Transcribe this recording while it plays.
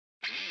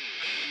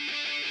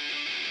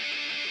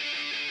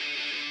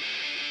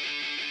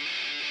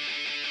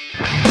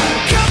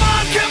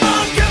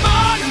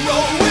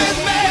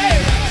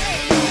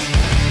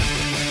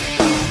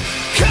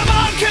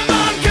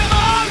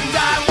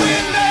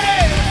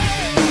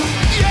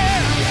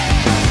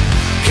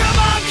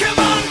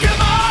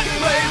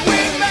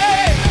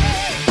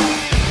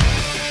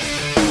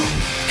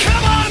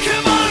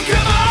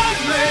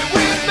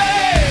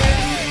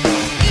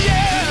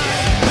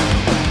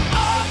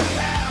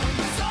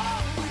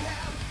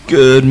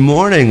Good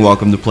morning.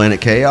 Welcome to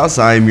Planet Chaos.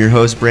 I am your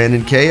host,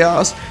 Brandon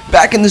Chaos.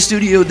 Back in the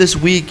studio this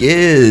week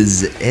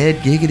is Ed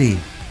Giggity.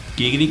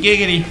 Giggity,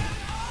 giggity.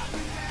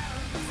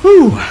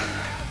 Whew.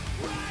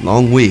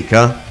 Long week,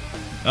 huh?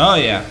 Oh,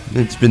 yeah.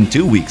 It's been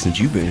 2 weeks since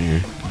you've been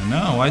here. I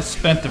know. I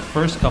spent the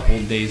first couple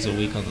of days a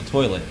week on the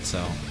toilet, so.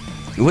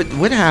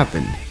 What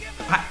happened?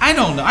 I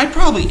don't know. I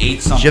probably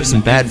ate something. Did you have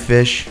some bad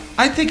fish?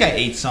 I think I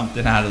ate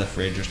something out of the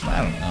fridge or something.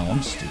 I don't know.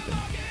 I'm stupid.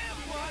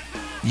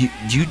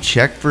 Do you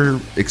check for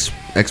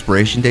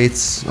expiration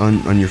dates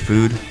on your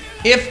food?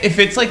 If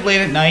it's like late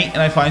at night and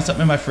I find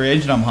something in my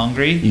fridge and I'm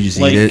hungry, you just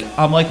like, eat it?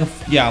 I'm like a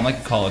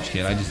college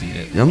kid. I just eat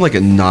it. I'm like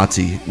a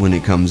Nazi when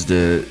it comes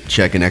to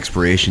checking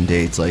expiration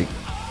dates, like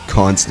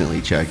constantly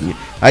checking it.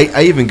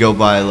 I even go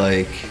by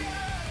like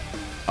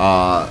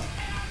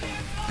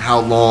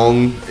how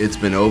long it's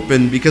been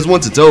open, because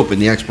once it's open,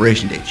 the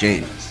expiration date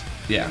changes.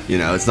 Yeah. You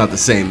know, it's not the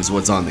same as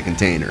what's on the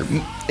container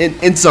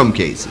in some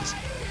cases.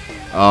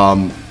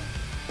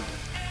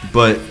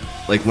 But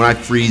like when I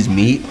freeze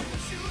meat,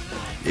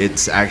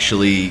 it's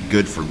actually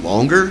good for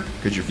longer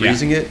because you're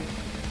freezing it.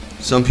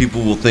 Some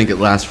people will think it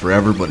lasts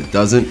forever, but it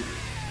doesn't.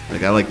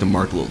 Like I like to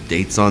mark little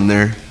dates on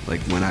there,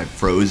 like when I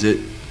froze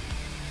it.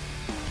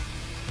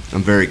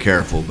 I'm very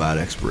careful about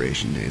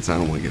expiration dates. I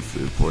don't want to get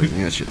food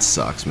poisoning. That shit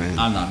sucks, man.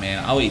 I'm not,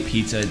 man. I'll eat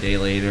pizza a day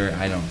later.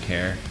 I don't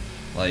care.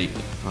 Like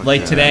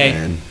that, today,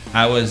 man.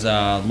 I was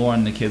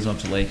Lauren and the kids went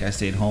up to Lake. I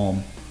stayed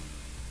home,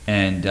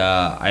 and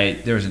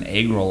there was an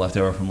egg roll left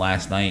over from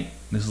last night.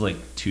 This is like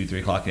 2-3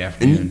 o'clock in the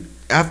afternoon. And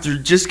after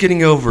just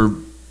getting over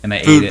and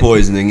I food ate it.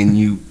 poisoning, and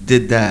you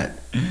did that.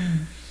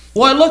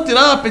 Well, I looked it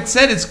up. It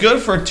said it's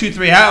good for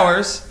 2-3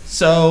 hours.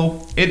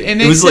 So it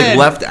was said, like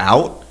left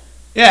out.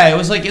 Yeah, it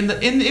was like it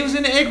was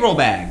in the egg roll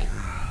bag.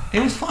 It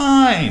was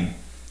fine.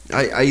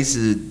 I used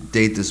to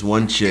date this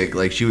one chick.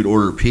 Like she would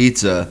order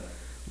pizza,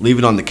 leave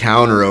it on the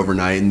counter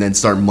overnight, and then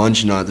start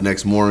munching on it the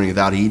next morning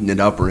without heating it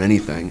up or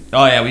anything.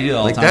 Oh yeah, we do it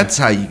all the time. Like that's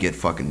how you get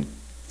fucking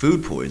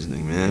food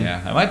poisoning, man.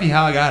 Yeah, that might be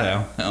how I got it. I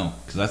don't know,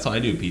 because that's how I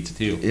do pizza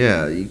too.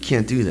 Yeah, you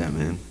can't do that,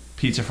 man.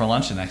 Pizza for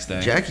lunch the next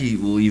day. Jackie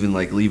will even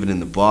like leave it in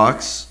the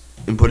box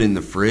and put it in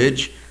the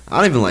fridge. I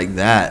don't even like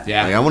that.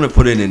 Yeah. Like I want to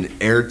put it in an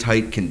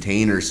airtight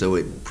container so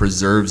it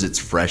preserves its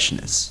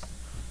freshness.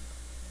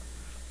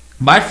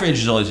 My fridge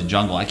is always a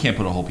jungle. I can't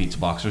put a whole pizza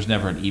box. There's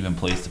never an even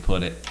place to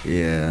put it.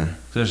 Yeah.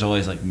 There's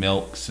always like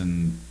milks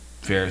and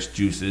various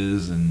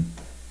juices and.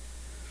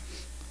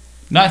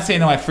 Not saying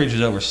that my fridge is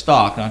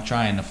overstocked. Not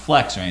trying to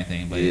flex or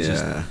anything, but it's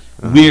just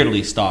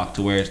weirdly stocked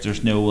to where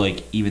there's no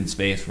like even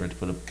space for it to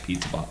put a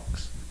pizza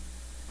box.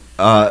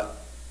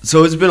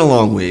 So it's been a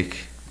long week.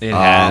 It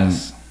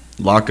has.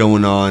 A lot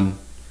going on.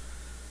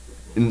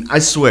 And I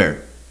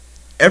swear,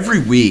 every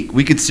week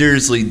we could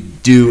seriously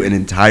do an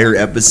entire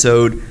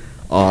episode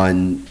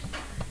on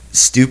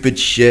stupid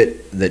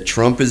shit that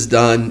Trump has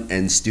done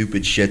and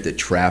stupid shit that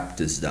Trapped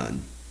has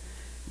done.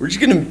 We're just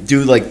going to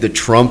do like the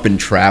Trump and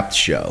Trapped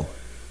show.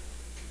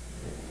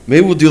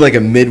 Maybe we'll do like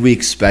a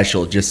midweek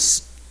special,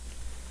 just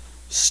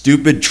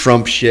stupid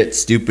Trump shit,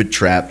 stupid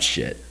Trapped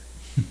shit.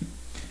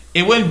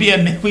 It wouldn't be a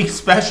midweek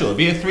special. It'd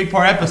be a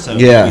 3-part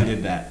episode if we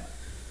did that.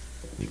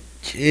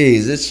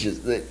 Jeez, it's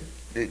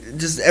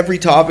just every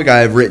topic I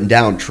have written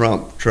down,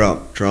 Trump.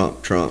 Trump's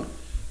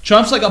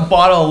like a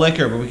bottle of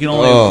liquor, but we can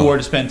only afford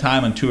to spend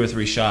time on 2 or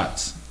 3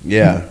 shots.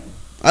 Yeah.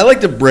 I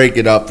like to break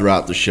it up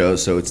throughout the show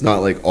so it's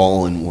not like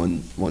all in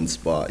one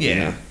spot. Yeah. You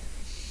know?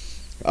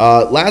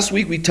 Last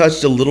week we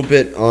touched a little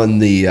bit on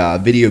the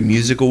Video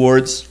Music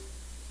Awards.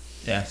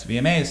 Yeah, it's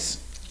VMAs.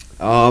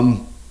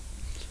 Of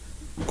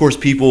course,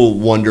 people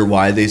wonder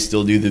why they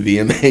still do the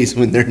VMAs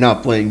when they're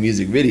not playing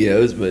music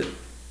videos, but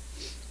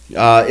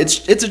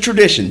it's a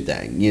tradition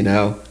thing, you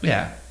know.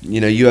 Yeah.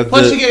 You know, you have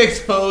plus you get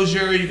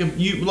exposure.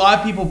 A lot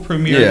of people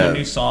premiere their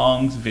new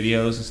songs,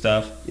 videos, and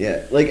stuff.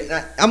 Yeah, like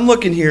I'm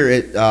looking here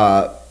at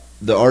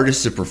the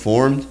artists that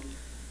performed,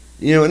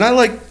 you know, and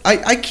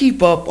I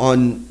keep up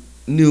on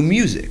new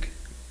music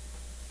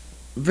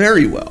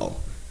very well.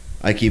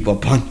 I keep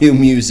up on new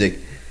music.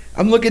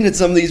 I'm looking at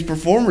some of these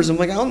performers. I'm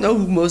like, I don't know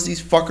who most of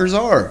these fuckers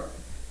are.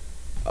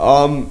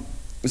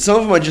 Some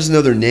of them I just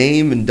know their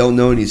name and don't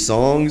know any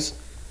songs.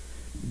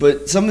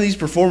 But some of these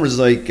performers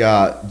like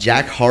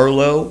Jack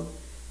Harlow,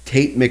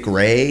 Tate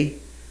McRae,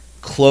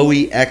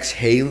 Chloe X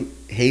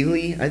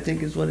Haley, I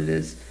think is what it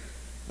is.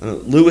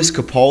 Louis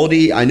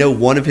Capaldi. I know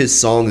one of his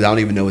songs. I don't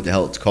even know what the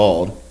hell it's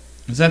called.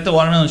 Is that the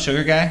Watermelon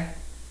Sugar guy?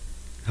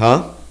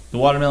 Huh? The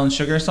Watermelon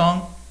Sugar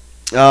song?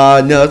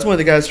 No, that's one of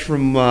the guys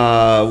from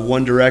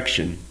One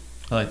Direction.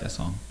 I like that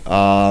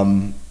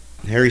song.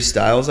 Harry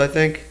Styles, I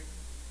think.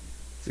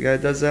 Is the guy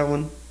that does that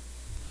one.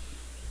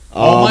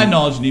 All my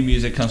knowledge of new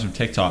music comes from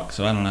TikTok,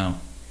 so I don't know.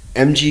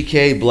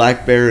 MGK,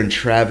 Black Bear, and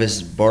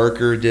Travis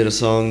Barker did a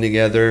song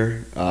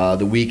together.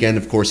 The Weeknd,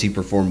 of course, he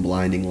performed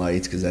Blinding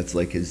Lights because that's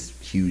like his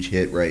huge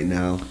hit right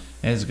now.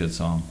 It is a good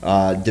song.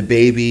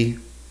 DaBaby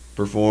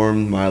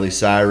performed, Miley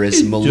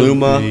Cyrus,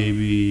 Maluma.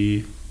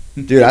 DaBaby.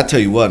 Dude, I tell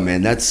you what,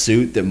 man, that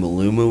suit that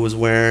Maluma was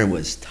wearing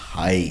was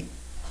tight.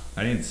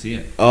 I didn't see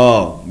it.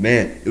 Oh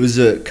man, it was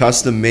a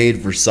custom-made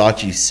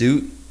Versace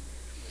suit.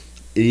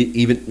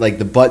 Even like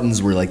the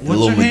buttons were like the What's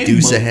little her name?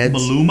 Medusa heads.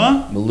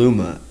 Maluma?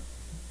 Maluma.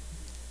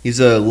 He's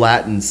a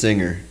Latin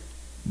singer.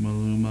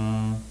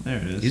 Maluma. There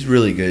it is. He's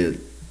really good.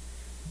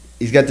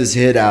 He's got this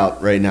hit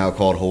out right now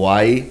called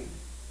Hawaii.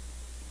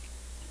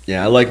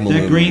 Yeah, I like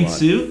Maluma. That green a lot.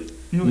 suit?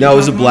 You know what No, you're it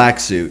was a talking black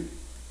suit.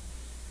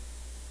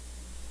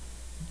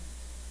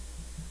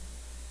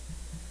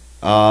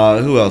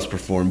 Who else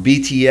performed?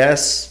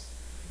 BTS,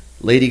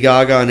 Lady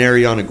Gaga and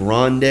Ariana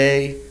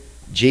Grande,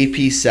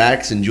 JP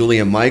Sachs and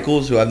Julia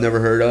Michaels, who I've never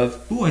heard of.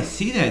 about? Ooh, I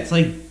see that. It's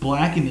like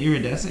black and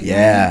iridescent.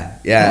 Yeah.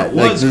 That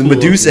Like was the cool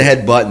Medusa looking.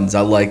 head buttons,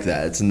 I like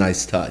that. It's a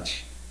nice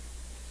touch.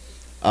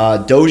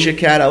 Doja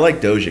Cat, I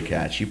like Doja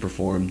Cat. She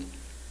performed.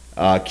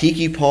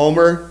 Kiki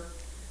Palmer,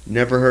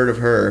 never heard of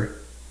her.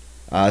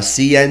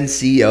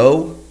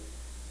 CNCO.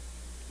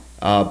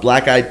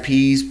 Black Eyed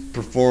Peas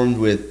performed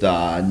with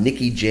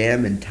Nicki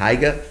Jam and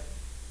Tyga.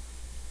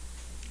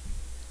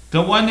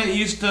 The one that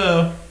used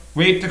to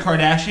rape the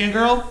Kardashian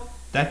girl?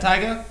 That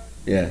Tyga?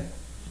 Yeah.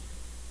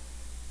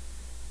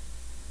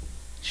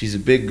 She's a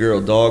big girl,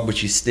 dog, but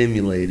she's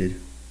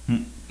stimulated.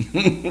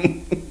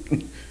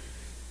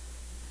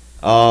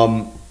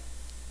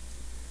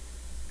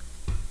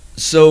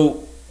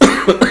 So,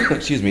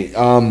 excuse me.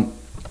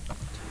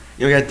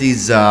 You got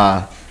these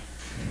the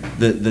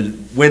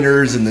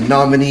winners and the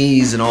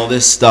nominees and all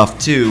this stuff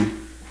too.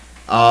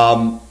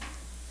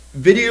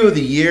 Video of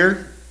the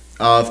year,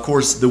 of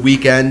course, The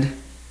Weeknd,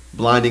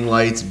 Blinding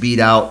Lights beat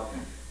out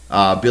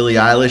Billie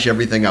Eilish,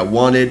 Everything I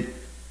Wanted.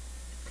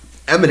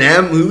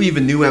 Eminem, who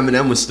even knew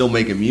Eminem was still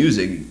making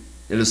music,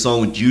 in a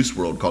song with Juice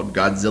WRLD called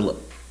Godzilla.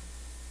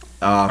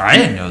 I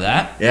didn't know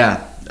that.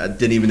 Yeah, I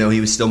didn't even know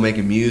he was still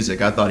making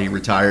music. I thought he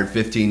retired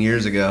 15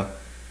 years ago.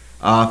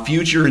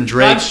 Future and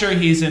Drake. I'm sure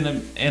he's in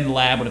the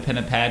lab with a pen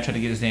and pad trying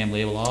to get his damn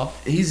label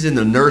off. He's in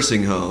a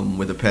nursing home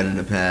with a pen and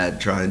a pad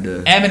trying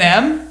to.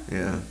 Eminem?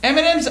 Yeah.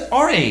 Eminem's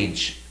our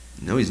age.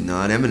 No, he's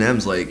not.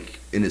 Eminem's like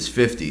in his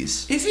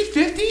 50s. Is he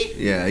 50?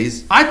 Yeah,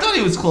 he's. I thought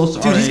he was close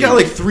to Dude, our he's age. got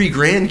like 3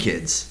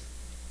 grandkids.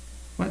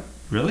 What?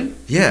 Really?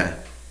 Yeah.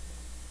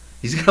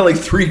 He's got like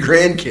 3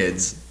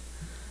 grandkids.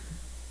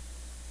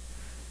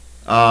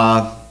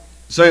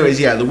 So anyways,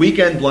 yeah, The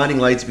Weeknd, Blinding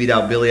Lights beat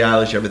out Billie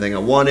Eilish, Everything I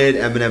Wanted.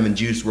 Eminem and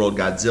Juice WRLD,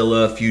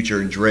 Godzilla. Future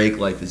and Drake,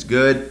 Life is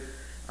Good.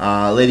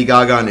 Lady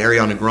Gaga and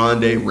Ariana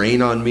Grande,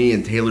 Rain on Me.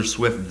 And Taylor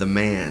Swift, The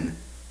Man.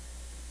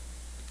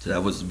 So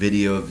that was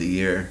video of the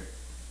year.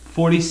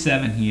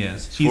 47 he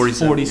is. He's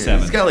 47. 47. Yeah,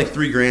 he's got like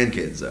 3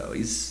 grandkids though.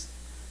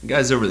 The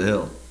guy's over the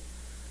hill.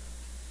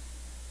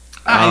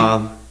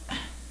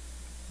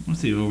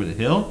 Let's see, over the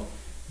hill.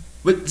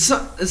 But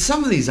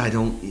some of these I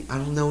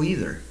don't know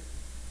either.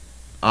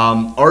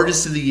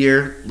 Artist of the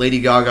Year, Lady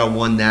Gaga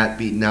won that,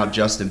 beating out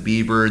Justin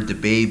Bieber,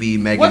 DaBaby,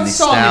 Megan What Thee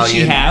song did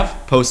she Stallion,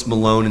 have? Post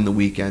Malone, and The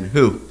Weeknd.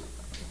 Who?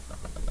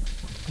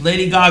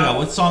 Lady Gaga.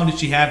 What song did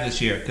she have this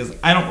year? Because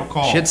I don't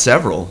recall. She had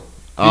several.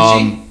 Did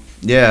she?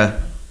 Yeah.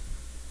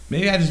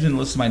 Maybe I just didn't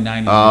listen to my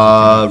 90s music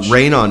too much.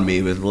 Rain on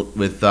Me with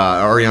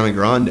Ariana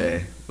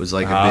Grande was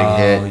like a big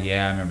hit. Oh,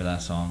 yeah, I remember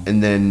that song.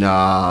 And then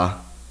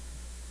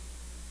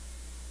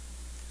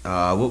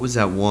what was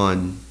that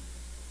one?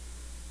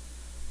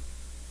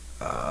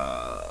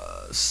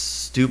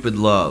 Stupid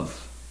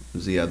Love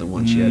was the other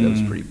one she had that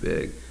was pretty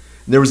big.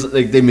 And there was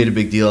like they made a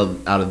big deal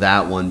out of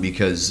that one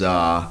because it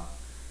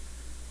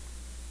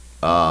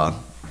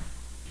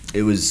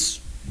was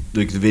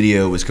like the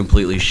video was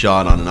completely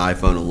shot on an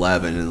iPhone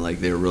 11 and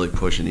like they were really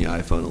pushing the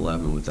iPhone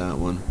 11 with that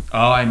one. Oh,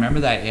 I remember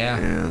that,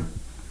 yeah.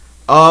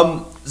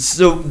 Yeah.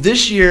 So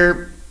this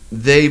year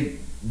they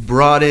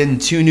brought in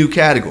 2 new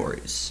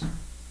categories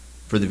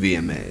for the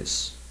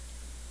VMAs.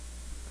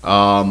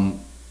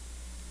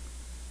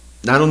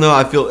 I don't know.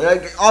 I feel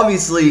like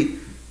obviously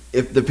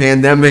if the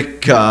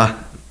pandemic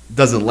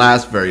doesn't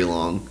last very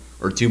long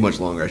or too much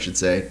longer, I should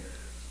say,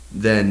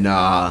 then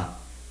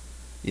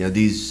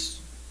these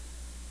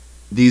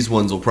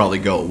ones will probably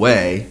go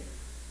away.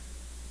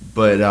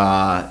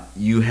 But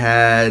you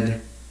had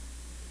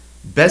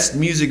Best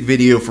Music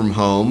Video from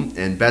Home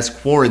and Best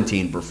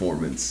Quarantine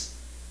Performance.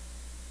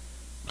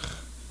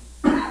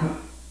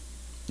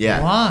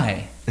 Yeah.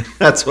 Why?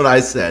 That's what I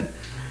said.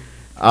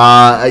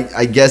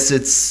 I guess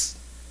it's,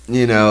 Do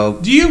you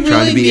really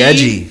trying to be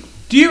edgy.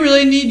 Do you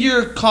really need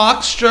your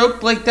cock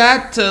stroked like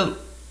that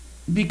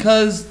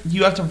because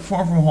you have to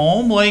perform from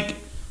home? Like,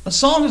 a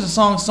song is a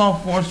song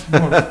for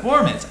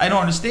performance. I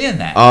don't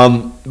understand that.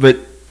 But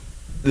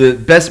the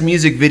Best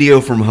Music Video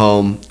from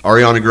Home,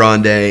 Ariana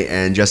Grande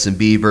and Justin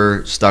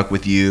Bieber, Stuck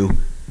With You,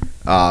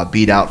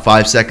 beat out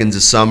 5 Seconds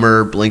of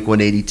Summer,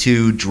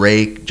 Blink-182,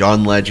 Drake,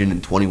 John Legend,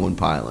 and 21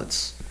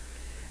 Pilots.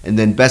 And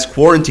then Best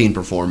Quarantine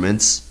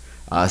Performance,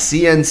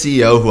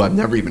 CNCO, who I've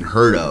never even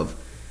heard of,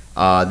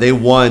 they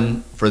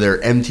won for their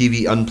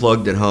MTV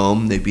Unplugged at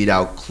Home. They beat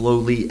out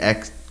Chloe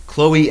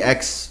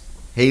X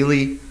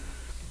Haley,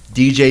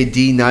 DJ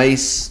D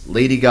Nice,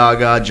 Lady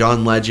Gaga,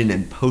 John Legend,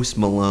 and Post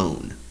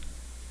Malone.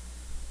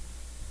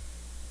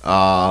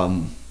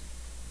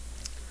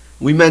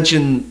 We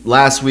mentioned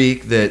last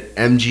week that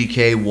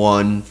MGK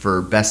won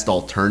for Best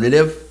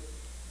Alternative.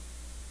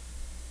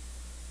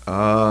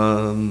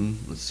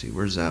 Let's see,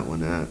 where's that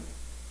one at?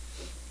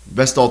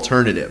 Best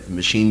Alternative,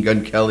 Machine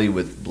Gun Kelly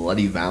with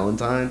Bloody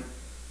Valentine.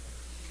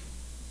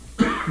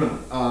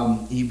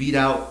 He beat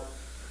out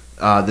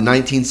the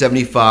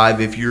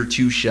 1975 If You're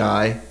Too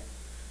Shy,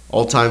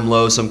 All Time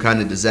Low, Some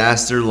Kind of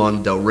Disaster,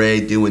 Lana Del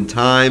Rey, Doing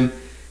Time,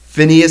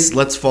 Phineas,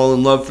 Let's Fall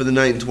in Love for the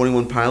Night, and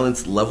 21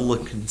 Pilots, Level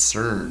of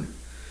Concern.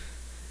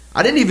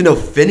 I didn't even know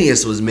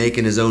Phineas was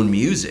making his own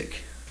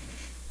music.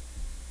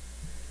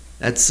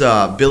 That's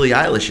Billie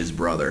Eilish's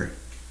brother.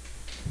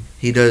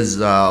 He does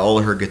all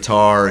of her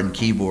guitar and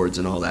keyboards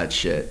and all that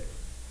shit.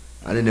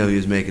 I didn't know he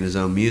was making his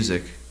own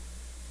music.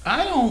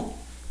 I don't.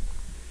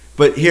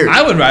 But here,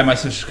 I would ride my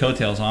sister's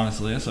coattails,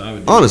 honestly. That's what I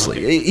would do.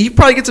 Honestly, he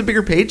probably gets a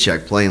bigger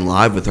paycheck playing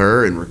live with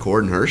her and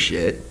recording her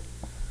shit.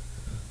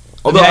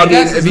 Although, I mean,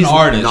 if he's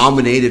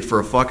nominated for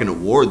a fucking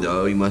award,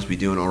 though, he must be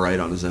doing all right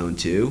on his own,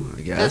 too,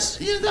 I guess.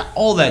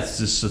 All that's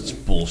just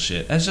such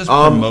bullshit. That's just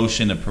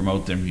promotion to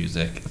promote their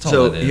music. That's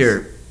all it is. So,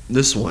 here,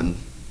 this one.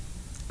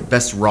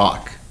 Best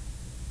Rock.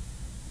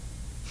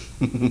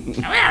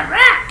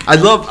 I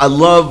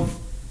love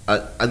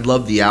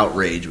the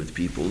outrage with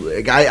people.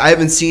 Like, I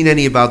haven't seen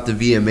any about the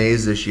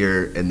VMAs this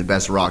year in the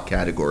Best Rock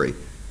category,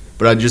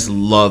 but I just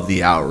love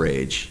the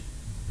outrage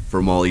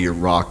from all your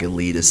rock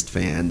elitist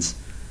fans.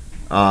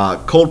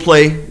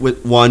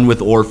 Coldplay won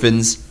with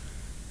Orphans,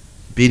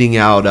 beating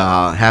out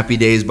Happy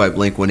Days by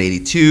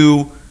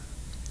Blink-182,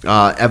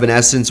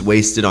 Evanescence,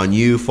 Wasted on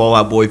You, Fall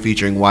Out Boy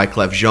featuring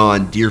Wyclef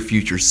Jean, Dear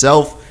Future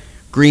Self,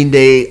 Green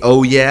Day,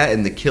 Oh Yeah,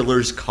 and The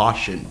Killers,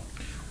 Caution.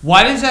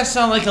 Why does that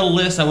sound like a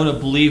list I would have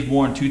believed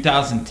more in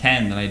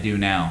 2010 than I do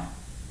now?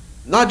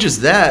 Not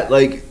just that,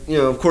 like, you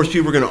know, of course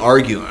people are going to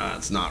argue,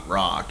 it's not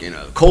rock, you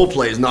know,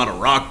 Coldplay is not a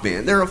rock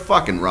band. They're a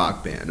fucking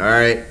rock band, all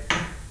right?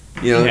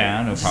 You know,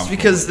 yeah, no problem. Just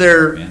because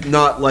they're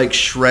not like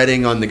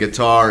shredding on the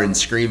guitar and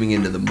screaming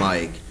into the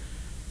mic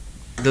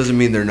doesn't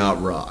mean they're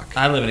not rock.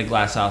 I live in a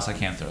glass house. I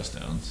can't throw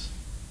stones.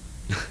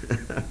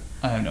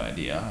 I have no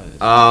idea.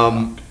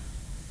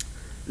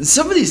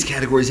 Some of these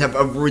categories have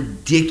a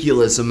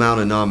ridiculous amount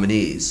of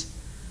nominees.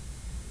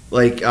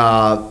 Like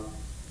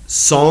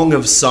Song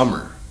of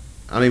Summer.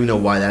 I don't even know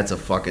why that's a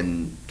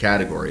fucking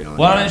category on.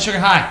 Well, Sugar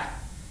High.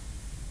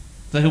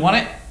 Is that who won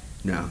it?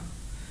 No.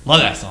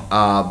 Love that song.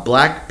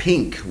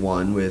 Blackpink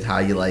won with How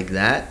You Like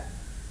That.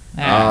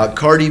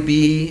 Cardi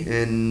B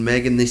and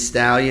Megan Thee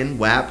Stallion,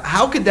 WAP.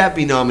 How could that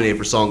be nominated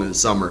for Song of the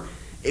Summer?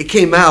 It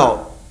came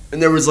out,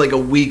 and there was like a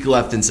week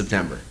left in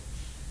September.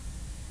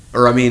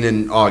 Or, I mean,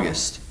 in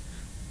August.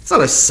 It's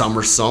not a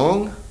summer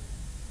song.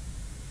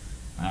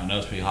 I don't know.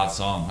 It's a pretty hot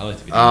song. I like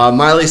to be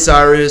Miley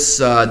Cyrus,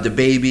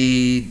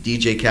 DaBaby,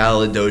 DJ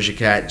Khaled, Doja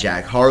Cat,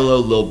 Jack Harlow,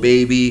 Lil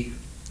Baby,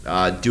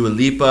 Dua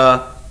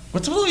Lipa.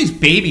 What's with all these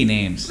baby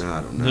names?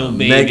 I don't know.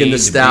 Megan Thee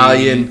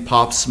Stallion,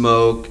 Pop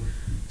Smoke,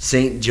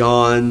 St.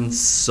 John,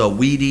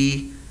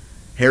 Saweetie,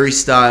 Harry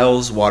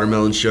Styles,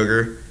 Watermelon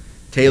Sugar,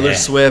 Taylor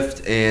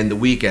Swift, and The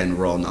Weeknd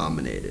were all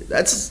nominated.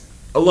 That's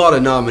a lot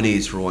of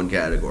nominees for one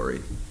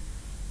category.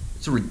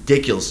 It's a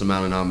ridiculous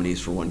amount of nominees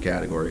for one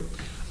category.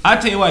 I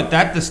tell you what,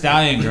 that the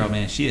Stallion girl,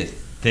 man, she is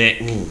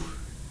thick. Ooh,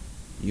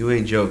 you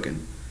ain't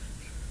joking.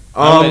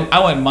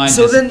 I wouldn't mind.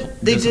 So then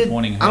they did.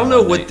 I don't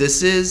know what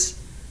this is.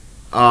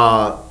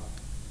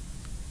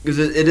 Because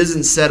it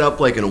isn't set up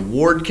like an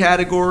award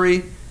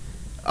category.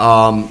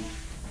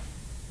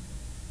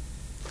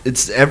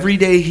 It's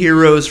Everyday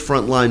Heroes,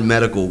 Frontline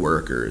Medical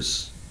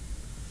Workers.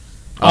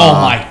 Oh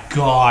my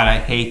God, I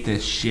hate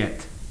this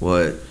shit.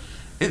 What?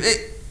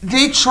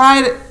 They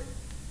tried.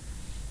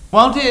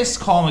 Why don't they just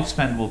call them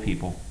expendable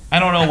people? I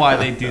don't know why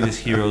they do this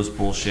heroes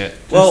bullshit.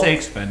 Just say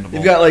expendable.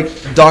 You've got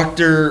like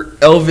Dr.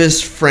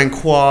 Elvis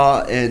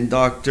Francois and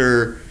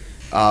Dr.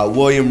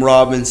 William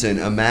Robinson,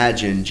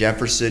 Imagine,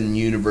 Jefferson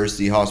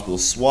University Hospital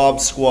Swab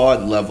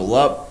Squad, Level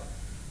Up,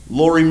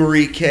 Lori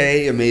Marie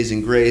Kay,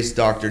 Amazing Grace,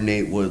 Dr.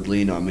 Nate Wood,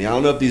 Lean on Me. I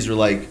don't know if these are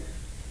like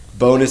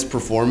bonus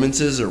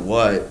performances or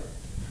what.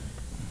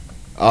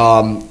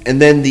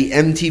 And then the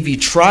MTV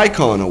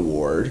Tricon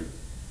Award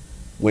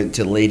went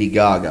to Lady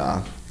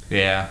Gaga.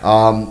 Yeah.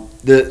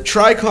 The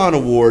Tricon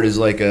Award is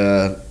like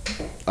it's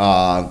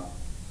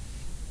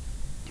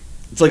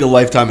like a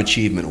Lifetime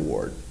Achievement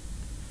Award.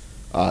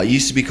 It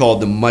used to be called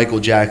the Michael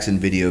Jackson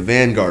Video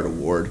Vanguard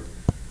Award.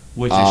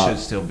 Which it should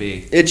still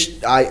be.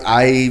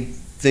 I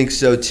think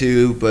so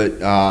too,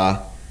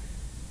 but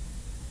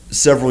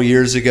several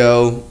years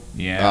ago,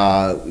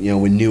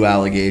 when new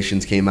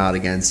allegations came out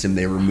against him,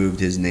 they removed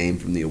his name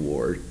from the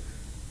award.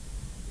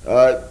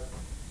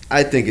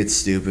 I think it's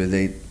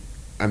stupid.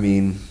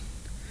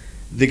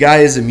 The guy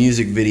is a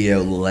music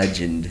video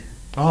legend.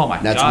 Oh my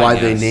God! That's why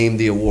they named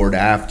the award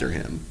after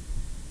him.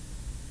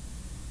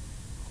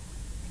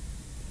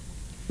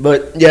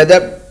 But yeah,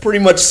 that pretty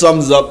much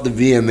sums up the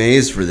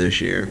VMAs for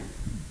this year.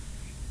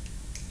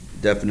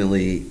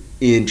 Definitely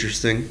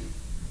interesting.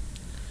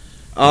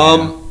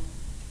 So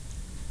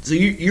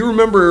you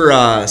remember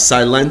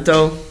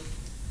Silento?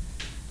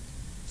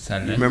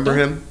 Silento? You remember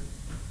him?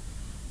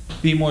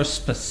 Be more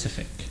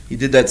specific. He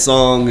did that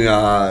song,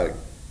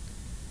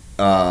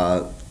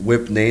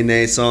 Whip Nay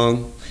Nay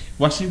song.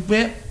 Watch me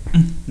whip.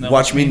 No,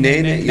 Watch me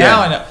nay nay. Now Yeah.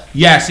 I know.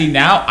 Yeah, see,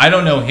 now I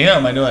don't know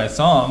him. I know that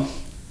song.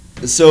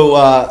 So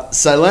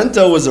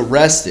Silento was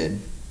arrested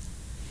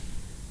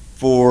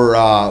for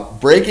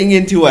breaking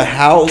into a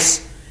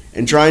house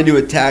and trying to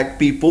attack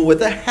people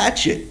with a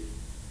hatchet.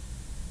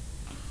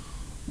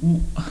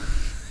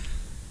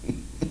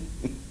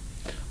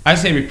 I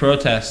say we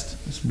protest.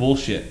 It's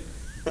bullshit.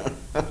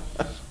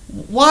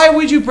 Why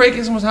would you break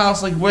into someone's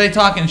house? Like, were they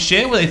talking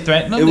shit? Were they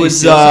threatening them? It Did they was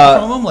steal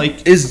something from them?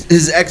 Like,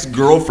 his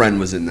ex-girlfriend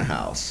was in the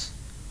house.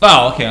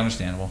 oh, okay,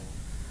 understandable.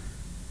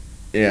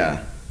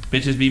 Yeah.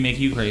 Bitches be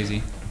making you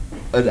crazy.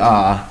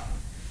 But,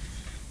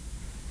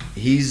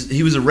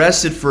 he was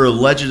arrested for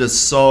alleged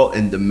assault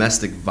and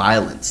domestic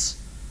violence.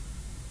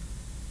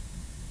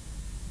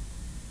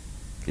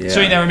 Yeah.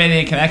 So he never made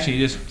any connection. He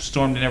just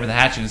stormed in there with a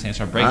hatchet in his hand and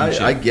started breaking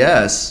shit. I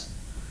guess.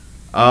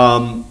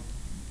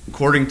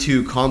 According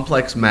to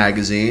Complex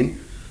Magazine,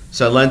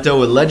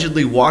 Silento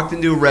allegedly walked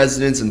into a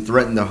residence and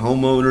threatened the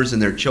homeowners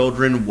and their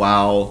children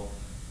while...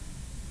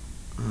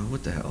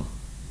 what the hell?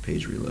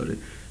 Page reloaded.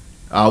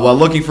 While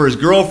looking for his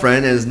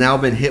girlfriend and has now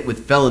been hit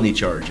with felony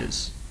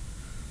charges.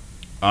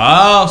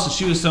 Oh, so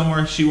she was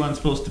somewhere she wasn't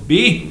supposed to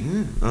be.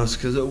 Yeah.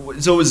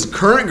 So it was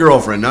current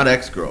girlfriend, not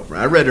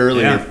ex-girlfriend. I read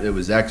earlier it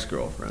was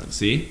ex-girlfriend.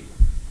 See?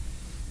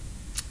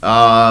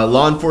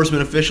 Law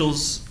enforcement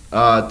officials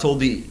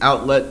told the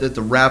outlet that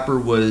the rapper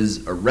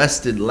was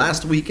arrested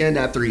last weekend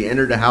after he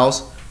entered a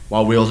house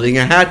while wielding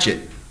a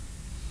hatchet,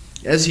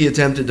 as he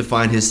attempted to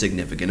find his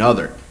significant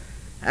other.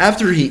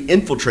 After he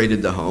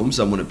infiltrated the home,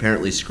 someone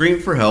apparently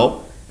screamed for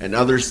help, and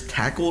others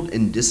tackled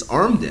and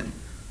disarmed him.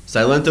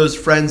 Silento's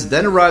friends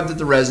then arrived at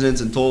the residence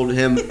and told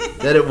him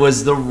that it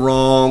was the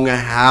wrong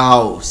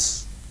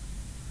house.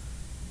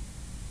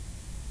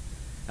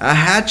 A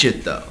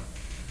hatchet, though.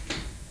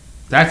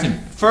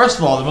 First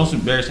of all, the most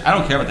embarrassing. I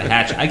don't care about the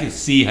hatchet. I can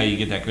see how you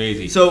get that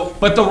crazy. So,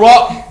 but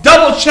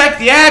double check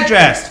the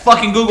address.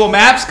 Fucking Google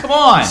Maps. Come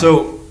on.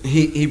 So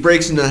he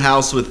breaks into the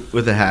house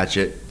with a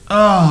hatchet.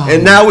 Oh.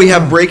 And now we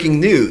have breaking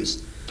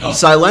news.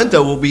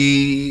 Silento will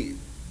be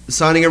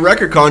signing a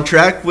record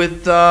contract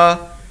with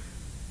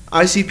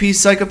ICP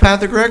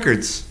Psychopathic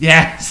Records.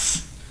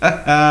 Yes.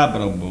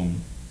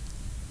 Boom.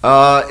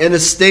 In a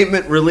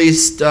statement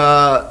released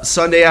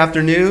Sunday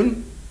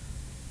afternoon,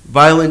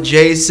 Violent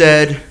J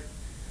said,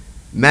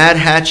 "Mad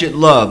Hatchet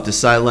love to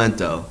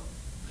Silento.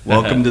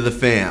 Welcome to the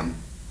fam.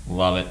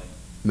 Love it.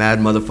 Mad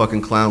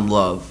motherfucking clown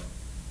love."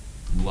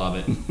 Love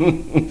it.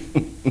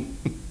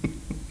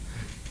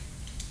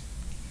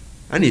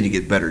 I need to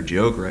get better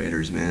joke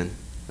writers, man.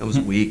 That was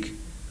weak.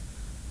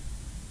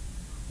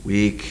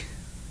 Weak.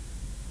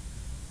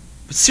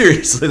 But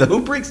seriously, though,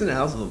 who breaks in the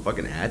house with a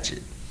fucking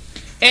hatchet?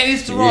 And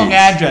it's the wrong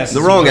address.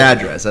 The wrong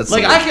address. That's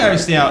like, I can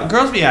understand.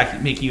 Girls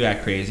make you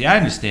act crazy. I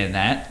understand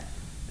that.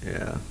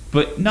 Yeah.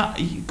 But not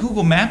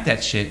Google Map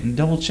that shit and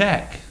double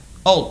check.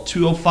 Oh,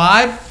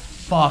 205?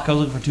 Fuck, I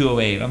was looking for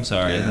 208. I'm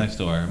sorry. It's next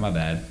door. My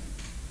bad.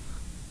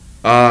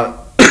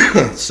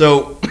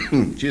 So,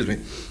 excuse me.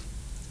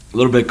 A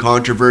little bit of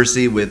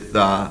controversy with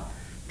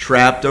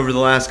Trapped over the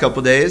last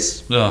couple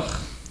days. Ugh.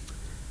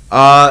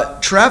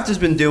 Trapped has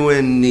been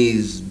doing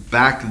these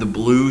Back the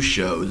Blue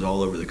shows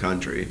all over the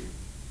country.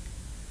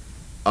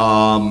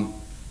 How?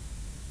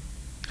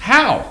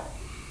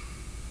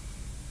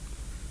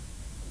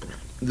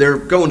 They're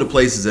going to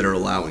places that are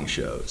allowing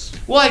shows.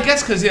 Well, I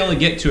guess because they only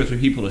get 2 or 3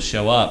 people to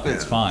show up.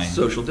 That's fine.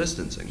 Social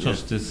distancing. Social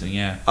distancing,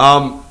 yeah.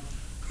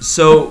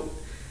 So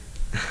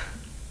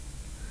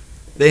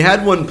they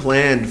had one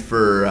planned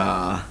for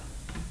I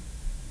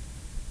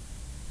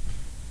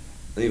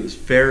think it was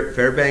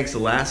Fairbanks,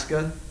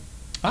 Alaska.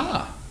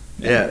 Ah.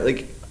 Yeah,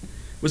 like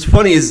what's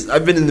funny is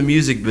I've been in the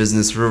music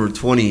business for over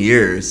 20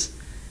 years.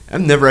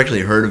 I've never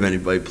actually heard of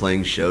anybody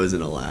playing shows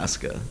in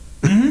Alaska.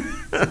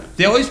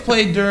 They always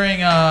play during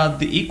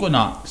the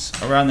equinox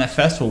around that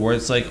festival where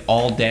it's like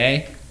all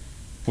day,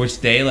 where it's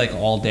day like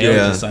all day,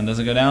 like the sun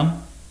doesn't go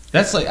down.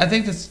 That's like I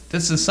think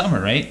that's the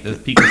summer, right? The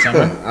peak of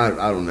summer.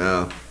 I don't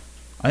know.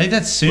 I think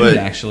that's soon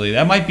actually.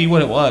 That might be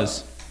what it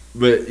was.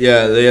 But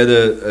yeah, they had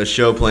a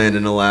show planned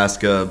in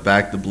Alaska,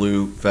 Back the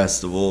Blue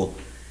Festival,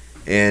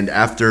 and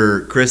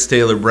after Chris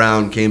Taylor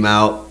Brown came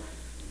out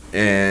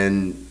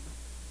and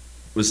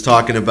was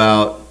talking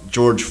about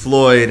George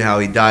Floyd, how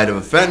he died of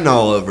a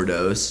fentanyl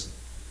overdose.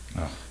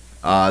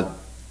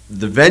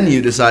 The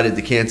venue decided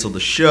to cancel the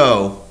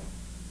show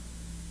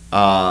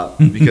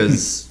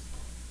because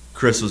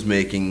Chris was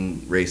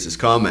making racist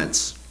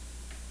comments.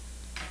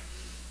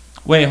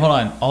 Wait, hold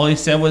on. All he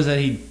said was that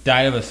he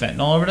died of a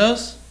fentanyl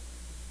overdose?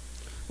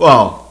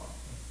 Well,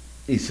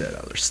 he said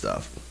other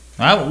stuff.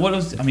 What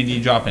was? I mean, did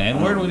you drop an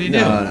N-word? What did he do?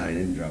 No, he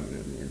didn't drop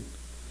an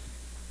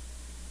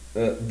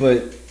N-word.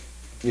 But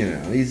you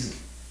know, he's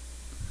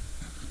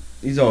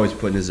always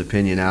putting his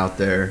opinion out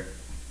there.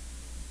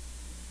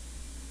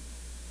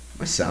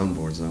 My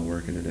soundboard's not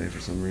working today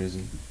for some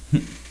reason.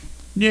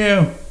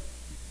 No.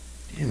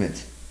 Damn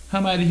it. How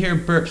am I to hear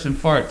burps and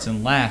farts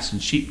and laughs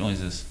and sheep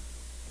noises?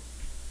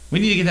 We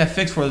need to get that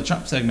fixed for the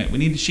Trump segment. We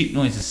need the sheep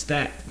noises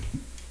stat.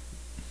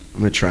 I'm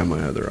gonna try my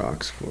other aux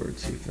cord,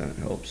 see if that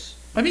helps.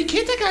 I mean,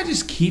 can't that guy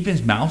just keep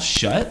his mouth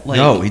shut? Like,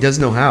 no, he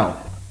doesn't know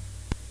how.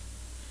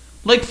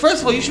 Like,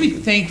 first of all, you should be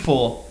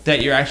thankful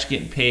that you're actually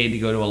getting paid to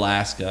go to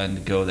Alaska and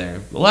to go there.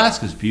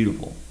 Alaska's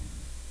beautiful.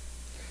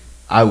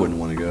 I wouldn't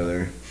want to go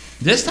there.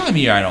 This time of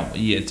year,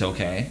 it's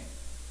okay.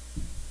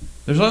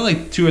 There's only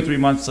like 2 or 3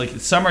 months, like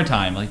it's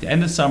summertime, like the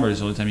end of summer is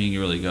the only time you can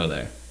really go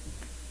there.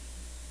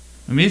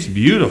 I mean, it's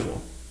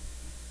beautiful.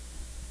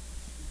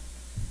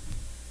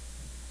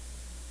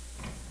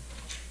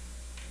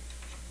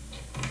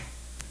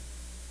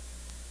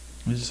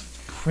 It's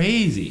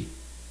crazy.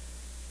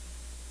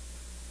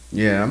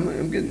 Yeah,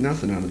 I'm getting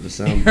nothing out of the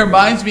sound. It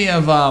reminds me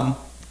of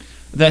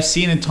that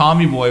scene in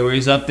Tommy Boy where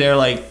he's up there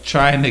like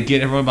trying to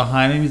get everyone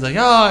behind him. He's like,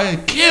 "Oh,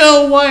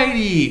 kill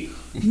Whitey!"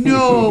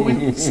 No, we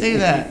don't say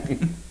that.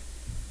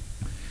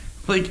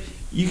 Like,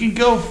 you can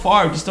go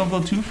far, just don't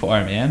go too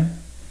far, man.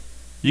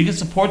 You can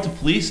support the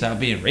police without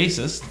being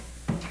racist.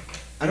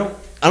 I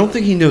don't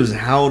think he knows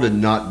how to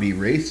not be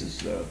racist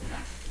though.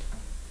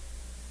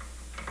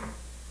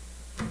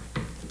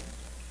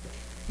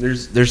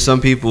 There's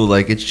some people,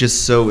 like, it's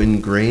just so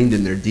ingrained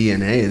in their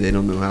DNA they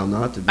don't know how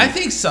not to be. I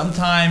think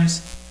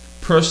sometimes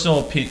personal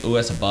opinion. Oh,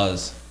 that's a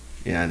buzz.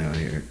 Yeah, I know. I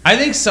hear it. I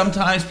think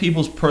sometimes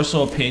people's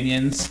personal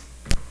opinions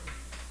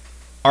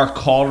are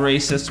called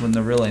racist when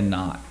they're really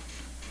not.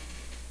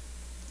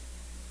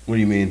 What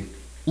do you mean?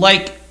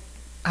 Like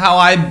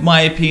how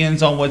my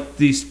opinions on what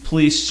these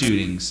police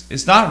shootings.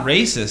 It's not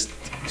racist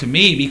to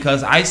me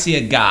because I see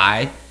a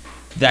guy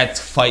that's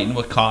fighting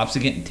with cops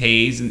and getting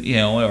tased, and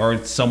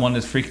or someone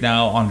that's freaking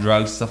out on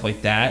drugs, stuff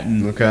like that.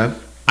 And Okay.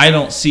 I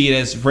don't see it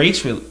as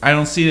I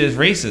don't see it as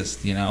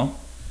racist,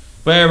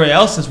 But everybody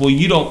else says, well,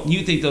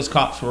 you think those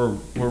cops were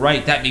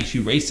right? That makes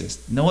you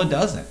racist. No, it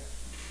doesn't.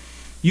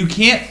 You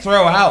can't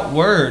throw out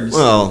words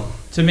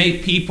to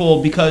make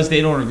people because they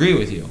don't agree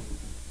with you.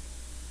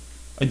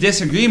 A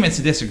disagreement's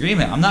a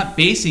disagreement. I'm not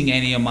basing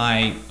any of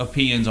my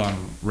opinions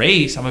on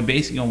race. I'm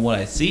basing on what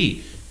I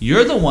see.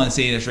 You're the one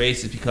saying it's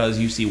racist because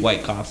you see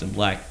white cops and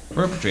black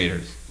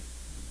perpetrators.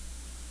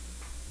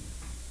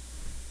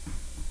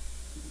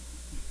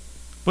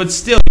 But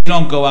still, you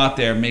don't go out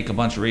there and make a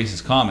bunch of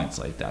racist comments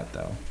like that,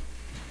 though.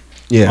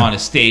 Yeah. On a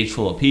stage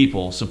full of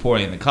people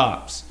supporting the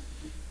cops.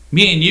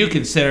 Me and you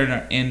can sit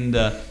in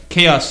the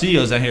Chaos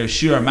Studios out here to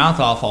shoot our mouth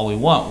off all we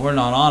want. We're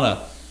not on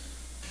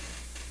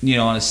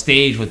on a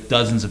stage with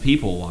dozens of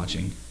people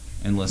watching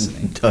and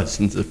listening.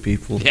 Dozens of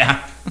people.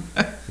 Yeah.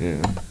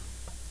 Yeah.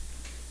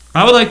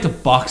 I would like to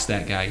box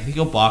that guy. You think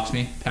he'll box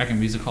me? Packer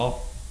Music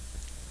Hall?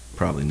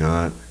 Probably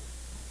not.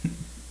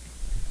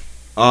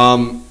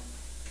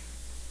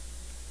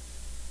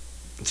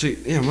 See,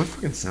 yeah, my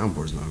fucking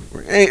soundboard's not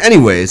working.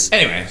 Anyways,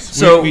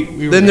 so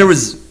then there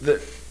was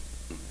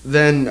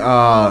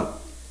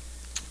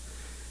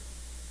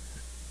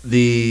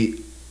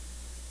the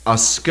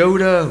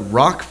Oscoda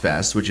Rock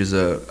Fest, which is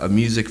a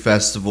music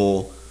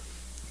festival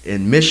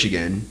in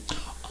Michigan.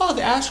 Oh,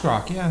 the Ash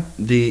Rock, yeah.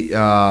 The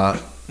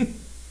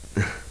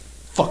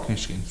fuck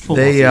Michigan.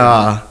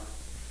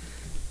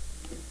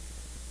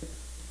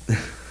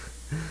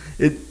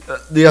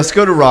 The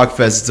Oscoda Rock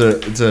Fest,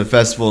 it's a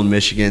festival in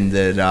Michigan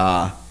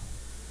that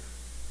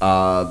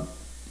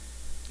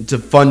it's a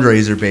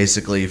fundraiser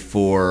basically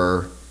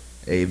for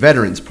a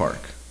veterans park.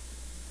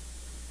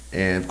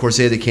 And of course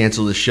they had to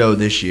cancel the show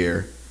this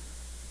year.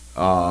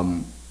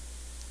 And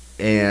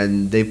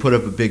they put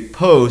up a big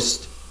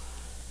post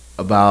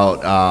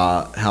about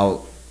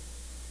how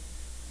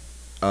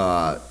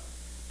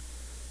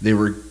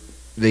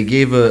they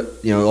gave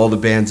all the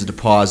bands a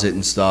deposit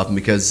and stuff, and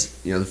because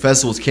the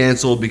festival's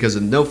canceled because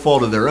of no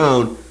fault of their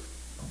own,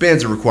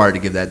 bands are required to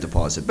give that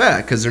deposit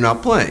back because they're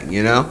not playing.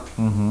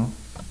 Mm-hmm.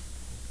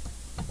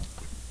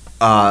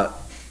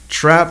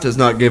 Trapped has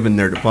not given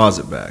their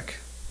deposit back.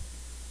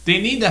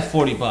 They need that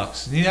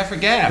 $40. They need that for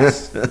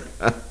gas.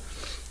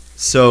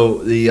 So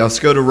the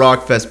Oscoda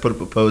Rock Fest put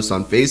up a post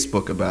on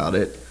Facebook about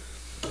it.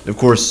 Of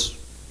course,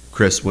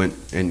 Chris went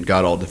and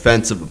got all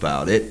defensive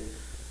about it.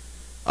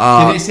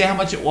 Did they say how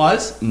much it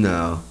was?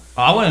 No.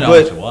 Oh, I want to know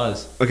how much it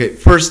was. Okay,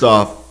 first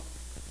off,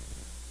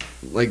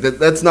 like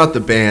that's not the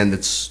band,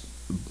 that's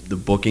the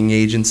booking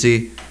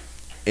agency.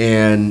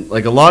 And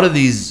like a lot of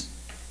these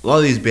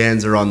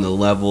bands are on the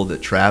level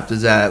that Trapped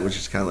is at, which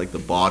is kind of like the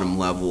bottom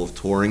level of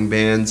touring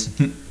bands.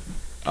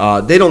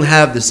 They don't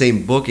have the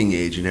same booking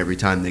agent every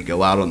time they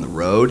go out on the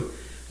road,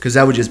 because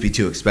that would just be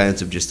too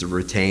expensive just to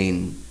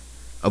retain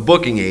a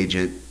booking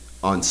agent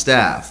on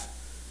staff.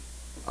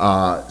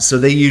 So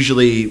they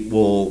usually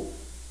will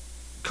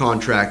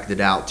contract it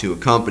out to a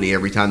company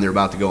every time they're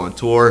about to go on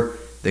tour.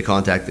 They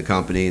contact the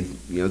company.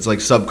 It's like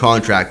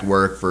subcontract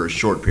work for a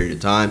short period of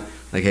time.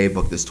 Like, hey,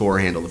 book this tour,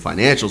 handle the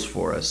financials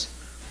for us.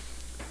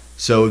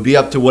 So it would be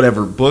up to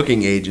whatever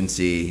booking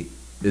agency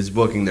is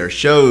booking their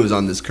shows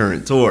on this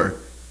current tour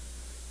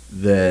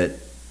that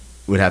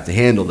would have to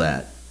handle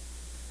that.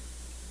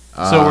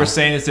 So we're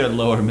saying it's their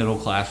lower middle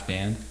class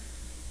band?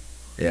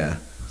 Yeah.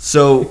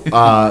 So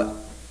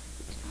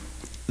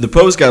the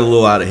post got a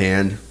little out of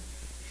hand.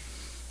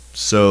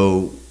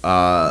 So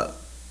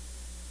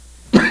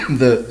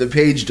the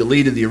page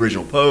deleted the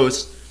original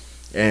post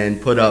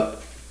and put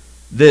up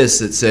this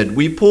that said,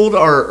 "We pulled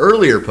our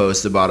earlier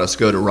post about us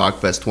go to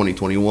Rockfest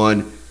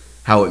 2021,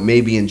 how it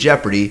may be in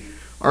jeopardy.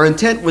 Our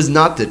intent was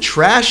not to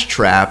trash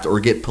Trapped or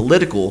get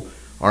political.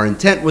 Our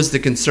intent was the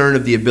concern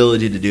of the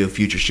ability to do a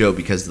future show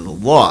because of the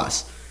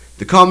loss.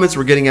 The comments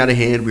were getting out of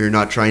hand. We are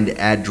not trying to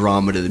add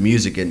drama to the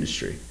music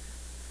industry."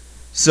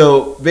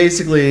 So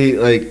basically,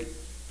 like,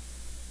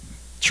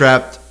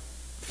 Trapped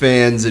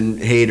fans and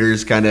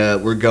haters kind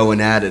of were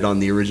going at it on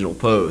the original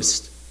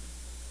post.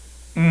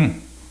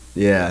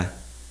 Yeah.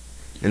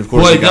 And of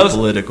course, Boy, it got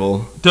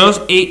political. Those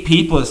 8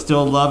 people that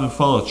still love and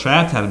follow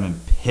Trapped had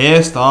been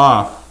pissed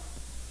off.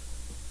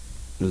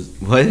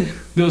 What?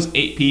 Those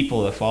 8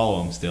 people that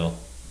follow him still.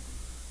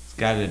 This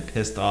guy been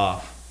pissed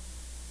off.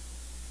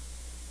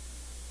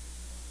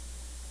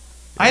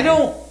 I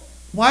don't.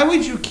 Why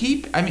would you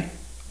keep? I mean,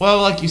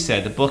 well, like you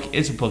said, the book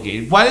is a book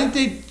agent. Why didn't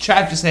they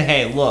try to say,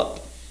 "Hey, look,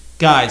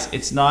 guys,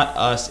 it's not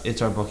us;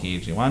 it's our booking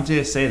agent"? Why didn't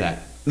they say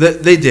that?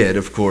 They did,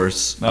 of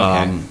course.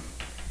 Okay.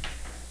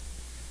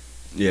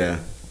 Yeah,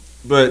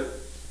 but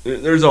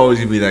there's always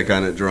gonna be that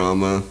kind of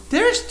drama.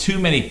 There's too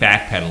many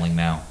backpedaling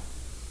now.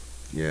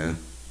 Yeah.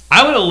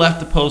 I would have left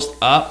the post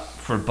up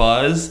for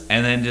buzz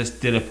and then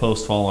just did a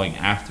post following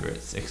after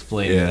it,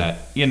 explaining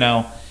that,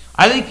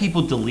 I think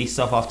people delete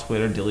stuff off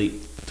Twitter,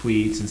 delete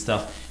tweets and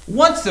stuff.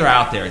 Once they're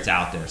out there, it's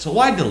out there. So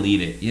why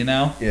delete it,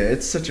 Yeah,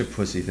 it's such a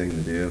pussy thing to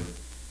do.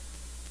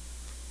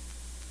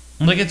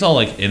 Like, it's all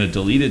like in a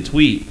deleted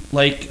tweet.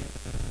 Like,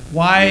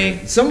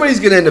 why? Somebody's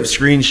gonna end up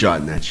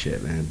screenshotting that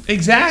shit, man.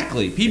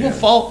 Exactly. People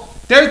follow.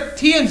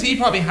 TMZ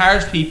probably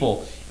hires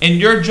people, and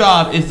your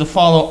job is to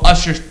follow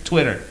Usher's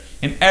Twitter.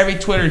 And every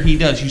Twitter he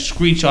does, you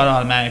screenshot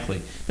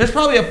automatically. There's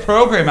probably a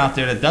program out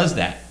there that does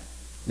that.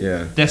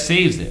 Yeah. That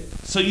saves it.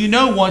 So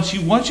once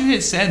you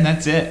hit send,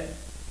 that's it.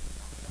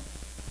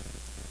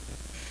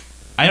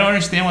 I don't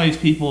understand why these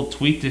people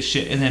tweet this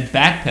shit and then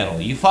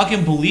backpedal. You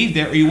fucking believed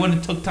it, or you wouldn't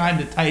have took time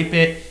to type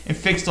it and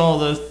fixed all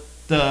the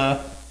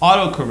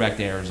autocorrect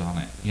errors on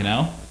it.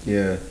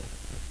 Yeah.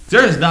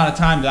 There is not a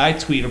time that I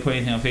tweet or put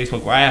anything on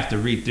Facebook where I have to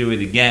read through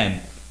it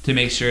again to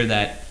make sure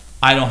that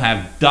I don't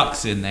have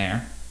ducks in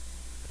there.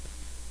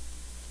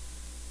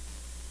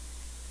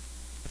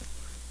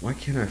 Why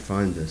can't I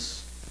find this?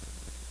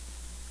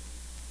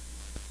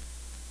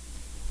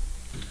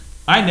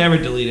 I never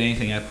delete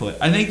anything I put.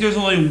 I think there's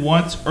only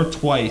once or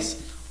twice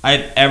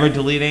I've ever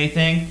deleted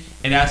anything,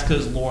 and that's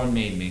because Lauren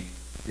made me.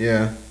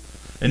 Yeah.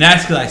 And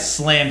that's because I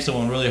slammed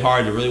someone really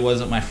hard that really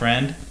wasn't my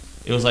friend.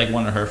 It was like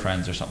one of her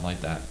friends or something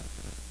like that.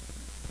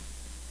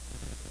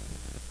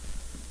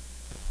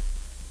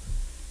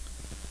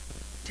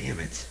 Damn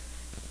it.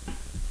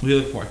 What are you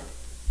looking for?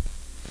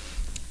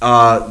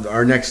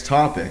 Our next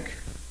topic.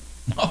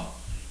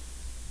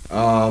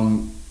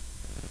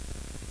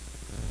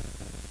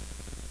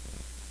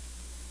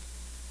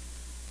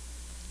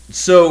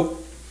 So,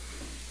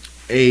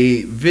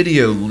 a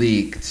video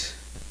leaked.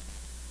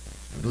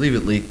 I believe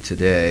it leaked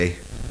today.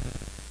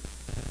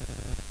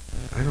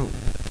 I don't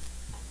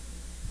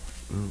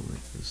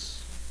like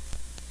this.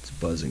 It's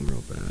buzzing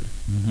real bad.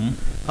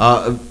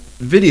 A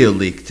video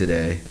leaked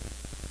today.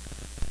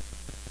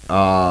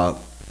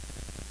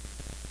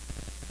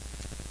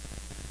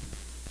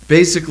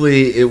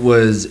 Basically, it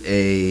was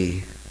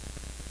a.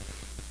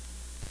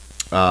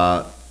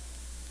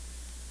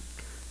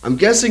 I'm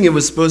guessing it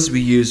was supposed to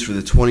be used for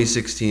the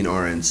 2016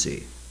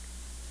 RNC.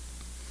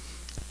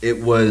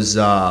 It was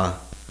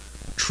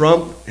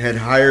Trump had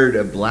hired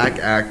a black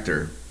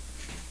actor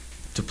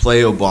to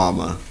play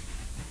Obama,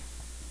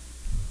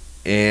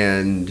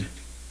 and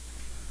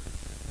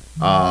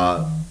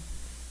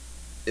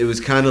it was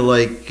kind of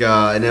like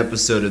an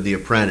episode of The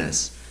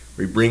Apprentice,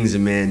 where he brings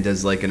him in,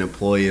 does like an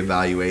employee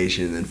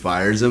evaluation, and then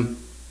fires him.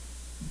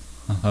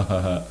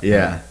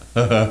 Yeah.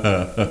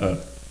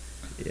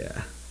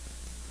 Yeah.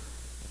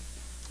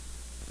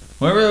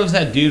 Whoever was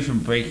that dude from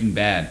Breaking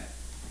Bad,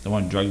 the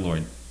one drug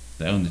lord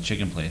that owned the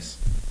chicken place.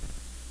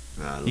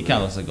 He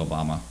kind of looks like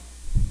Obama.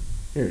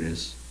 Here it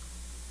is.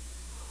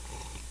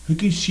 I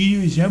can see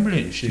the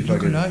resemblance. They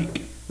look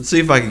alike. Let's see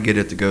if I can get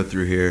it to go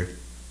through here.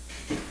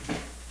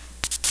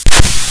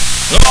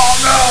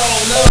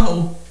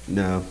 Oh no!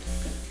 No.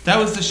 That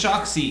was the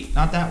shock seat,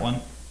 not that one.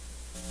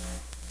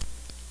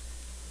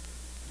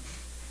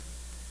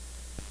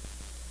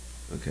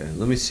 Okay,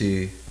 let me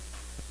see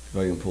if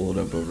I can pull it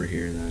up over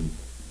here then.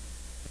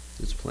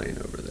 It's playing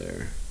over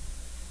there.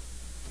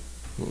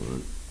 Hold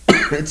on.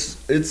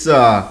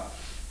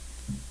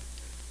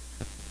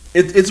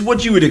 It's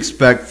what you would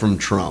expect from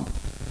Trump.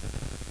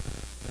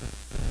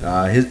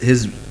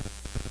 His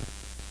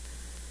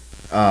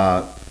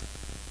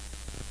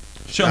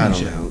Show I me don't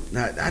shit. know.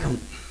 I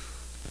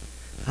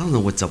don't know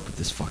what's up with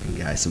this fucking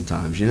guy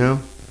sometimes, you know?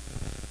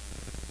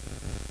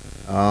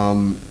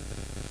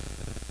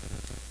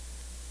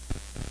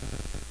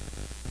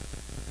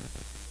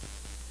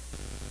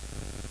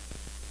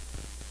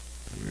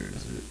 Where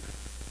is it?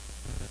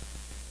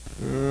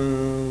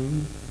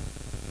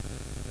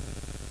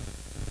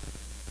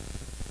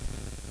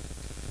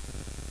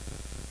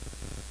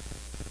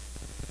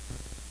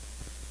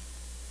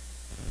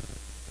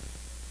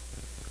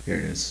 Here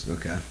it is.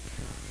 Okay.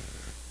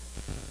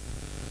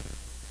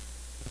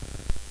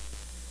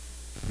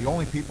 The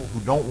only people who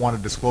don't want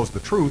to disclose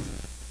the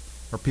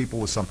truth are people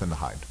with something to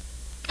hide.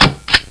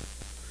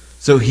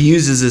 So he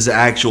uses his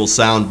actual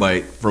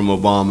soundbite from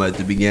Obama at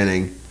the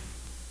beginning.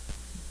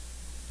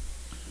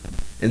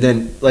 And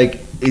then, like,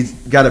 he's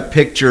got a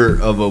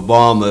picture of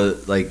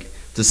Obama, like,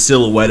 the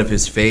silhouette of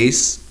his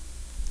face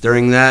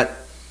during that.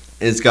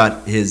 And it's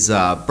got his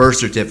birth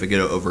certificate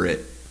over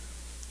it.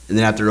 And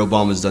then after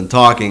Obama's done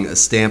talking, a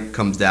stamp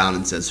comes down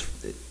and says,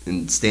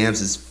 and stamps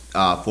his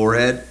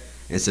forehead,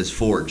 and it says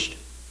forged.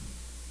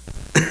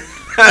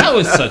 That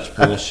was such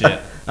bullshit.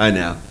 I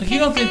know. Like, you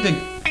don't think the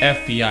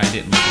FBI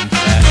didn't look into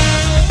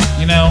that?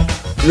 You know?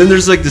 And then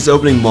there's like this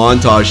opening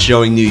montage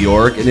showing New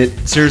York, and it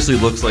seriously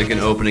looks like an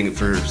opening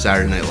for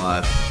Saturday Night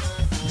Live.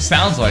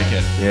 Sounds like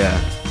it.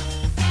 Yeah.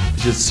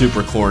 It's just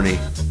super corny.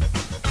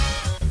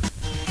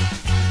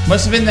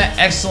 Must have been that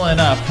excellent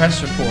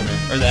press reporter,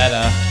 or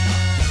that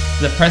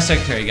the press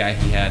secretary guy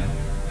he had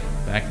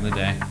back in the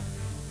day.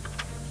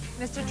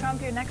 Mr.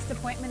 Trump, your next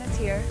appointment is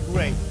here.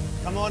 Great.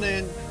 Come on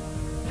in.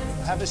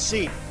 Have a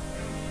seat.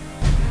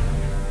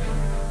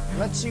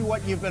 Let's see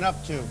what you've been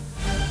up to.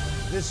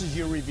 This is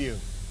your review.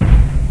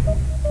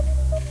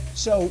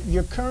 So,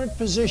 your current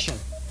position.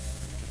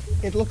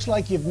 It looks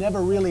like you've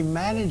never really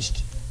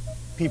managed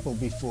people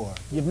before.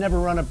 You've never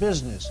run a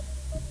business.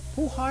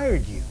 Who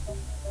hired you?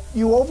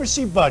 You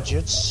oversee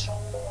budgets,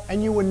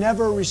 and you were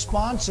never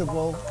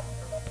responsible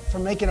for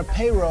making a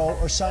payroll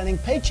or signing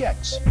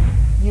paychecks.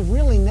 You've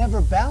really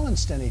never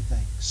balanced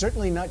anything.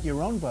 Certainly not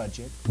your own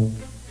budget.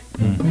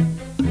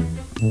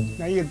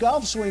 Now, your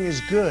golf swing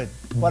is good,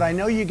 but I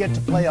know you get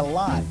to play a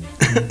lot.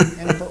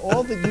 And for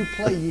all that you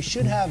play, you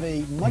should have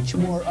a much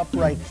more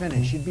upright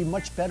finish. You'd be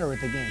much better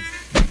at the game.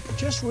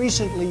 Just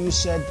recently, you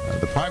said...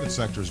 The private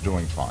sector's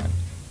doing fine.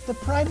 The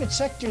private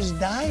sector's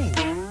dying.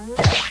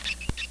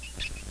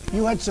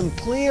 You had some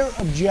clear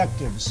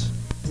objectives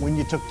when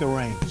you took the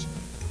reins.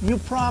 You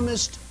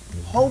promised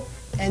hope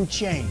and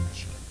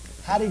change.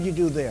 How did you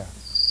do there?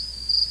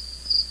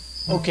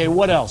 Okay,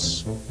 what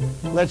else?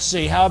 Let's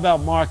see, how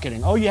about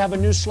marketing? Oh, you have a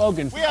new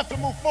slogan. We have to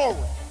move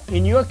forward.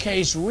 In your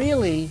case,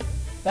 really,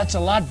 that's a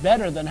lot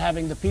better than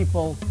having the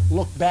people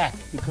look back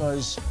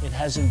because it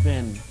hasn't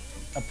been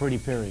a pretty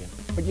period.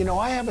 But you know,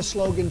 I have a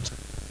slogan.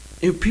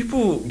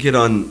 People get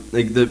on,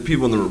 like the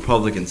people on the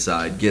Republican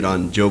side get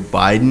on Joe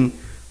Biden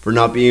for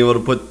not being able to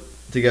put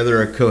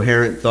together a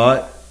coherent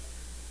thought.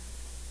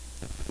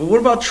 But what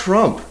about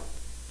Trump?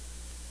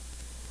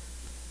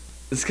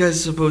 This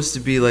guy's supposed to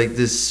be like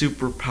this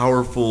super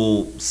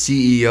powerful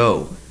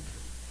CEO,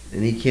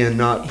 and he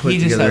cannot put He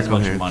just together has a a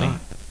bunch of coherent money.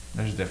 thought.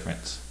 There's a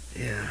difference.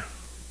 Yeah.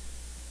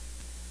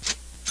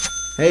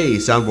 Hey,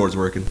 soundboard's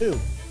working. We'll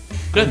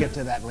Good. get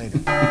to that later.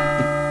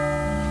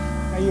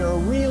 Now, you're a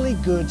really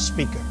good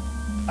speaker.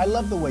 I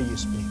love the way you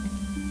speak.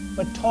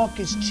 But talk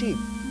is cheap.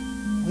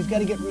 We've got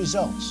to get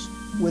results.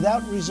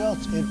 Without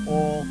results, it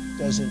all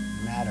doesn't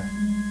matter.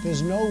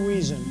 There's no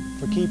reason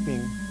for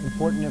keeping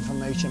important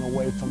information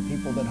away from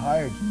people that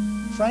hired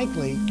you.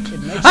 Frankly, it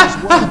makes us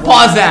work.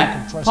 Pause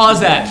that. Pause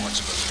that.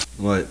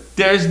 What?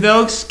 There's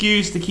no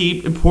excuse to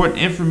keep important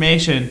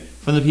information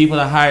from the people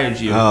that hired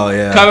you. Oh,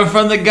 yeah. Coming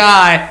from the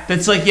guy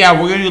that's like, yeah,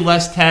 we're going to do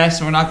less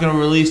tests and we're not going to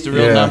release the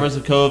real Yeah. numbers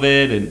of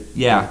COVID. And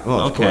yeah, Well,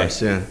 of okay.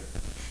 course, yeah.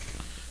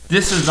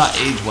 This does not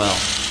age well.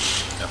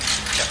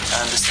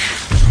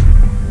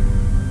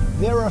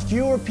 There are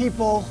fewer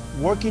people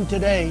working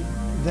today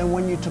than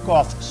when you took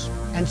office.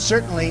 And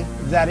certainly,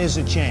 that is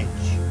a change.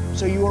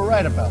 So you were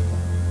right about that.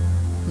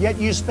 Yet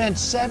you spent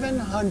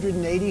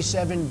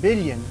 $787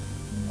 billion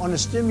on a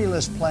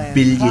stimulus plan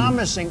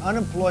promising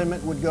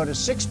unemployment would go to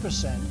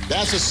 6%.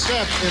 That's a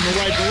step in the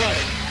right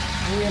direction.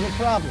 And we have a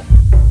problem.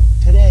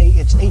 Today,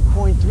 it's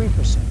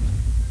 8.3%.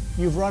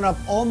 You've run up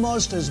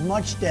almost as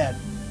much debt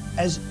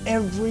as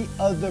every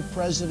other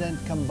president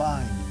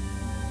combined.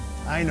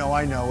 I know,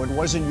 it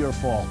wasn't your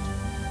fault.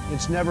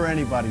 It's never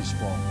anybody's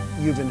fault.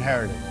 You've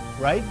inherited it,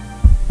 right?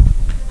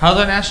 How's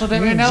our national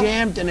debt You right now?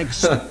 jammed an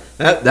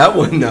That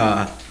one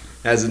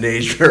hasn't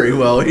aged very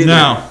well either.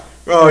 No.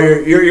 Oh,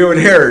 you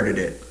inherited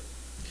it.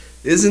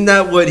 Isn't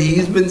that what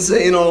he's been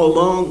saying all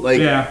along? Like,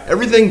 Yeah.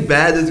 everything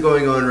bad that's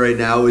going on right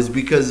now is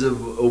because of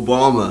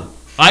Obama.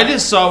 I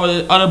just saw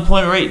the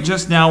unemployment rate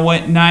just now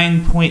went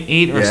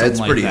 9.8 or Yeah, something it's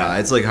like pretty that. high.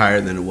 It's like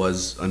higher than it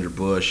was under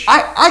Bush.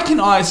 I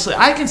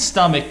can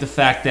stomach the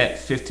fact that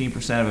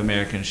 15% of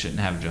Americans shouldn't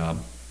have a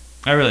job.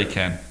 I really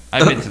can.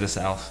 I've been to the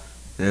South.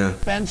 Yeah.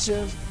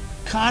 expensive,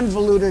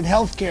 convoluted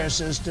healthcare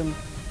system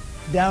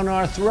down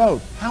our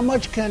throat. How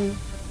much can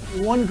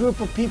one group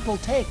of people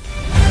take?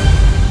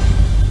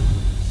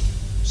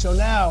 So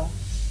now,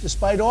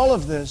 despite all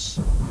of this,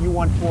 you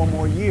want 4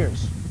 more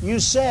years. You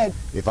said,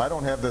 If I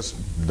don't have this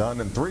done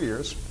in 3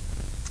 years,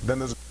 then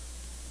there's...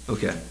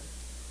 Okay.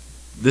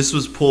 This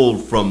was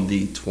pulled from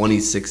the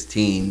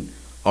 2016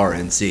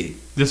 RNC.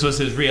 This was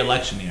his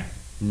re-election year.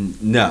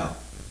 No.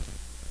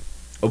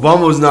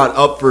 Obama was not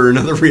up for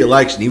another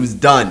re-election. He was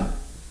done.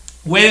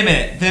 Wait a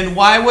minute. Then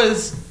why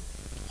was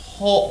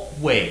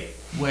wait.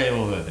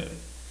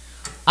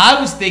 I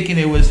was thinking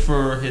it was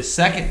for his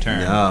second term.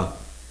 No,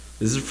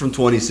 this is from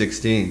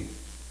 2016.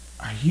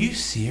 Are you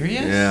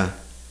serious? Yeah.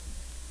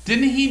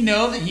 Didn't he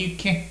know that you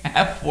can't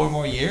have 4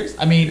 more years?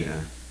 I mean, Yeah.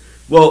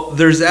 Well,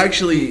 there's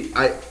actually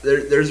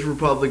there's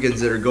Republicans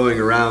that are going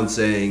around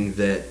saying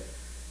that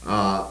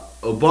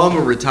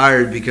Obama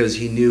retired because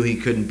he knew he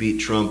couldn't beat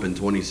Trump in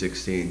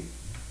 2016.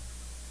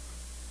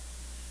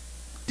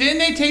 didn't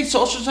they take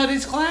social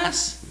studies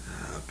class?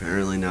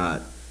 Apparently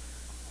not.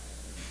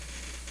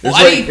 Well,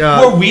 There's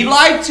were we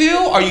lied to?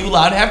 Are you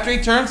allowed to have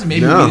 3 terms and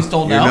maybe no, we just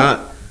don't know? You're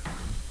not.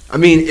 I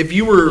mean, if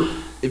you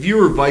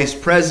were vice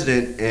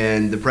president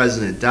and the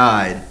president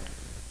died,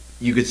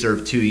 you could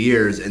serve 2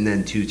 years and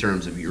then 2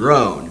 terms of your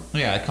own.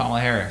 Yeah, like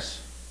Kamala Harris.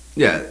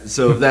 Yeah,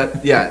 so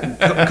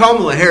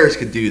Kamala Harris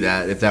could do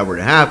that if that were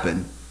to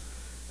happen.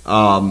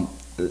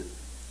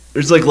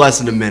 There's like less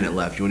than a minute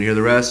left. You want to hear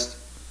the rest?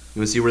 You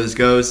want to see where this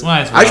goes?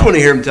 Might as I just well. want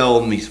to hear him tell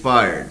him he's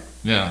fired.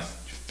 Yeah.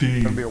 It's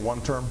going to be a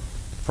one-term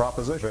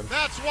proposition.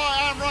 That's why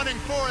I'm running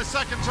for a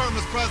second term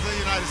as President of the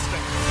United States.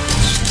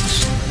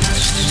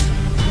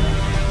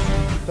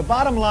 The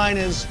bottom line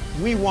is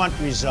we want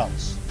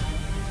results.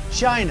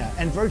 China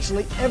and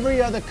virtually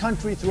every other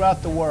country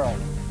throughout the world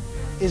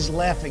is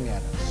laughing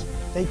at us.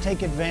 They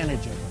take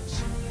advantage of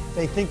us.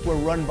 They think we're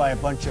run by a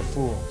bunch of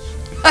fools.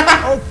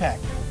 OPEC,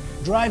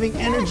 driving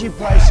energy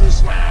prices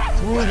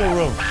through the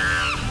roof.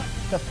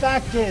 The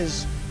fact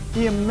is,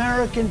 the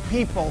American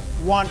people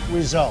want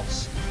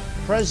results.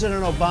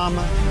 President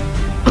Obama,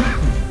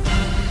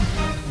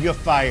 you're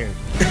fired.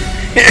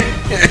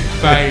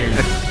 Fired.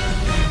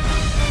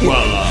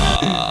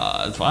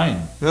 Well, it's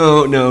fine.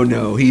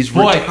 No. He's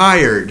Boy.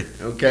 retired,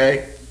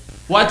 okay?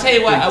 Well, I tell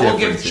you what, Big I will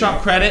give difference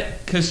Trump credit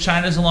because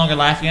China's no longer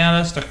laughing at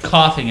us; they're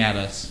coughing at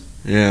us.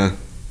 Yeah.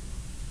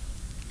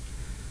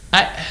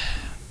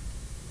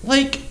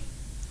 Like,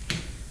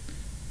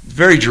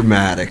 Very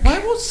dramatic. why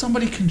won't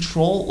somebody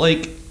control?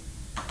 Like,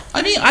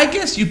 I mean, I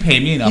guess you pay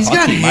me enough. He's I'll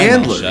got keep my mouth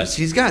handlers. shut.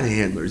 He's got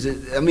handlers.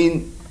 I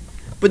mean,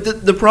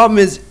 but the problem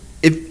is,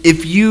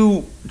 if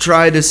you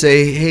try to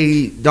say,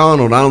 "Hey,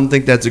 Donald, I don't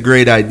think that's a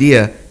great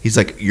idea," he's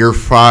like, "You're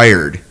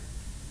fired."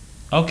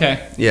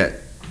 Okay. Yeah,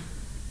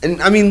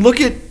 and I mean,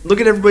 look at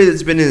everybody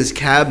that's been in his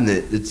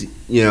cabinet that's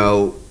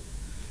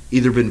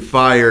either been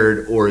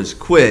fired or has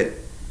quit.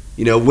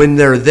 When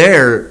they're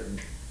there,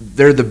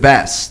 they're the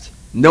best.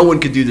 No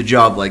one could do the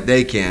job like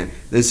they can.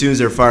 And as soon as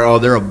they're fired, oh,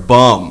 they're a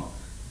bum.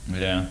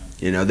 Yeah.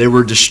 They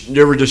were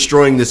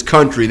destroying this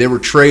country. They were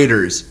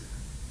traitors.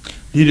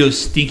 Little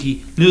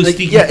stinky.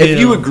 Yeah, if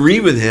you agree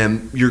with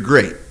him, you're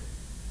great.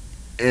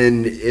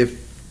 And if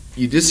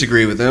you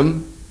disagree with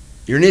him,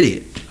 you're an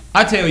idiot.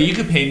 I tell you what, you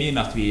could pay me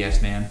enough to be a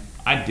yes man.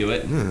 I'd do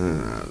it.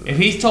 If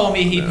he told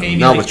me he paid me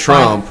Not with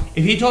Trump.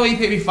 If he told me he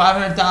paid me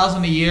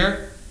 $500,000 a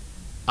year,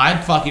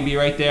 I'd fucking be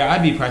right there.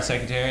 I'd be press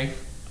secretary.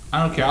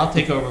 I don't care. I'll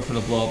take over for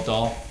the blow up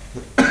doll.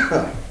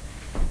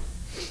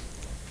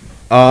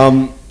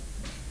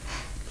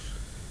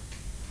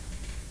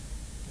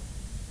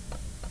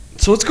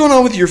 So what's going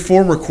on with your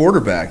former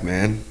quarterback,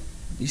 man?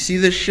 You see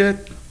this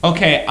shit?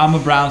 Okay, I'm a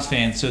Browns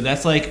fan, so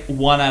that's like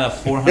 1 out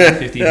of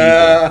 450 people.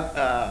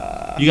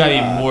 You gotta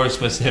be more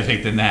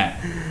specific than that.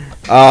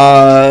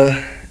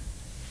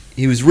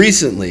 He was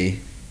recently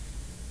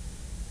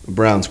a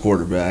Browns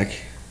quarterback.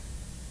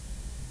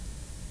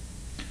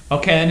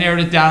 Okay, I narrowed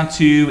it down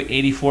to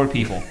 84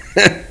 people.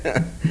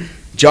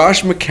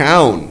 Josh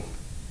McCown.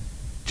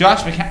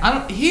 Josh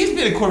McCown, he's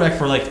been a quarterback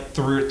for like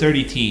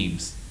 30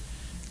 teams.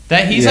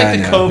 He's Yeah,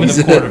 like the I know. COVID He's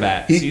of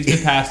quarterbacks. he- He's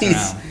been passed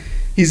around.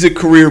 He's a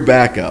career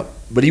backup,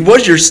 but he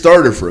was your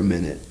starter for a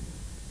minute.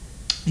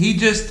 He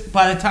just,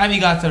 by the time he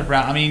got to the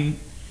Browns, I mean,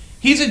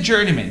 he's a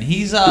journeyman.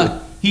 He's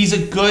a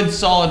good,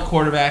 solid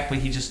quarterback, but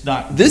he's just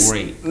not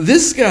great.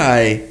 This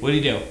guy What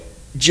did he do?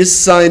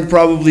 just signed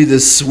probably the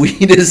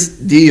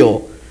sweetest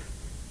deal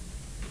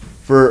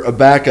for a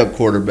backup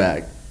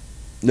quarterback.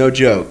 No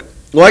joke.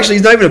 Well, actually,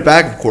 he's not even a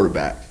backup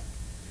quarterback.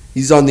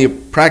 He's on the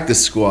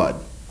practice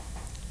squad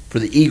for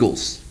the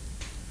Eagles.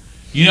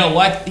 You know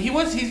what?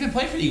 He's been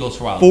playing for the Eagles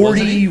for a while.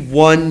 Wasn't he?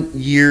 41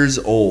 years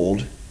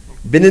old.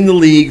 Been in the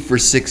league for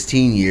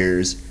 16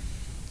 years.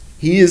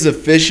 He is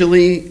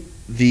officially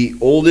the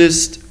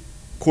oldest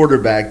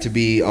quarterback to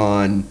be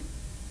on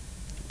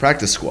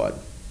practice squad.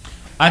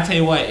 I tell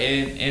you what,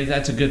 and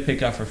that's a good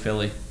pickup for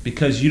Philly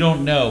because you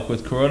don't know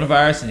with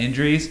coronavirus and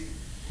injuries,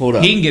 Hold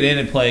up. he can get in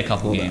and play a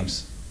couple Hold up.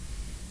 games.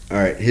 All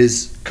right,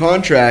 his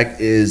contract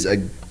is a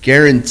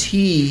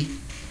guarantee,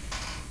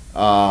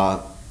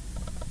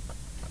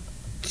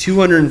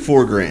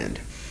 $204,000.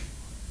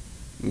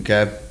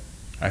 Okay,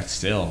 That's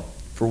still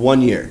for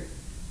 1 year.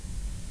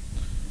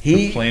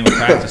 He playing with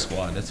practice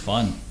squad. That's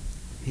fun.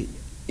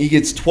 he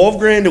gets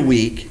 $12,000 a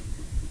week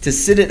to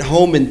sit at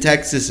home in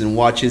Texas and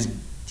watch his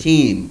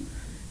team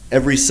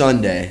every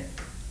Sunday.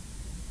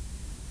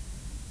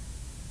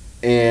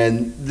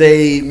 And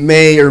they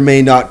may or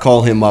may not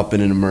call him up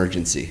in an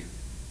emergency.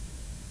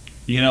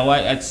 You know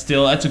what?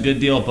 That's a good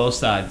deal on both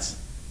sides.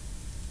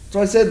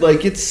 So I said,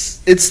 like, it's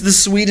the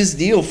sweetest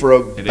deal for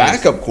a It is.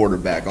 backup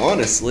quarterback,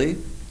 honestly.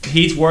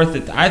 he's worth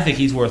it. I think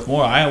he's worth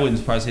more. I wouldn't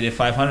surprise if he did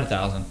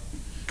 $500,000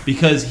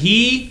 because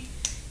he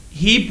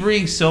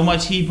brings so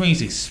much. He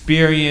brings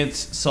experience,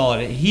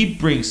 solid. He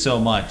brings so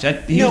much.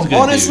 He was a good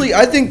honestly, dude.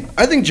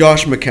 I think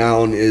Josh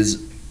McCown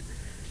is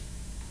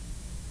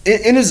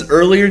in his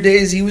earlier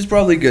days. He was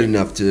probably good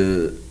enough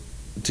to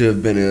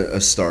have been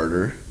a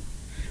starter.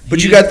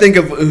 But you got to think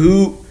of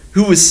who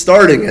was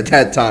starting at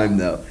that time,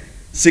 though.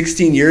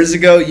 16 years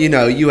ago,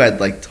 you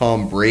had like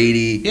Tom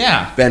Brady,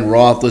 Ben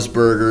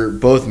Roethlisberger,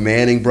 both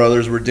Manning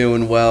brothers were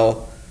doing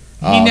well.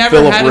 He never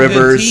Phillip had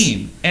Rivers. a good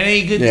team,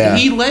 and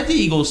he led the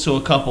Eagles to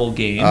a couple of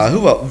games.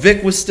 Who else?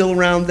 Vic was still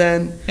around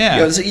then.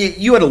 Yeah, so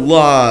you had a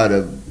lot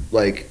of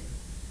like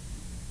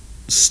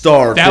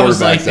star that quarterbacks.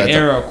 Was like the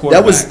era of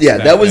quarterbacks.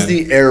 That was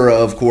the era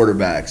of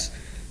quarterbacks.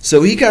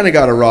 So he kind of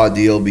got a raw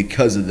deal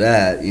because of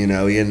that. He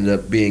ended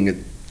up being a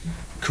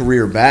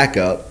career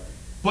backup.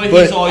 But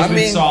he's always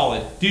been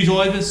solid. Dude's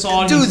always been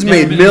solid. Dude's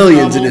made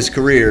millions in his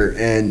career,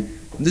 and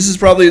this is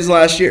probably his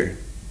last year.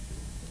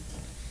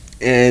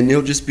 And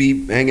he'll just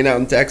be hanging out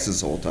in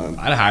Texas the whole time.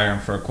 I'd hire him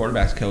for a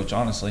quarterback's coach,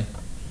 honestly.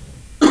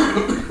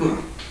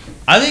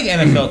 I think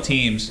NFL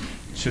teams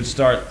should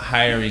start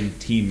hiring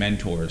team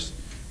mentors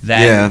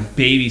that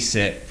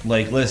babysit.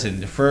 Like, listen,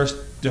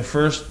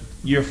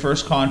 your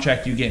first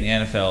contract you get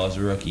in the NFL as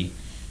a rookie,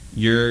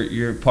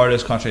 your part of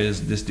this contract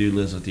is this dude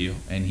lives with you,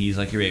 and he's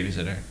like your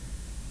babysitter.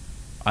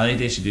 I think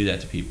they should do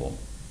that to people.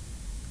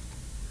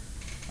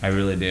 I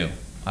really do.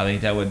 I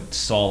think that would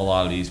solve a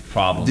lot of these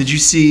problems. Did you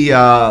see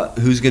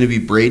who's going to be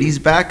Brady's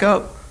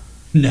backup?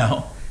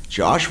 No.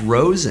 Josh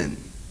Rosen.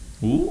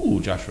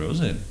 Ooh, Josh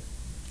Rosen.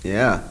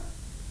 Yeah.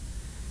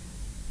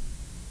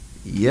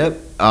 Yep.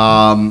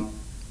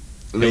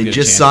 They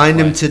just signed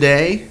him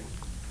today.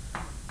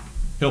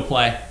 He'll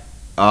play.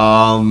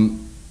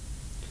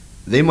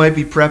 They might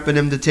be prepping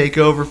him to take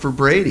over for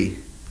Brady.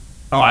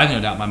 Oh, I have no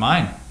doubt in my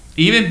mind.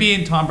 Even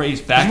being Tom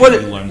Brady's backup,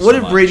 What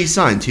did Brady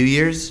sign? 2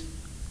 years?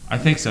 I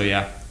think so,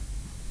 yeah.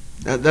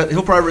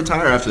 He'll probably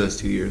retire after those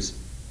 2 years.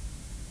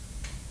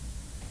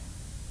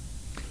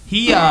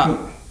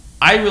 I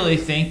really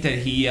think that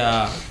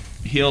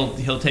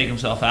he'll take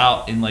himself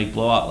out in like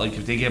blowout. Like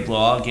if they get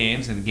blowout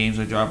games and the games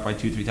are dropped by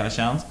 2-3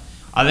 touchdowns,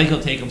 I think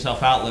he'll take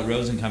himself out, let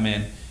Rosen come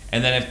in,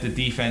 and then if the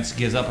defense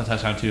gives up a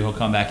touchdown too, he'll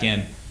come back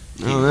in.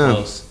 I don't know.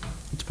 Close.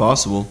 It's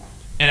possible.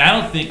 And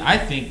I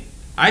think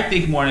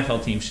more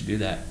NFL teams should do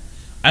that.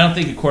 I don't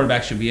think a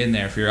quarterback should be in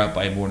there if you're up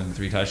by more than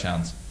 3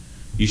 touchdowns.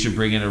 You should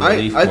bring in a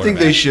relief quarterback. I think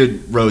they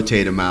should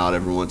rotate him out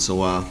every once in a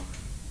while.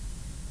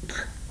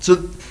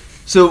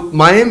 So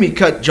Miami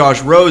cut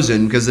Josh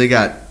Rosen because they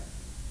got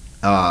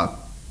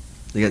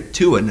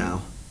Tua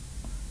now.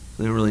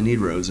 They don't really need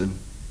Rosen.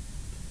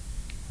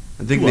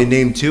 I think they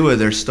named Tua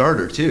their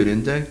starter too,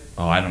 didn't they?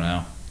 Oh, I don't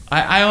know.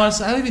 I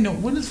honestly don't even know,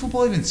 when does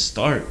football even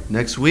start?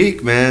 Next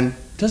week, man.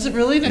 Does it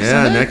really next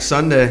Sunday? Yeah, next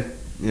Sunday.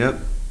 Yep.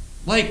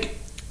 Like,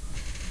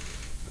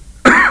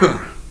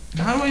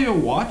 how do I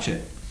even watch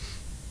it?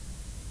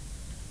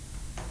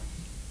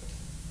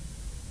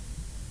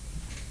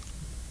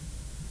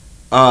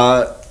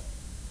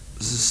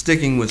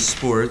 Sticking with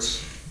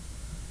sports.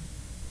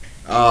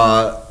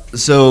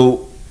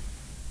 So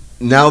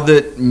now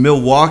that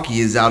Milwaukee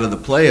is out of the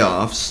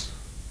playoffs,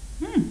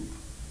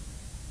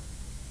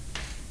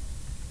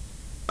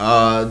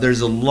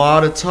 there's a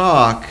lot of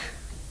talk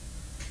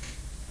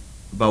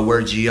about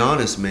where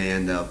Giannis may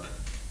end up.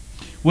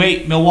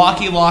 Wait,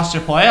 Milwaukee lost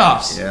their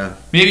playoffs. Yeah.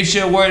 Maybe you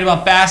should have worried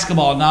about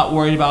basketball, not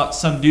worried about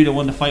some dude that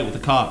wanted to fight with the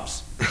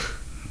cops.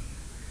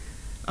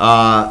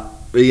 But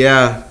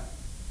yeah,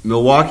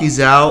 Milwaukee's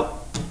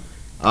out.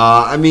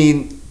 I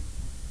mean,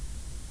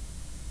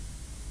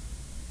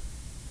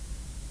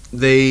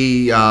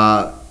 they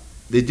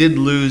did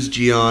lose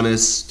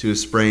Giannis to a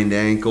sprained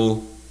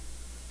ankle.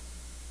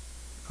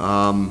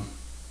 Oh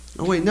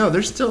wait, no,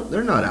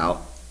 they're not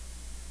out.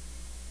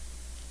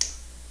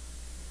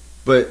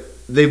 But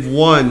they've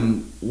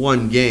won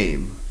one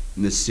game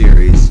in this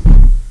series.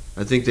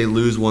 I think they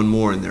lose one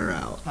more and they're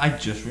out.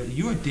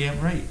 You were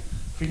damn right.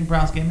 Freaking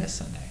Browns game this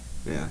Sunday.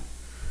 Yeah.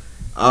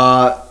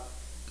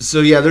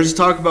 So yeah, there's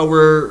talk about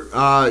where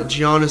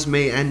Giannis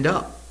may end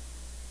up.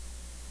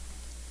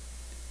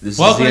 This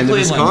is the end of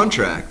his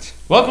contract.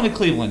 Welcome to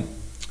Cleveland.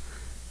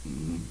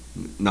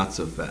 Not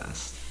so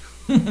fast.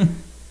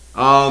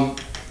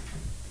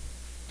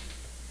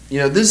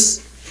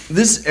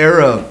 This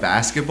era of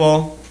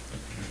basketball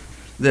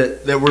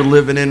that we're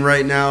living in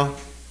right now,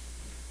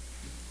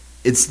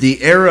 it's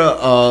the era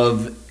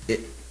of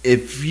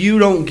if you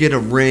don't get a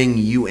ring,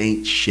 you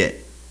ain't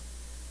shit.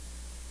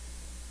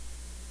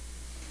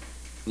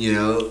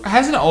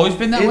 Hasn't it always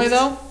been that way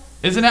though?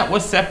 Isn't that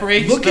what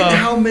separates look at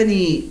how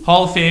many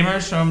Hall of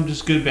Famers from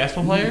just good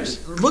basketball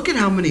players? Look at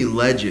how many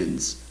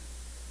legends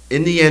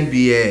in the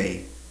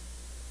NBA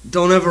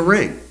don't have a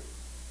ring.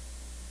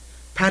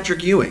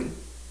 Patrick Ewing,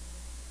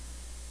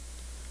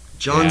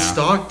 John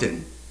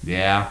Stockton,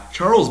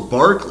 Charles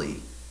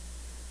Barkley,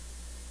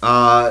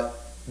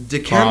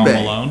 Dikembe. Karl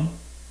Malone.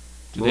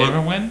 Did they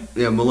ever win?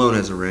 Yeah, Malone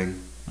has a ring.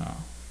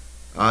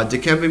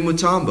 Dikembe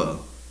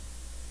Mutombo.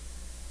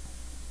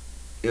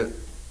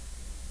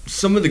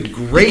 some of the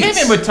greats.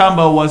 Kevin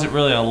Mutombo wasn't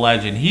really a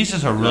legend. He's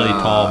just a really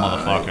tall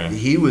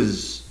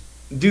motherfucker.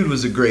 Dude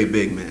was a great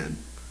big man.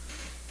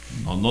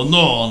 No,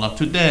 not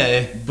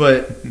today.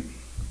 But,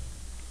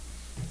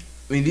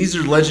 I mean, these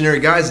are legendary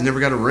guys that never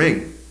got a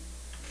ring.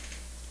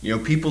 You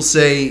know, people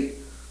say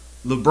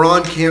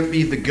LeBron can't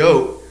be the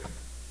GOAT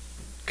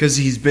because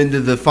he's been to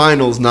the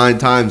finals 9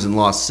 times and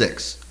lost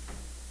 6.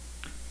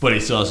 But he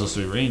still has those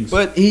 3 rings.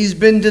 But he's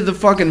been to the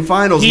fucking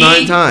finals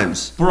 9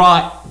 times.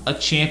 Brought a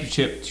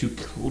championship to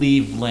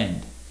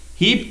Cleveland.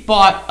 He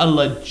brought a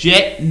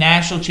legit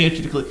national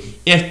championship to Cleveland.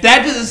 If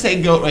that doesn't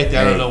say GOAT right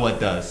there, I don't know what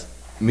does.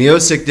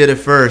 Miocic did it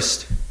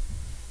first.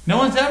 No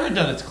one's ever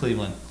done it to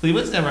Cleveland.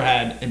 Cleveland's never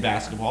had in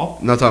basketball.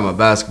 I'm not talking about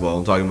basketball.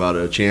 I'm talking about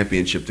a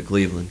championship to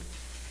Cleveland.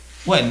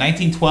 What,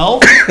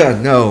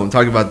 1912? No, I'm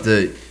talking about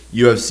the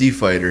UFC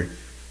fighter,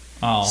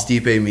 Oh.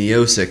 Stipe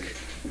Miocic.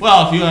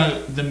 Well, if you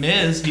want The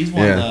Miz, he's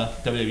won the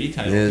WWE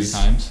title 3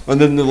 times.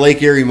 And then the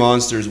Lake Erie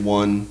Monsters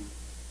won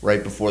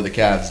right before the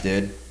Cavs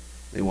did.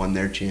 They won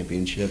their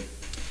championship.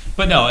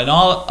 But no,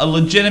 a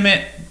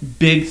legitimate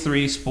Big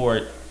 3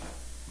 sport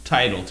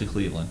title to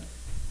Cleveland.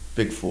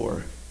 Big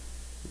 4,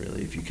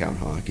 really, if you count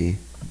hockey.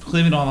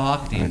 Cleveland don't have a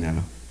hockey team. I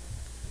know.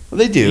 Well,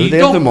 they do. You They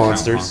have the don't count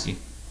Monsters. hockey.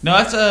 No,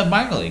 that's a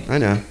minor league. I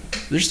know.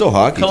 They're still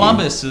hockey.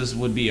 Columbus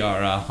would be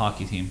our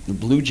hockey team. The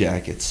Blue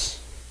Jackets.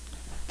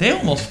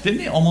 Didn't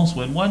they almost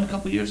win one a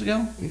couple years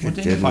ago? I think Weren't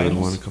they they in did the win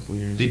finals? one a couple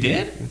years They ago.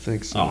 did? I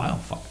think so. Oh, I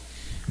don't fuck.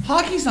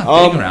 Hockey's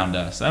not big around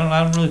us.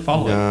 I don't really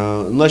follow it.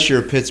 No, unless you're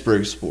a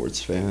Pittsburgh sports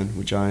fan,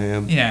 which I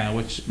am. Yeah,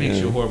 which makes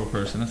you a horrible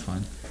person. That's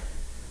fine.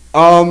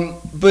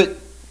 But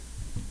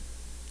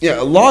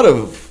yeah, a lot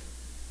of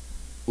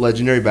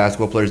legendary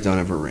basketball players don't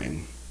have a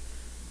ring.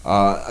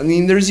 I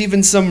mean, there's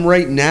even some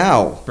right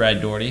now.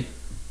 Brad Daugherty,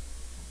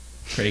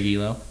 Craig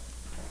Elo.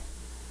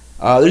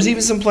 There's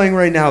even some playing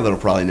right now that'll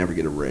probably never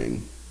get a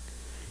ring.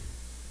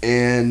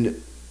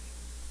 And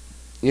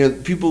you know,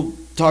 people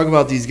talk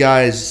about these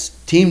guys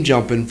team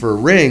jumping for a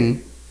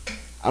ring.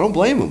 I don't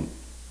blame them.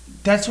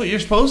 That's what you're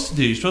supposed to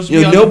do. You're supposed to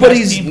You be know, on the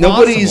best team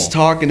nobody's possible.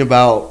 talking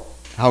about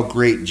how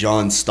great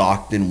John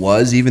Stockton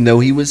was, even though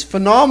he was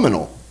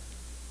phenomenal,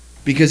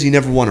 because he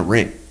never won a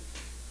ring.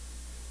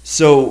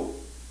 So,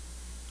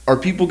 are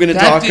people going to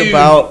talk dude,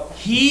 about?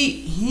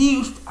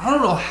 He I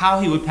don't know how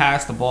he would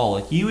pass the ball.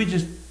 Like he would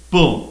just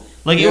boom,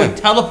 like it Yeah. would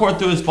teleport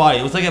through his body.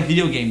 It was like a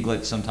video game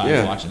glitch sometimes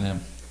Yeah. watching him.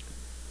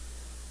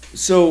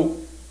 So,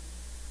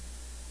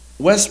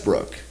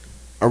 Westbrook.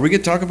 Are we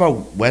going to talk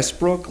about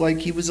Westbrook like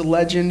he was a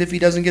legend if he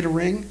doesn't get a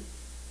ring?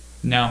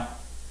 No,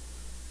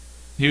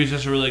 he was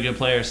just a really good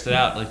player. Stood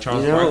out like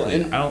Charles You know, Barkley.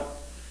 and-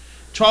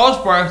 Charles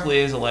Barkley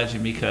is a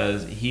legend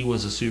because he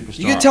was a superstar.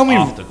 You could tell me.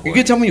 off the court. You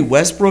could tell me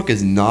Westbrook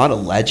is not a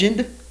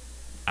legend.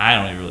 I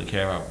don't even really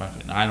care about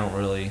Barkley. I don't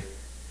really.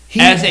 He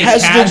As a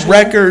has casual- the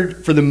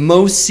record for the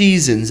most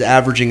seasons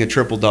averaging a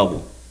triple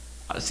double.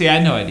 See, I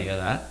had no idea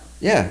that.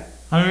 Yeah,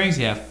 How many rings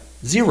do you have?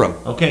 0.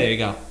 Okay, there you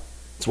go.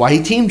 That's why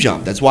he team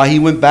jumped. That's why he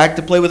went back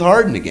to play with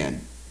Harden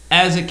again.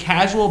 As a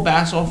casual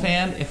basketball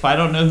fan, if I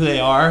don't know who they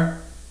are,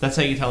 that's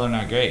how you tell they're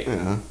not great.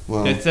 Yeah,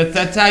 well,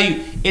 That's how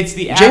you. It's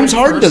the James average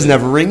Harden person. doesn't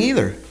have a ring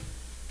either.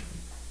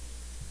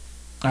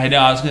 I know.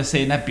 I was gonna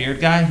say that beard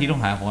guy. He don't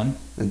have one.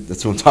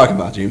 That's what I'm talking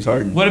about, James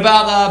Harden. What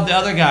about the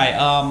other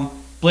guy,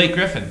 Blake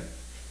Griffin?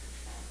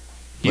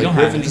 He Blake don't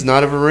Griffin have does any.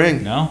 not have a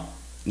ring. No.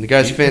 The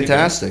guy's He's pretty good.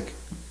 fantastic.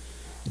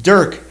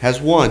 Dirk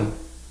has one.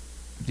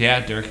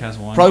 Yeah, Dirk has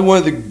one. Probably one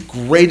of the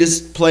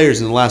greatest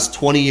players in the last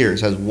 20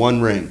 years has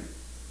one ring.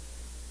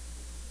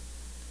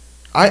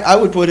 I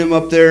would put him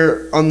up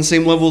there on the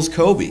same level as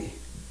Kobe.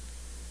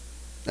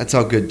 That's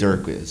how good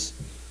Dirk is.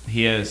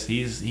 He is.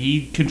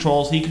 He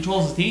controls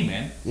his team,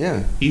 man.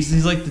 Yeah.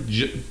 He's like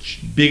the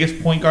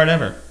biggest point guard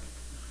ever.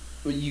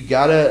 But you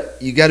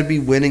gotta be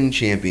winning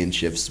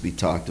championships to be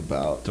talked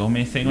about. Don't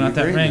make anything about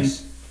that ring.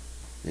 Greatness.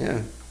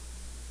 Yeah.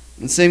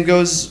 And same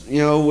goes,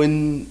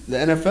 in the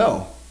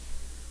NFL.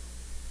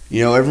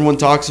 Everyone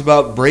talks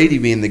about Brady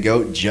being the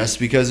GOAT just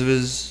because of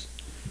his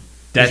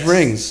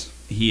rings.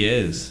 He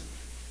is.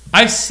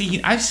 I've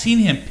seen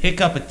him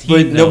pick up a team.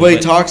 But though, nobody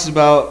talks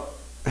about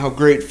how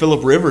great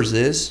Phillip Rivers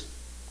is.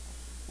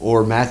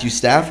 Or Matthew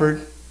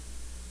Stafford.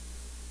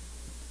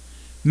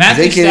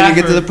 Matthew They can't Stafford,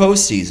 even get to the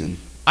postseason.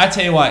 I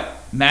tell you what,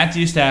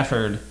 Matthew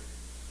Stafford.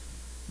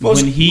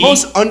 Most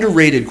when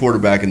underrated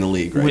quarterback in the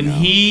league right when now.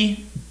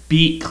 he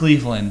beat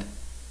Cleveland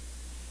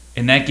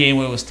in that game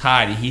when it was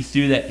tied, he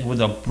threw that with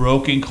a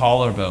broken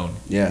collarbone.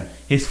 Yeah.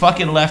 His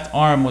fucking left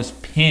arm was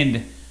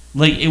pinned,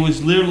 like it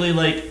was literally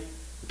like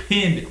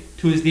pinned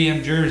to his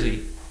damn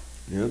jersey.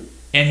 Yep.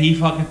 And he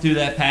fucking threw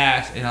that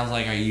pass, and I was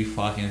like, "Are you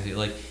fucking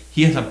like?"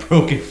 He has a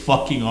broken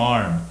fucking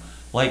arm.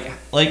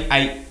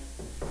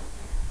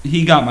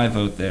 He got my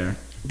vote there.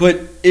 But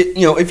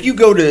if you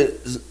go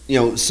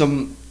to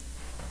some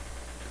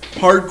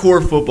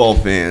hardcore football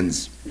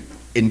fans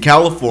in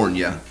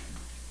California,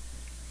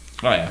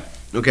 Oh yeah.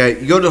 okay,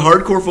 you go to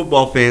hardcore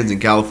football fans in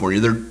California,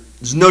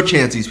 there's no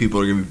chance these people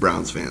are going to be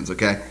Browns fans,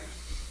 okay?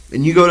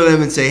 And you go to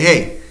them and say,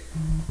 "Hey,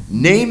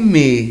 name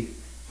me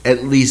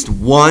at least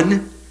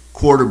one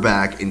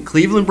quarterback in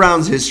Cleveland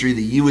Browns history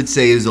that you would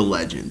say is a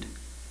legend?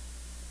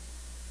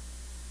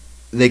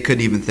 They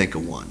couldn't even think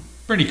of one.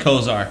 Bernie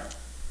Kosar.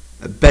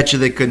 I bet you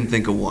they couldn't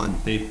think of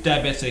one. I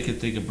bet they could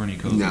think of Bernie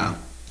Kosar. No.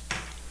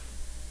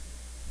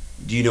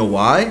 Do you know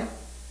why?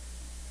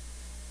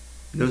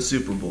 No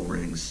Super Bowl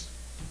rings.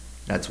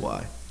 That's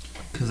why.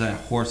 Because that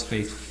horse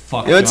face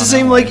fuck. You know, it's the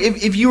same like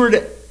if you were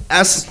to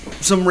ask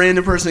some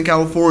random person in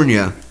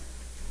California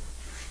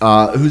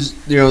who's,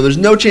 there's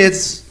no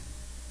chance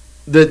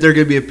that they're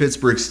going to be a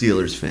Pittsburgh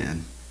Steelers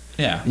fan.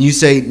 Yeah. And you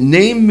say,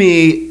 name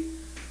me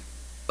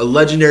a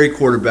legendary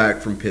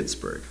quarterback from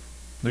Pittsburgh.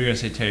 They're going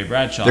to say Terry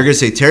Bradshaw. They're going to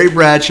say Terry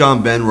Bradshaw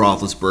and Ben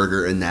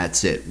Roethlisberger, and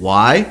that's it.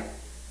 Why?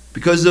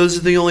 Because those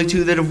are the only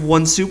two that have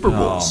won Super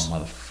Bowls. Oh,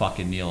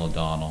 motherfucking Neil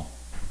O'Donnell.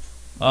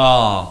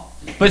 Oh.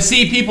 But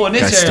see, people in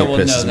this That area still will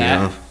know pisses me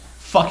that. off.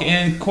 Fucking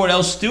and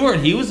Cordell Stewart,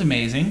 he was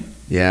amazing.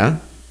 Yeah,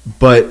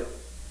 but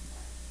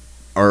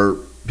are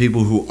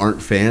people who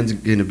aren't fans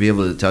going to be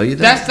able to tell you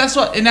that? That's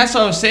what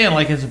I was saying.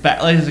 Like as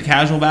a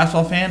casual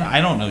basketball fan, I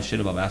don't know shit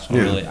about basketball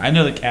Yeah. really. I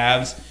know the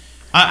Cavs.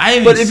 I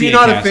didn't But even if see you're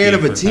not a Cavs fan game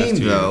of a for the past team,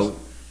 2 though,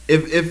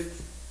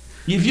 if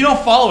you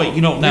don't follow it,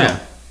 you don't know.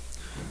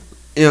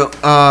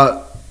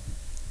 Yeah.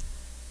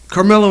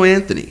 Carmelo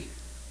Anthony.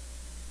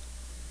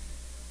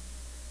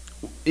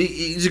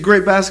 He's a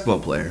great basketball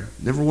player.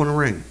 Never won a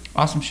ring.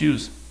 Awesome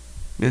shoes.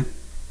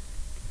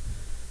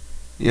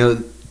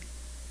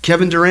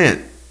 Kevin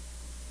Durant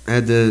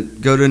had to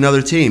go to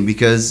another team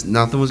because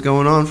nothing was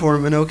going on for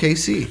him in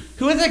OKC.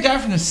 Who was that guy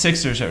from the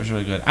Sixers that was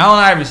really good?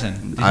 Allen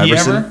Iverson. Did he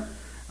ever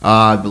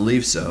I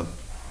believe so.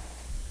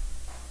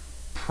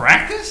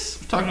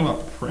 practice? We're talking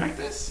about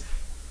practice?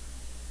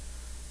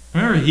 I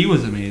remember he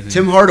was amazing.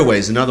 Tim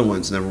Hardaway's another one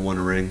that's never won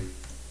a ring.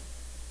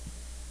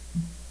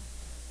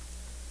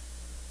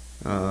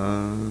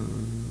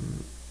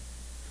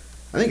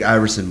 I think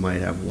Iverson might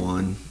have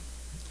one.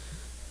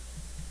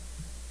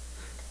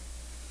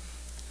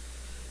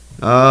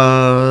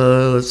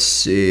 Let's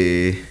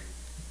see.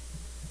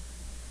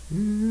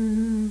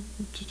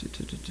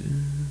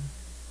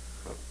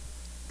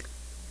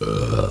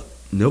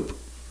 Nope.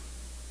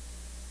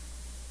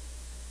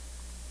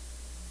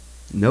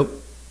 Nope.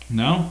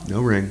 No?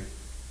 No ring.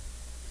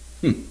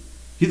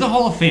 He's a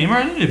Hall of Famer?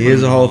 I didn't He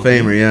is a Hall of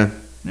Famer, yeah.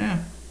 Yeah.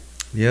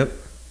 Yep.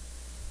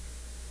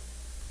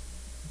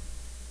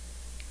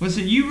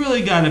 Listen, you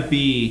really got to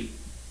be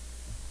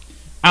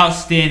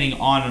outstanding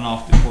on and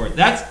off the court.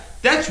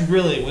 That's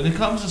really, when it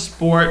comes to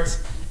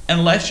sports,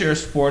 unless you're a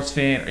sports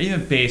fan, or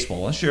even baseball,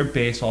 unless you're a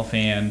baseball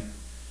fan,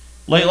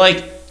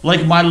 like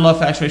my love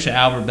fascination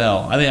Albert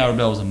Bell. I think Albert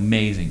Bell was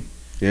amazing.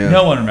 Yeah.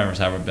 No one remembers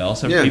Albert Bell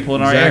except people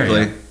in our exactly.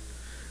 area.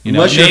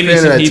 Unless you're a maybe fan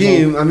of some that people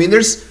team. I mean,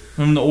 there's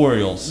from the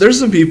Orioles.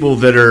 some people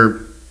that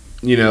are,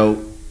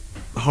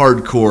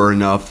 hardcore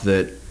enough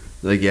that,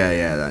 like,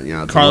 that,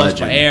 it's Carlos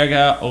a legend.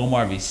 Baerga,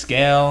 Omar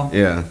Vizquel,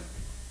 Yeah.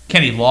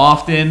 Kenny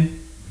Lofton.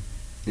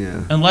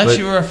 Yeah. Unless But-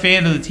 you were a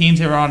fan of the teams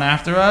that were on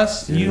after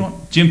us, you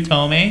don't. Jim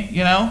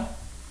Thome,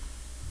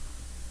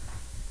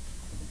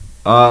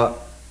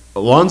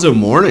 Alonzo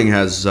Mourning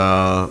has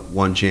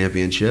one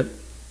championship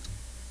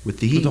with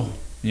the Heat.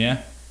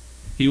 Yeah,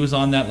 he was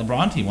on that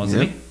LeBron team,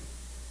 wasn't Yep.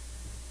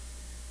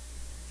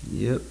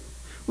 Yep.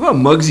 What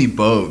about Muggsy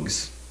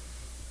Bogues?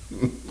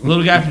 he?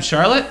 Little guy from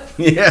Charlotte,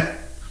 Yeah.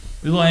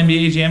 the little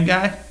NBA Jam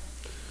guy.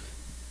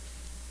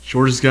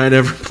 Shortest guy to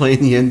ever play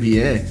in the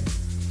NBA.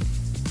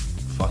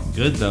 Fucking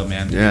good though,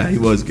 man. Yeah, he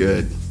was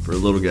good for a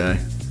little guy.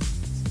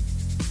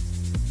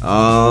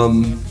 No,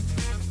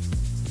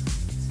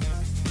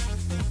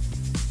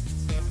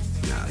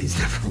 he's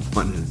never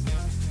won.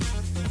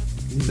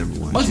 He's never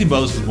won. Muggsy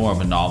Bogues was more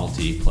of a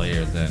novelty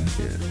player than.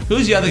 Yeah.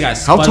 Who's the other guy? How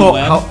Spud tall?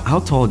 Webb? How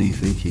tall do you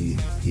think he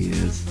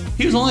is?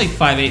 He was only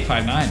 5'8",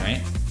 5'9",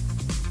 right?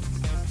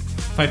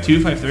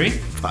 5'2", 5'3"?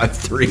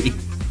 5'3".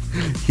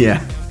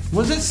 Yeah.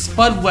 Was it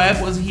Spud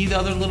Webb? Was he the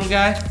other little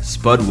guy?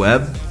 Spud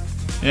Webb.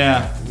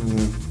 Yeah. I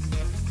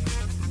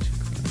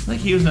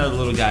think he was another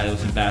little guy that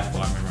was in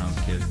basketball. I remember when I was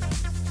a kid.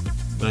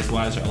 But like,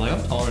 why is like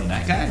I'm taller than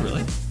that guy?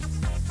 Really?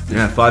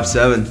 Yeah,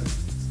 5'7".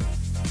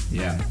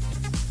 Yeah.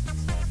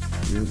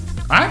 Yep.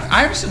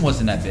 Iverson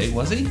wasn't that big,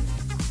 was he?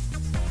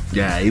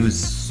 Yeah, he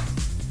was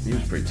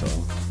pretty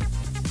tall.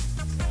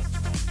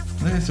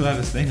 I think I still have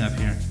this thing up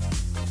here.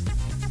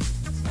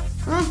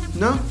 Oh,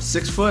 no,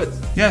 6 foot.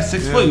 Yeah,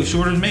 6 Yeah. foot. He was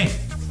shorter than me.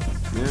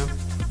 Yeah.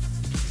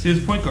 See, he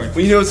was a point guard.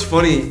 Well, it's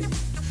funny.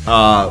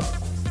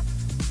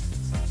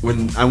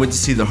 When I went to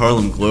see the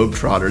Harlem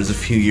Globetrotters a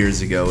few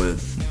years ago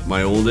with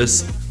my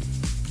oldest,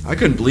 I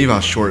couldn't believe how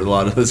short a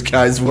lot of those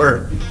guys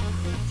were.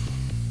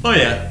 Oh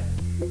yeah.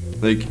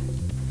 Like,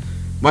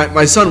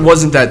 my son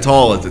wasn't that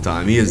tall at the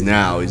time. He is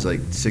now. He's like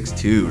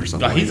 6'2" or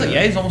something. He's like, that.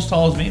 yeah, he's almost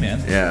tall as me,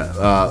 man.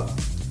 Yeah.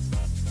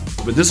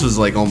 But this was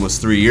like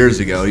almost 3 years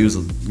ago. He was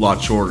a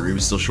lot shorter. He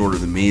was still shorter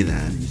than me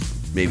then.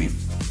 He's maybe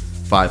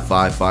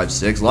 5'5",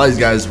 5'6". A lot of these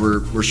guys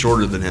were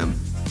shorter than him.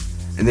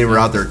 And they were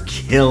out there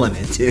killing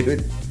it,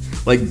 dude.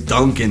 Like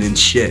dunking and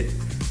shit.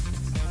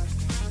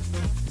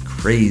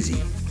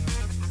 Crazy.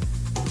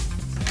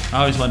 I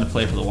always wanted to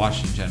play for the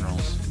Washington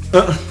Generals.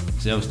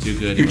 So that was too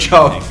good.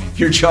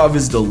 Your job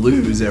is to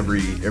lose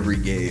every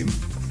game.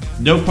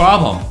 No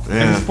problem. Yeah.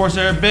 Every sports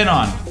I've ever been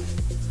on.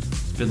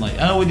 It's been like,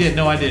 oh, we did.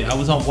 No, I did. I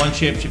was on one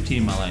championship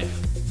team in my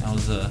life. I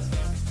was a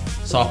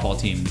softball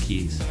team in the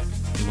Keys.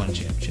 We won a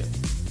championship.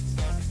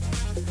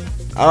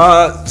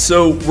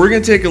 So we're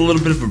gonna take a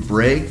little bit of a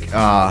break.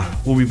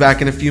 We'll be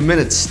back in a few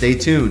minutes. Stay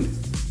tuned.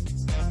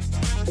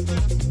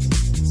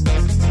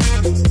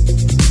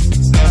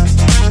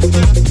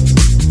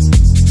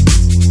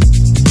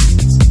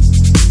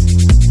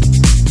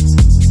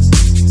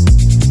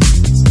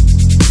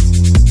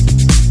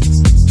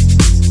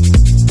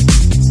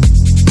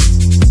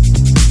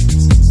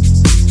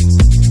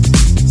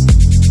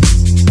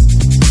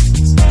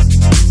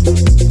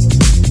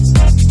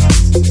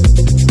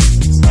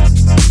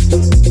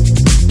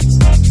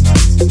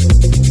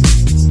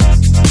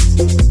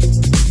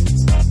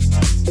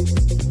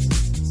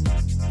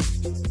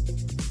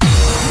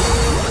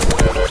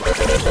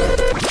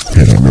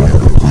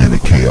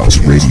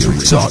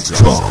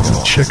 PlanetChaosRadio.com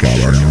and check out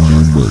our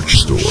new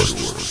merch store.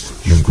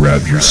 You can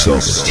grab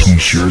yourself a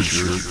t-shirt,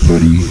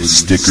 hoodie,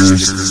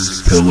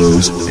 stickers,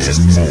 pillows,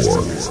 and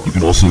more. You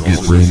can also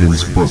get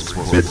Brandon's book,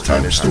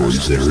 Bedtime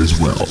Stories, there as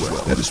well.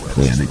 That is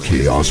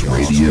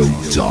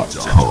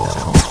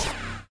PlanetChaosRadio.com.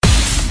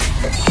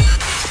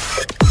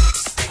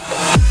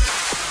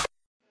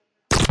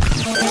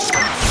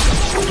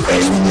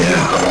 And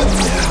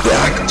now,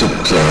 back to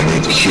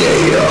Planet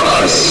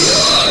Chaos.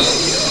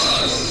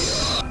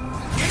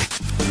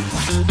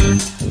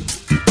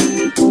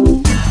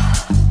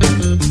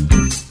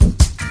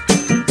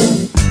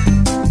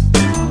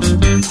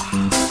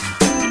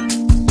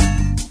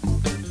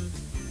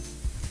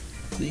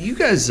 You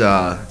guys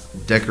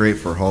decorate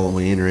for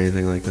Halloween or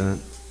anything like that?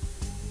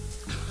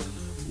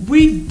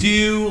 We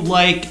do,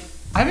 like,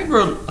 I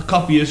remember a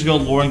couple years ago,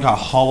 Lauren got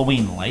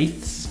Halloween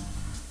lights.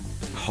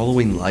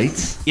 Halloween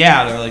lights?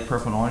 Yeah, they're like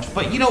purple and orange.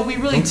 But, you know, we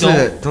really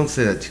Don't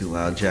say that too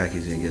loud.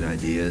 Jackie's gonna get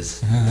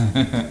ideas.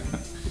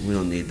 We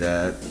don't need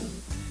that.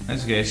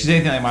 That's okay. If she's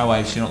anything like my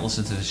wife, she don't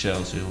listen to the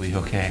show, so it'll be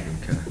okay.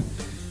 Okay.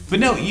 But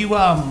no,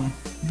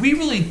 we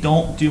really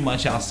don't do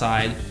much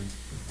outside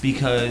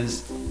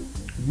because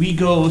we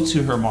go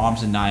to her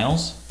mom's in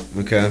Niles.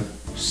 Okay.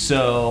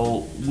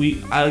 So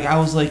I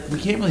was like, we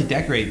can't really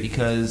decorate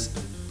because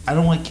I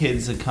don't want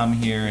kids to come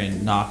here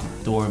and knock at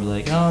the door and be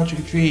like, oh,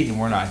 trick or treat, and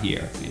we're not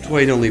here. You know? That's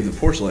why you don't leave the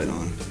porch light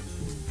on.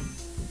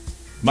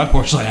 My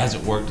porch light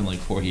hasn't worked in like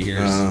 4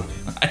 years.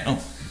 I don't.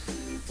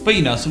 But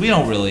you know, so we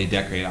don't really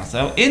decorate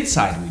outside.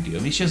 Inside we do.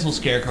 I mean, she has little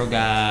scarecrow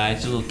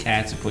guys, little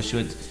cats that push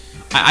it.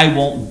 I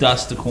won't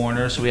dust the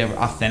corners, so we have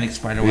authentic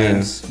spider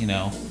webs. You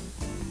know.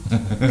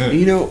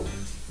 You know,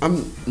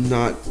 I'm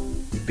not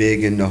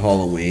big into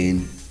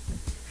Halloween.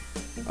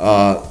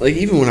 Like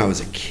even when I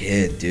was a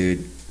kid,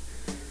 dude.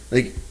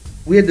 Like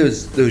we had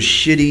those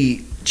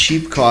shitty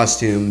cheap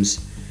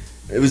costumes.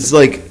 It was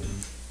like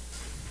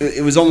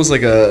it was almost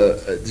like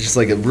just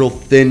like a real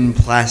thin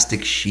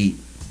plastic sheet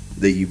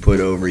that you put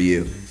over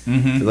you.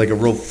 Mm-hmm. Like a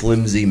real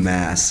flimsy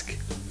mask.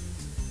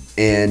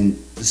 And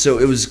so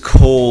it was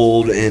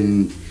cold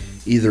and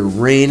either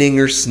raining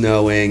or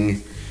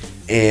snowing.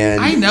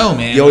 And I know,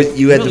 man.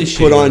 You had really to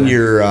put on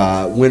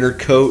your winter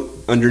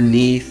coat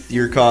underneath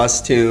your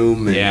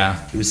costume. And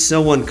yeah. It was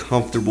so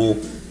uncomfortable.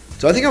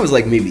 So I think I was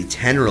like maybe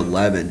 10 or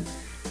 11.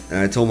 And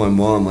I told my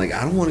mom, like,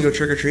 I don't want to go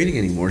trick-or-treating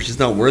anymore. It's just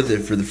not worth it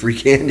for the free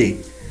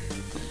candy.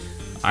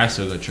 I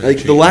still go trick-or-treating.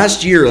 Like the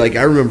last year, like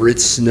I remember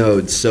it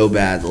snowed so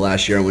bad the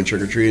last year I went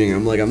trick-or-treating.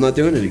 I'm like, I'm not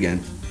doing it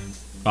again.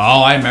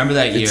 Oh, I remember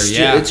that year,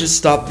 yeah. It just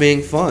stopped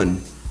being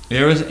fun.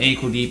 There was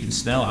ankle deep in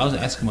snow. I was an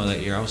Eskimo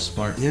that year. I was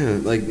smart. Yeah,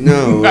 like,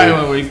 no. I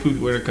don't want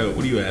to wear a coat.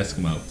 What are you, an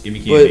Eskimo? Give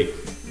me candy.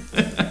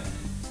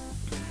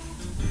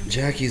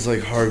 Jackie's like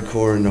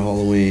hardcore into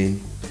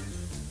Halloween.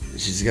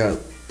 She's got,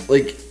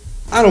 like,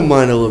 I don't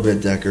mind a little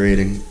bit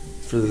decorating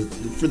for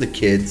the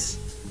kids.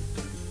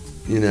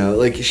 You know,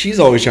 like she's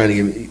always trying to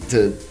get me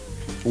to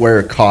wear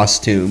a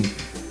costume.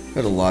 I've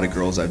had a lot of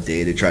girls I've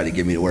dated try to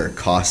get me to wear a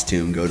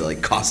costume, go to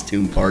like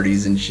costume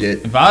parties and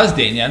shit. If I was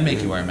dating you, I'd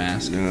make you wear a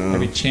mask. No.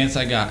 Every chance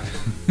I got.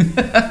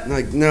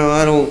 Like, no,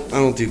 I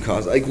don't do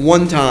cos. Like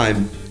one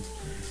time,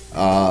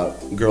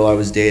 girl I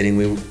was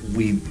dating,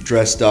 we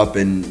dressed up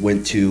and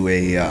went to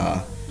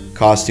a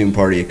costume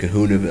party at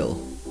Kahunaville.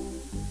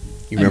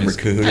 You remember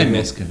Kahunaville? I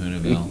miss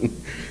Kahunaville.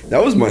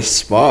 That was my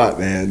spot,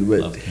 man. But,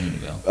 love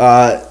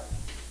Kahunaville.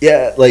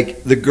 Yeah,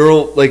 like the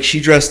girl, like she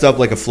dressed up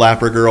like a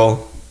flapper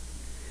girl.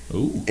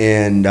 Ooh.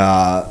 And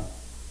oh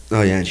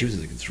yeah, and she was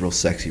like this real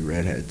sexy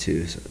redhead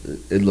too. So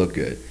it looked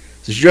good.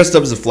 So she dressed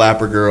up as a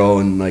flapper girl,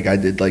 and like I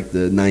did like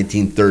the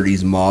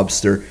 1930s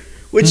mobster,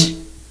 which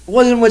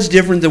wasn't much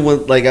different than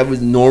what like I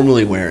was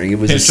normally wearing. It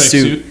was a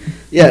suit.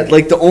 Yeah,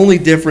 like the only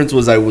difference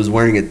was I was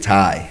wearing a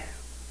tie.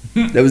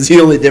 That was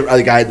the only difference.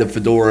 Like I had the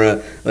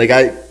fedora. Like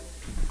I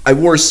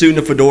wore a suit and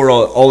a fedora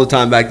all the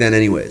time back then,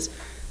 anyways.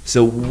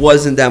 So it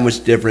wasn't that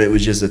much different. It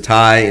was just a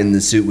tie, and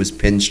the suit was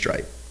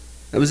pinstripe.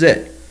 That was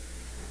it.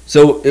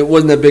 So it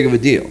wasn't that big of a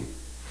deal.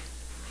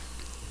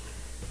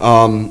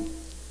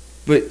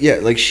 But yeah,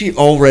 like she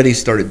already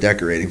started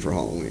decorating for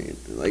Halloween.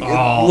 Like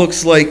Oh. it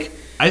looks like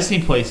I've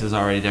seen places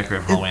already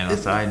decorate for Halloween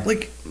outside.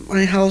 Like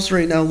my house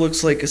right now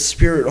looks like a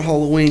spirit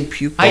Halloween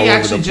puke all I over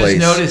actually the just place.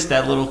 noticed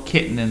that little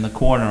kitten in the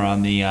corner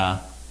on the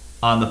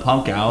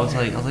pumpkin. I was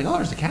like, oh,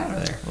 there's a cat over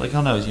there. Like,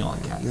 oh no, you don't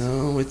like cats.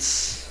 No,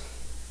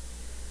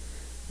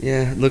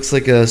 it looks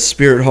like a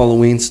spirit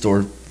Halloween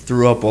store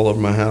threw up all over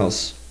my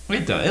house.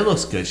 It does. It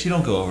looks good. She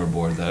don't go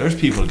overboard though. There's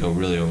people that go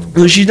really overboard.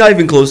 No, she's not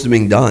even close to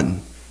being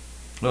done.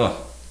 Ugh.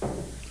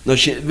 No,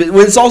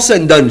 when it's all said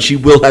and done, she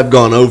will have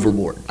gone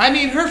overboard. I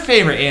mean, her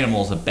favorite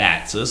animal is a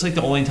bat, so it's like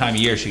the only time of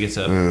year she gets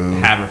to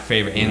have her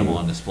favorite animal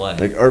on display.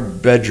 Like our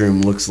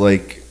bedroom looks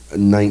like a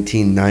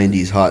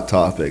 1990s Hot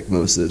Topic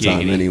most of the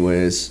time, Giggity.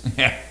 anyways.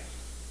 Yeah,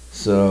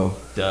 So,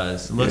 it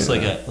does. It looks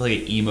like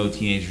an emo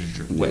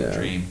teenager's wet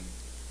dream.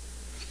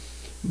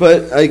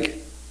 but like,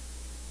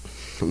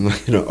 I'm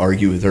not gonna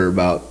argue with her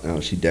about how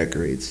she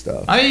decorates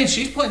stuff. I mean,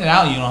 she's putting it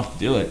out. You don't have to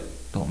do it.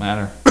 Don't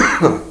matter.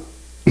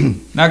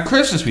 Now,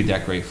 Christmas we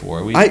decorate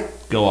for. We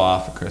go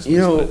off for Christmas. You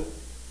know, but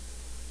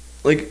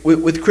like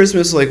with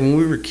Christmas, like when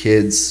we were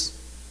kids,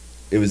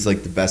 it was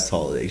like the best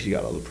holiday. You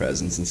got all the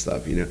presents and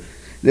stuff, you know. And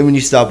then when you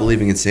stop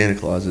believing in Santa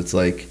Claus, it's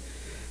like,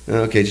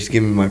 okay, just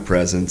give me my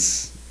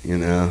presents, you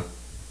know.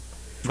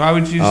 why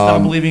would you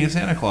stop believing in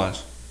Santa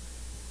Claus?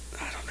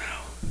 I don't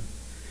know.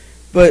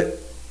 But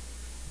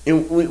you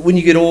know, when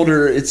you get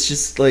older, it's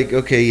just like,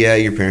 okay, yeah,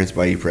 your parents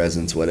buy you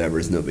presents, whatever,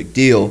 it's no big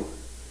deal.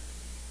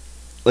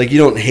 Like, you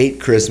don't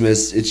hate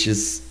Christmas, it's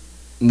just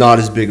not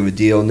as big of a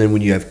deal. And then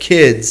when you have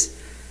kids,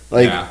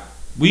 like, Yeah.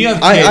 We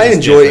have kids, I it's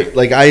enjoy different.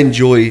 like I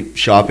enjoy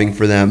shopping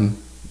for them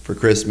for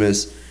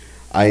Christmas.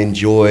 I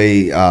enjoy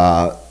you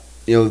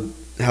know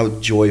how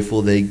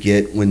joyful they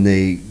get when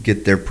they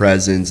get their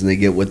presents and they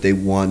get what they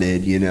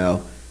wanted, you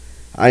know.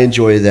 I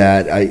enjoy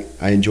that.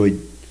 I enjoy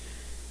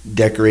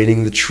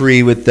decorating the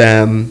tree with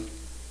them.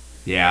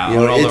 Yeah, You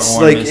know, all the it's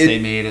like ornaments it- they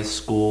made at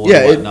school Yeah,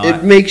 and whatnot.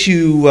 it makes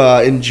you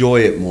enjoy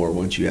it more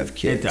once you have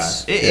kids. It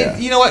does. Yeah.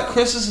 You know what?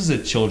 Christmas is a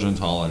children's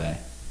holiday.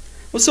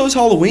 Well, so is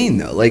Halloween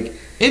though. Like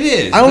It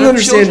is. I don't They're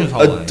understand children's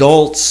holidays.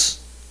 adults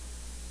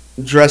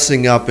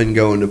dressing up and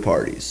going to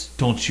parties.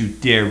 Don't you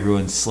dare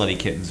ruin slutty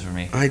kittens for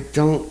me. I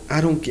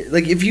don't get,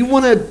 like, if you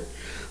want to,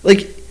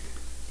 like,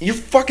 you're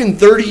fucking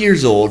 30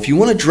 years old. If you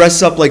want to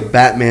dress up like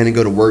Batman and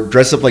go to work,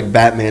 dress up like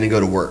Batman and go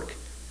to work.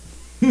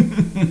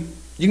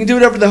 You can do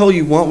whatever the hell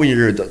you want when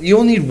you're an adult. You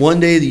only need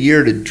one day of the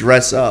year to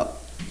dress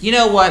up. You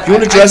know what? If you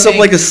want to dress up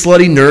like a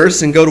slutty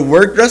nurse and go to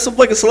work, dress up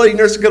like a slutty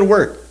nurse and go to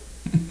work.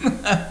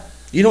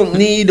 You don't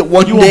need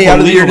one day out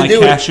of the year to my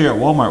do it. cashier at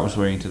Walmart was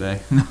wearing today.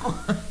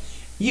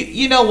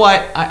 You know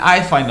what?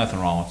 I find nothing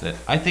wrong with it.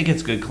 I think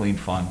it's good, clean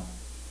fun.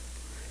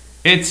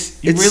 It's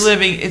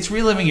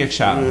reliving your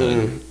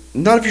childhood.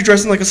 Not if you're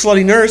dressing like a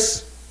slutty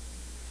nurse.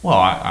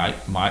 Well,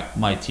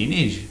 my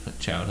teenage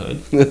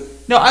childhood.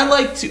 No, I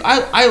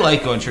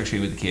like going trick or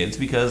treating with the kids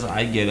because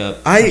I get a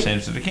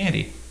percentage of the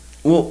candy.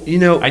 Well, you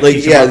know, I like,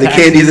 teach them yeah, about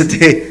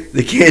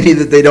the candy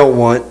that they don't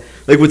want.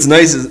 Like, what's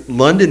nice is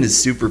London is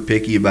super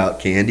picky about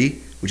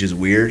candy, which is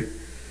weird.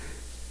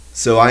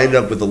 So I end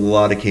up with a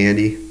lot of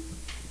candy.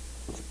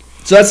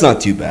 So that's not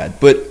too bad,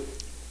 but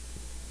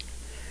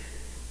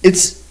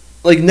it's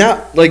like now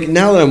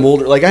that I'm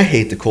older, like I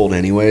hate the cold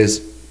anyways.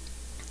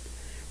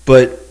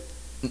 But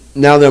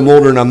now that I'm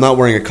older and I'm not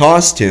wearing a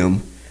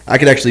costume, I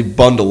could actually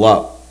bundle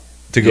up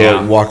to go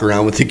and walk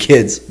around with the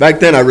kids. Back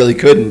then, I really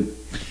couldn't.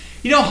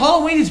 You know,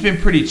 Halloween has been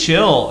pretty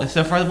chill.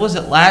 Except for, was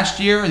it last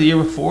year or the year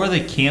before they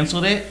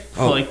canceled it?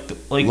 For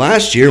like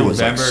last year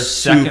was like November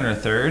 2nd or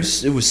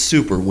 3rd. It was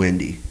super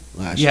windy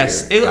last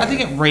Yes, year. I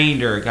think it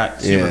rained or it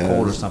got super Yeah.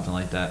 cold or something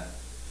like that.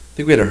 I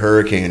think we had a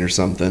hurricane or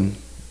something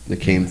that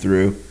came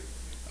through.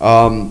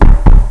 The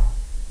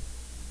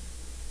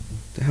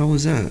hell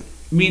was that?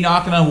 Me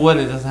knocking on wood,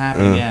 it doesn't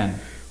happen again.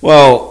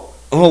 Well,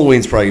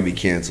 Halloween's probably gonna be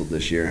canceled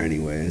this year,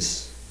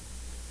 anyways.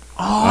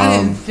 Oh, I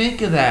didn't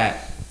think of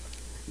that.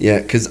 Yeah,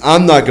 because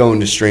I'm not going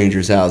to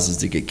strangers' houses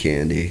to get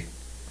candy.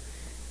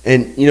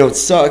 And you know what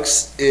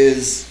sucks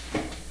is,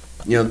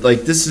 you know,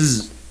 like this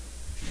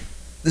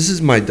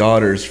is my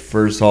daughter's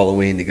first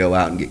Halloween to go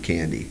out and get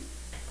candy,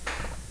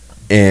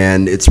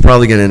 and it's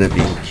probably gonna end up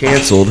being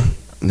canceled.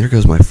 And there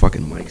goes my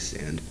fucking mic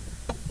stand.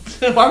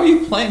 Why were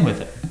you playing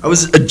with it? I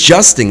was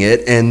adjusting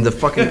it, and the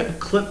fucking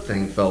clip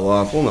thing fell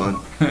off. Hold on.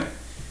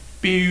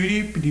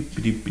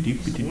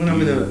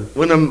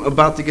 When I'm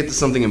about to get to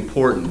something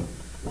important,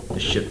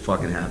 this shit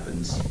fucking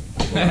happens.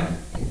 Hold on.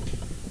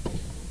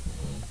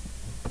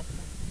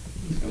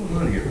 What's going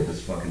on here with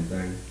this fucking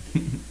thing?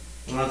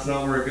 Well, that's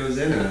not where it goes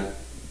in at.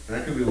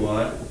 That could be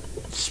why.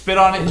 Spit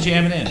on it and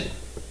jam it in.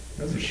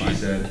 That's what she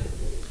said.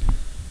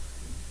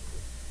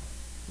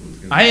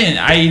 I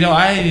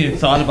hadn't even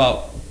thought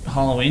about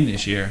Halloween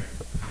this year.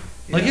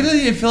 Like, it doesn't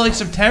even feel like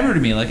September to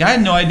me. Like, I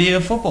had no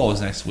idea football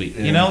was next week.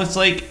 Yeah. You know, it's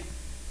like,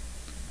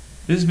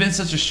 this has been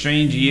such a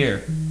strange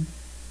year.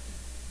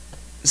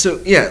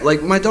 So, yeah,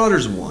 like, my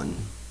daughter's 1.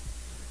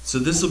 So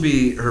this will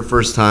be her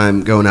first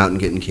time going out and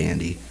getting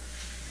candy.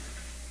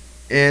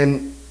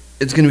 And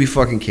it's going to be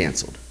fucking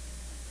canceled.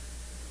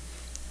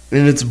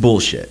 And it's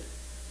bullshit.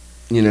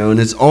 And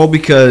it's all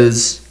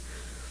because,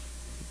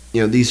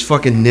 these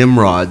fucking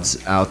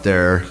nimrods out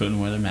there Couldn't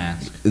wear the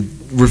mask.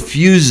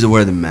 refuse to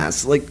wear the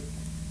mask. Like,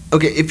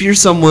 okay, if you're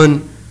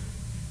someone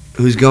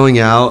who's going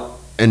out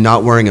and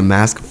not wearing a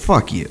mask,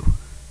 fuck you.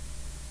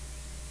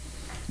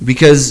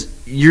 Because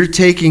you're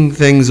taking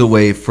things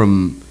away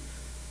from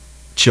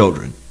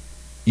children.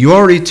 You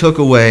already took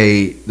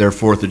away their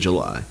 4th of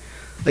July.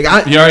 You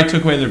already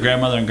took away their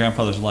grandmother and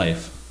grandfather's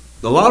life.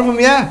 A lot of them,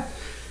 yeah.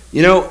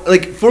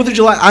 Like 4th of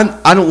July,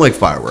 I don't like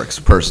fireworks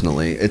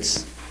personally.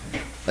 It's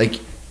like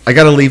I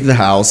gotta leave the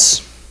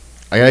house.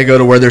 I gotta go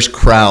to where there's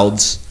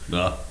crowds.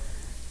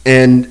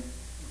 And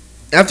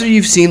after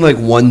you've seen like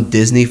one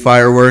Disney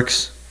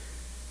fireworks,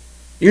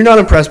 you're not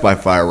impressed by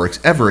fireworks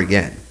ever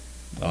again.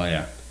 Oh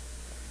yeah.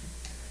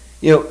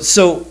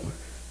 So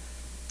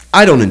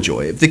I don't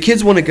enjoy it. If the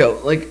kids want to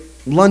go, like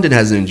London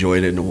hasn't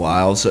enjoyed it in a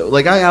while, so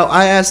like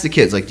I asked the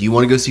kids, like, do you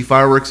want to go see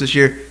fireworks this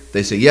year? If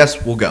they say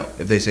yes, we'll go.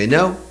 If they say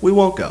no, we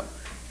won't go.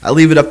 I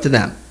leave it up to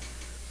them.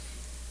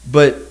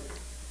 But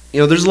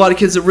there's a lot of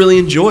kids that really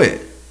enjoy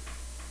it.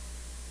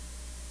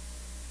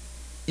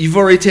 You've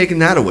already taken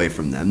that away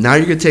from them. Now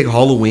you're going to take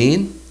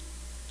Halloween?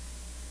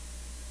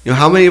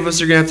 How many of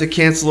us are going to have to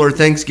cancel our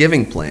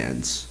Thanksgiving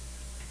plans?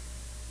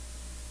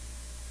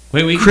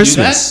 Wait, we can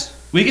Christmas.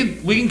 do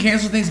that? We can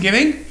cancel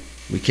Thanksgiving?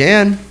 We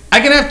can. I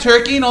can have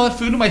turkey and all the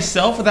food to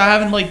myself without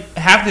having like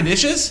half the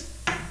dishes?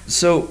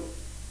 So,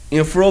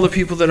 for all the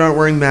people that aren't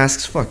wearing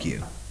masks, fuck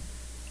you.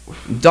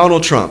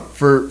 Donald Trump,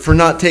 for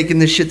not taking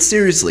this shit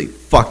seriously,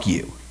 fuck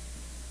you.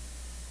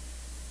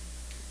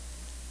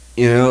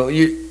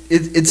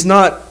 It's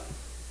not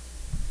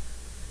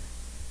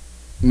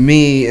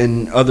me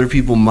and other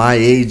people my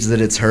age that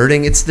it's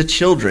hurting. It's the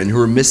children who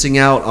are missing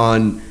out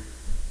on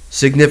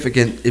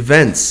significant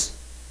events,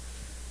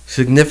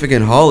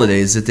 significant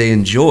holidays that they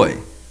enjoy.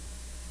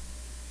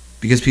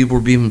 Because people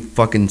are being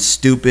fucking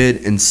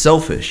stupid and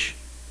selfish.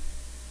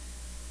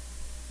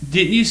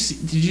 Did you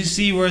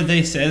see where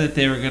they said that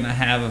they were going to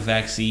have a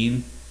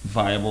vaccine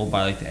viable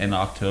by like the end of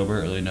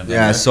October, early November?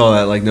 Yeah, I saw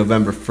that. Like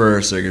November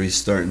 1st, they're going to be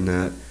starting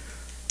that.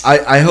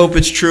 I hope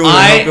it's true and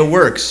I hope it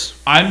works.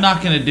 I'm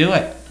not going to do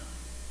it.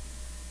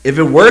 If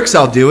it works,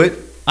 I'll do it.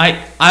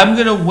 I'm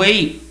going to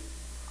wait.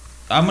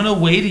 I'm going to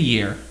wait a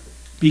year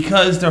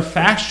because they're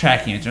fast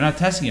tracking it. They're not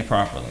testing it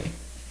properly.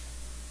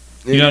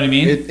 You know what I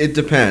mean? It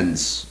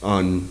depends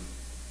on,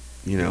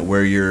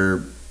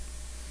 where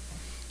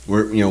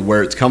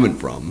it's coming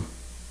from.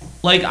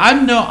 Like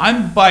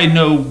I'm by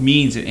no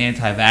means an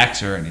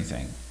anti-vaxxer or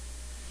anything,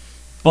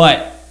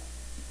 but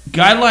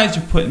guidelines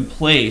are put in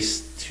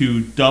place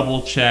to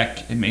double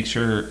check and make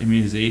sure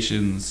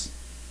immunizations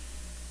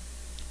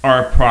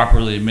are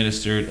properly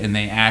administered and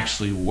they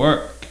actually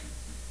work.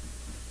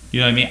 You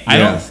know what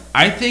I mean?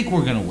 I think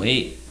we're gonna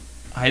wait.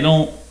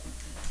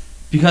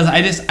 Because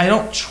I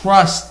don't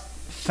trust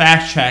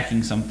fast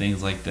tracking some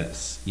things like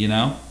this.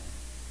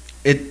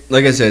 It,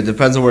 like I said, it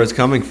depends on where it's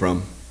coming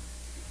from.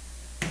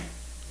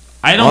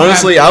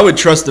 I would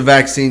trust the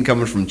vaccine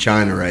coming from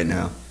China right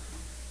now.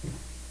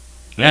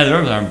 Yeah, they're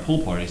over there having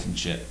pool parties and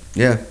shit.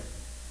 Yeah.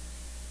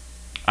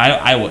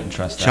 I wouldn't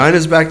trust that.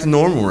 China's back to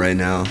normal right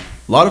now.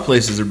 A lot of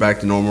places are back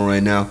to normal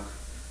right now.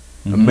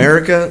 Mm-hmm.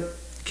 America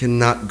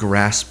cannot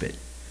grasp it.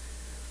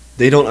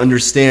 They don't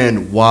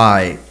understand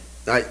why.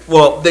 They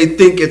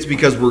think it's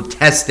because we're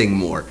testing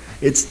more.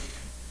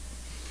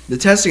 The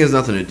testing has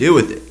nothing to do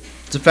with it.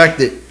 It's the fact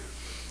that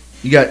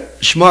you got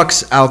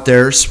schmucks out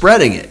there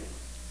spreading it.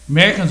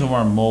 Americans are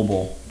more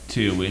mobile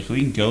too. We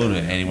can go to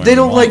anywhere. They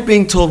don't like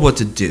being told what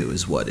to do,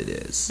 is what it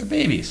is. They're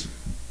babies.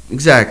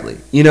 Exactly.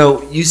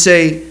 You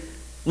say,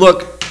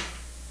 look,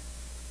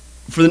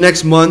 for the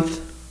next month,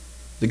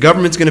 the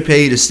government's going to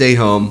pay you to stay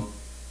home.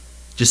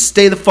 Just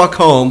stay the fuck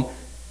home,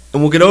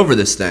 and we'll get over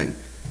this thing.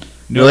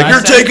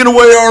 You're taking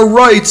away our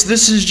rights.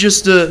 This is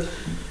just a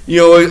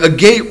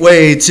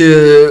gateway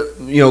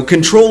to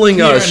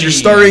controlling us. You're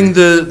starting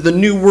the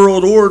new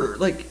world order.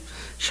 Like,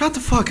 shut the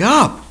fuck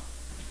up.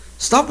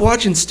 Stop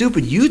watching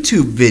stupid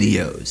YouTube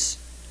videos.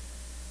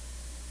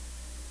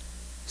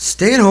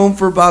 Stay at home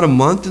for about a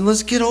month and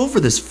let's get over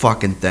this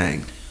fucking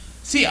thing.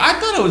 See, I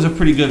thought it was a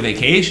pretty good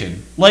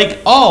vacation. We've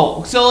been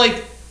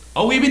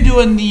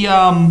doing the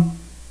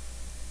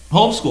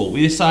homeschool.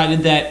 We decided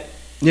that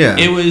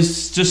it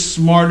was just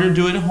smarter to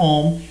do it at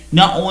home,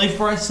 not only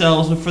for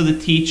ourselves, but for the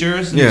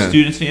teachers and the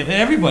students, and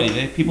everybody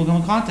that people come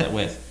in contact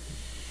with.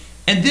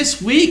 And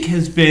this week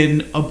has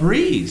been a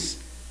breeze.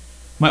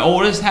 My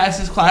oldest has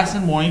his class in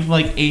the morning from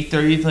like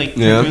 8:30 to like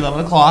 10 or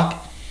 11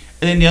 o'clock.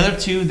 And then the other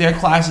two, their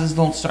classes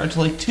don't start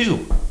till like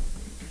 2.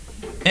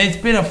 And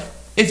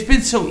it's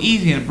been so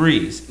easy and a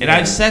breeze. And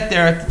I've sat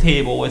there at the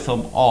table with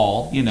them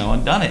all,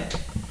 and done it.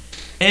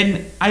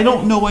 And I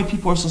don't know why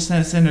people are still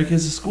sending their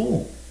kids to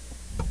school.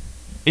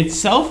 It's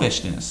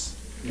selfishness.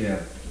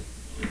 Yeah.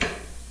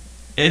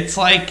 It's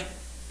like,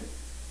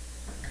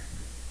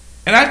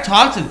 and I've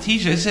talked to the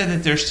teacher. They said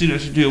that their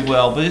students are doing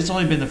well, but it's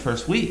only been the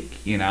first week,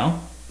 Yeah.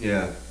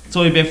 It's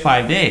only been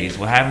 5 days.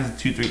 What happens in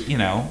 2, 3,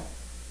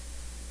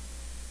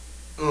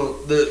 Well,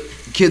 the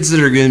kids that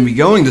are going to be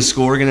going to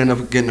school are going to end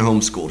up getting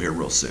homeschooled here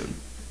real soon.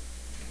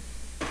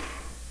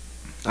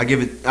 I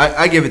give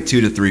it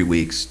 2 to 3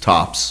 weeks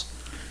tops.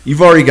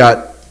 You've already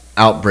got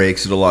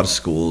outbreaks at a lot of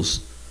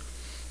schools.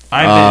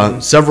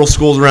 Several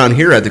schools around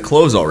here had to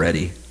close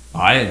already.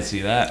 I didn't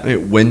see that. I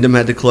mean, Wyndham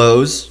had to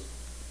close.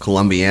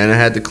 Columbiana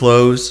had to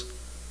close.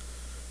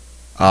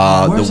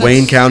 The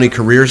Wayne County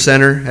Career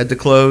Center had to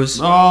close.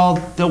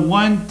 Oh, the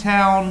one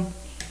town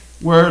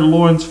where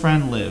Lauren's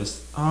friend lives.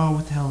 Oh,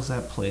 what the hell is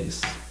that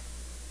place?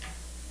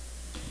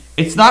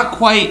 It's not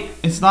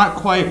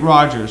quite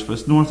Rogers, but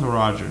it's north of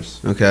Rogers.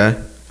 Okay.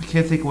 I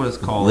can't think of what it's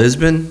called.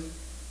 Lisbon?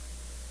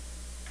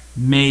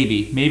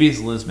 Maybe it's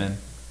Lisbon.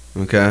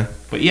 Okay.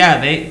 But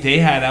yeah, they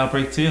had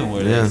outbreak too,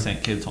 where they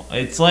sent kids home.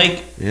 It's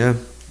like,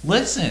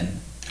 listen,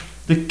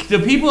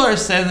 the people that are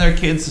sending their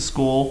kids to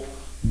school,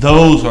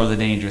 those are the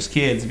dangerous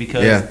kids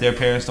because their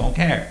parents don't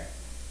care.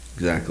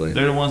 Exactly.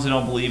 They're the ones that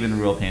don't believe in a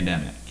real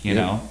pandemic, you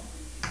know?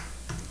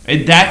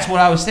 And that's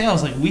what I was saying. I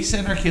was like, we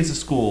send our kids to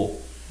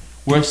school,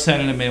 we're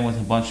sending them in with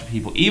a bunch of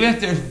people. Even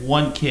if there's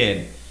one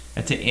kid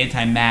that's an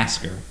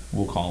anti-masker,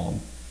 we'll call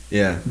them.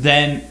 Yeah.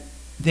 Then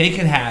they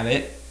can have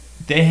it.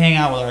 They hang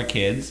out with our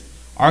kids.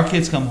 Our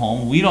kids come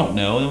home. We don't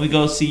know. Then we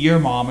go see your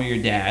mom or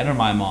your dad or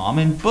my mom,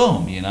 and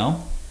boom, you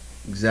know?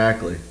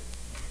 Exactly.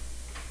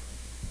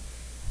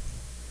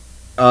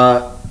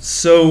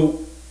 So,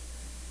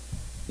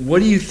 what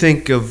do you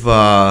think of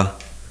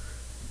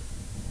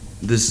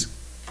this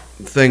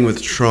thing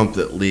with Trump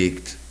that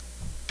leaked?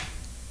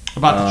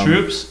 About the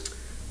troops?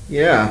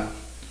 Yeah.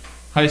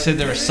 How he said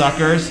they were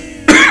suckers,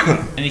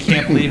 and he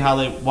can't believe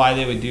why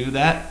they would do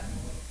that?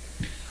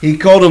 He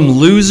called them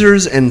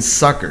losers and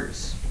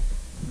suckers.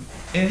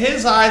 In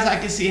his eyes, I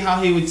can see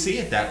how he would see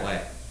it that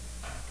way.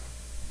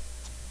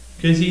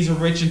 Because he's a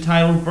rich,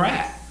 entitled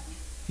brat.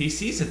 He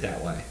sees it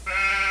that way.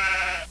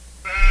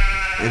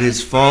 And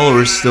his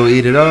followers still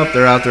eat it up.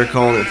 They're out there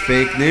calling it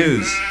fake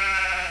news.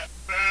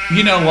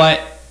 You know what?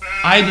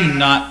 I do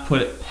not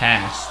put it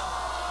past.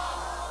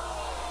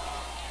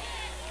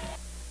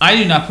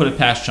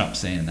 Trump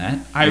saying that.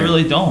 I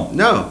really don't.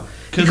 No.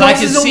 Because I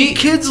can see own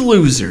kids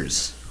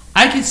losers.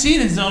 I can see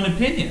it in his own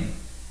opinion.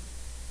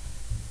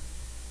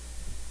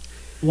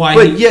 Why?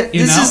 But yet,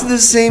 this is the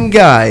same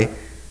guy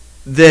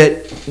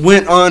that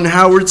went on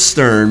Howard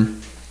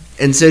Stern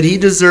and said he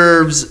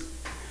deserves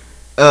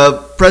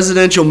a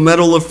Presidential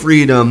Medal of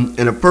Freedom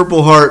and a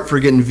Purple Heart for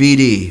getting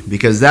VD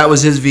because that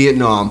was his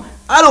Vietnam.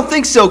 I don't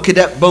think so,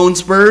 Cadet Bone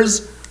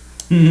Spurs.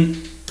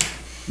 Mm-hmm.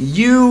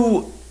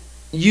 You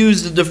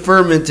used the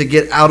deferment to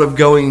get out of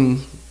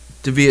going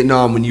to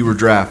Vietnam when you were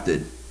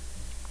drafted.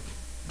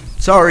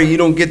 Sorry, you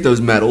don't get those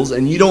medals,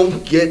 and you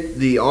don't get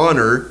the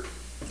honor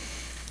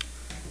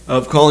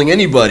of calling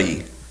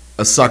anybody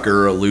a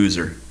sucker or a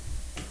loser.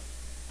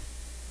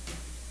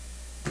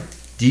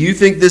 Do you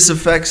think this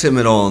affects him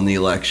at all in the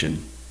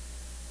election?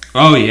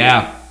 Oh,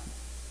 yeah.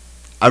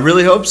 I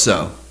really hope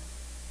so.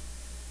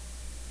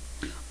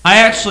 I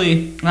have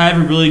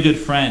a really good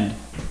friend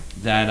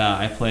that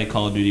I play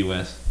Call of Duty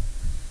with.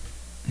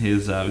 We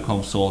call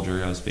him Soldier.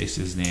 That was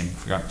basically his name. I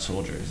forgot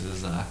Soldier is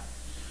his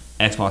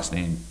Xbox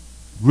name.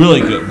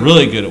 Really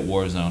good at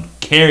Warzone.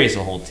 Carries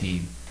the whole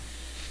team.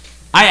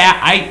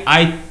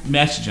 I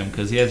messaged him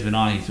because he has been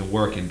on. He's been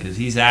working because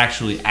he's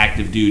actually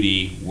active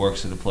duty,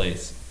 works at a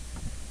place.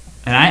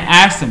 And I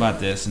asked him about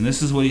this, and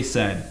this is what he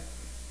said.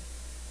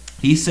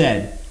 He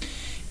said,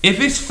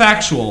 "If it's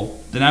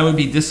factual, then I would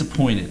be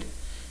disappointed.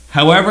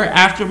 However,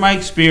 after my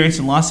experience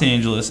in Los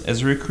Angeles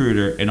as a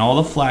recruiter and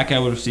all the flack I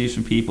would receive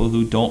from people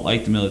who don't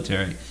like the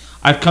military,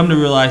 I've come to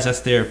realize that's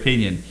their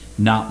opinion,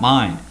 not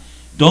mine.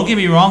 Don't get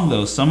me wrong,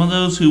 though. Some of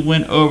those who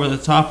went over the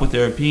top with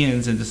their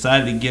opinions and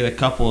decided to get a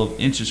couple of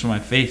inches from my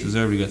face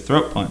deserve to get a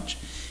throat punch.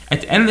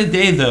 At the end of the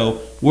day, though,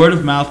 word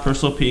of mouth,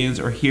 personal opinions,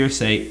 or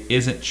hearsay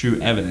isn't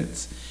true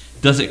evidence.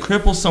 Does it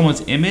cripple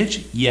someone's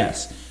image?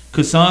 Yes.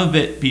 Could some of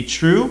it be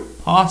true?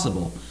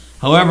 Possible.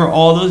 However,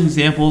 all those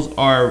examples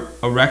are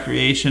a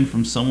recreation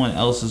from someone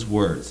else's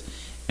words,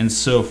 and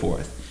so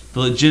forth. The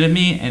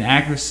legitimacy and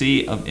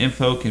accuracy of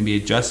info can be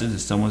adjusted to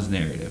someone's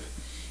narrative.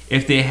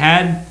 If they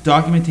had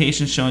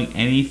documentation showing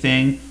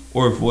anything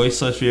or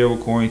voice/video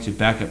recording to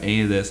back up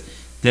any of this,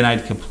 then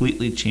I'd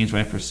completely change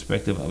my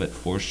perspective of it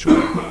for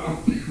sure."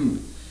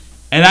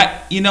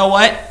 And you know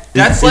what?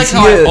 That's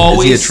how I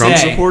always say. Is he a Trump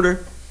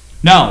supporter?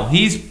 No,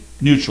 he's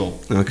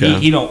neutral. Okay.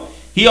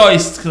 He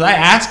always, because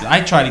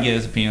I try to get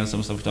his opinion on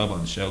some stuff we talk about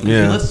on the show.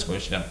 Yeah. He listens to our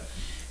show.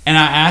 And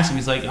I asked him,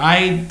 he's like,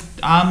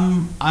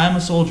 I'm a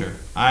soldier.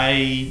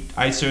 I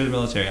serve the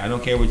military. I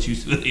don't care what you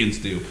civilians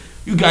do.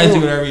 You guys do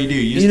whatever you do.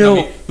 You just tell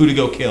me who to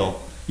go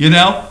kill. You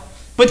know?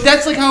 But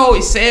that's like how I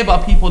always say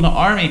about people in the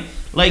Army.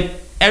 Like,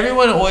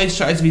 everyone always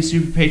tries to be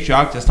super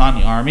patriotic that's not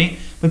in the Army.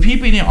 But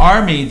people in the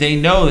Army, they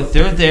know that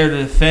they're there to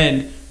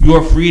defend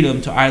your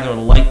freedom to either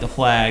like the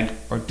flag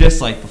or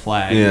dislike the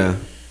flag. Yeah.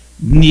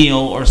 Kneel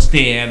or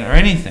stand or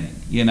anything,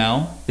 you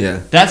know?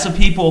 Yeah. That's what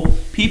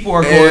people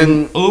are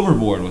going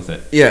overboard with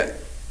it. Yeah.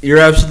 You're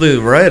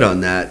absolutely right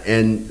on that.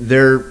 And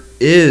there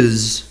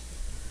is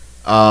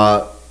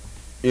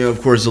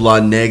of course, a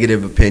lot of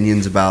negative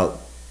opinions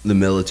about the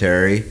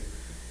military,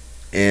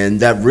 and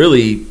that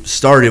really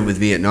started with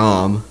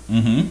Vietnam.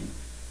 Mm-hmm.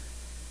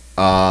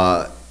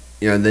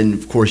 Then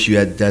of course you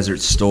had Desert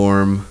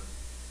Storm.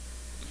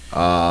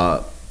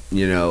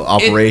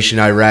 Operation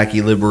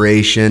Iraqi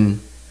Liberation.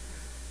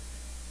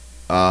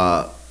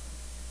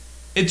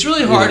 It's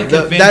really hard to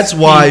convince. That's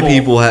why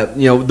people have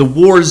the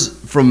wars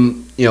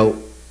from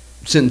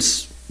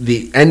since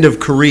the end of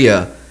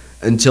Korea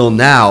until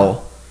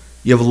now.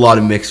 You have a lot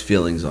of mixed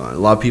feelings on it. A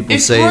lot of people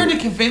say it's hard to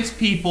convince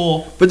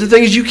people. But the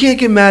thing is, you can't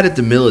get mad at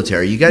the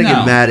military. You got to No.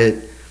 get mad at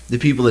the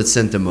people that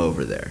sent them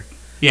over there.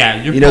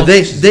 Yeah,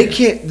 They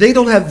can't. They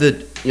don't have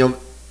the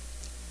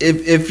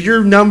If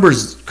your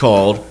number's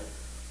called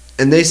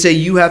and they say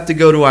you have to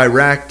go to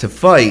Iraq to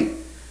fight,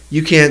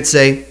 you can't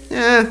say,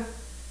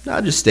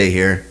 I'll just stay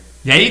here.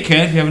 Yeah, you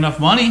can if you have enough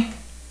money.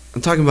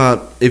 I'm talking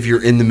about if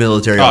you're in the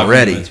military Oh,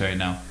 already. military,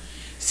 no.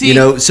 See,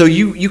 So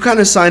you kind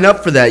of sign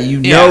up for that. You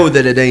know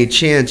that at any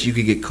chance you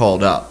could get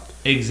called up.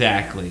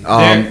 exactly.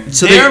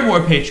 So they're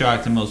more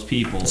patriotic than most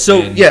people.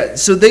 So and-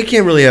 so they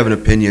can't really have an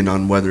opinion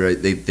on whether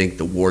they think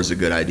the war's a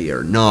good idea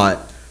or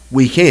not.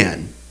 We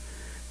can,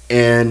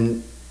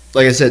 and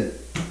like I said,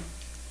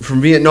 from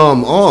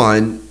Vietnam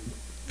on,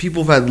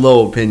 people have had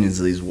low opinions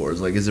of these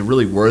wars. Like, is it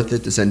really worth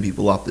it to send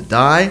people off to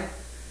die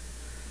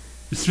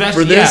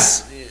especially for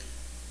this?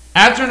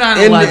 After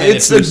 9/11, And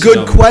it's a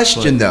good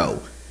question,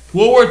 though.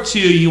 World War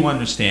II, you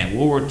understand.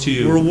 World War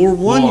II. World War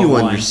One, you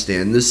War I.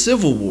 understand. The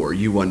Civil War,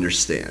 you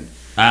understand.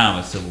 I don't know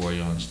about Civil War,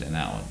 you understand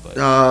that one,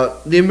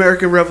 but The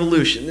American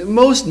Revolution.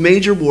 Most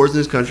major wars in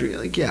this country,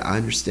 I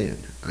understand.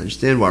 I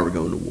understand why we're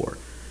going to war.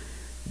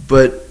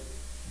 But,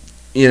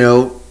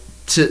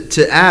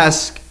 to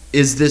ask,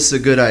 is this a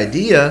good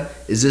idea?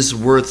 Is this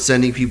worth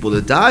sending people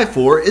to die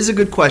for? Is a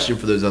good question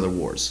for those other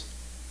wars.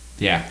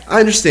 yeah. I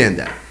understand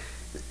that.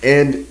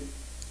 And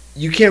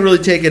you can't really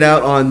take it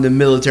out on the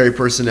military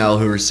personnel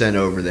who were sent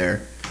over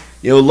there.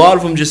 A lot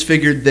of them just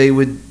figured they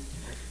would,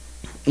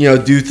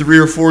 do 3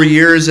 or 4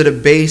 years at a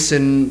base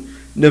in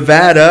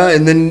Nevada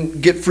and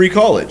then get free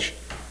college.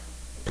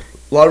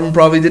 A lot of them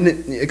probably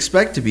didn't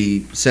expect to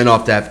be sent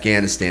off to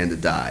Afghanistan to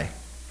die.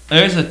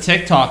 There's a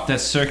TikTok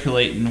that's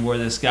circulating where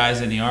this guy's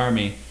in the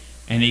army,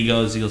 and he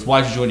goes,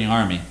 why'd you join the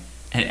army?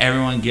 And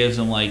everyone gives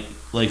him like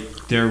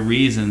their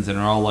reasons, and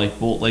they're all like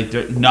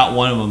not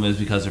one of them is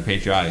because they're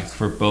patriotic. It's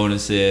for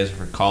bonuses,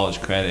 for college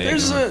credit.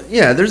 There's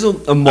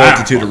a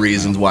multitude of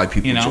reasons why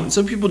people join.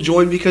 Some people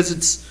join because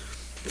it's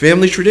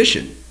family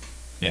tradition.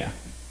 Yeah.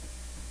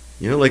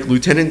 Like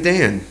Lieutenant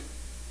Dan.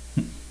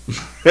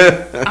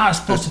 I was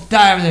supposed to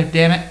die over there,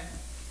 damn it.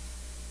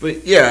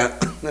 But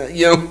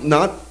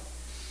not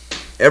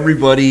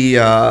everybody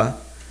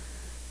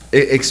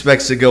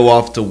expects to go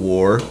off to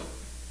war.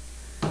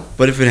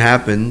 But if it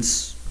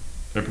happens,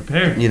 they're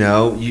prepared.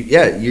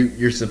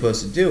 You're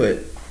supposed to do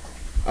it.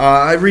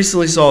 I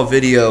recently saw a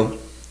video.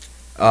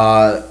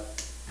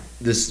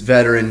 This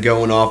veteran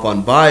going off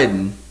on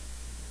Biden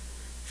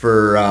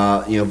for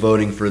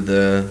voting for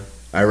the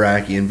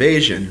Iraqi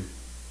invasion,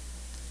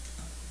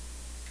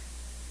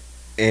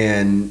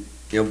 and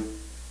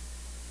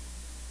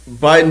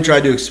Biden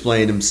tried to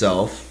explain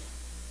himself,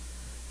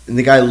 and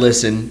the guy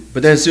listened.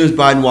 But then as soon as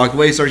Biden walked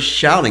away, he started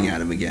shouting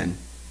at him again.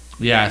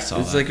 Yeah, I saw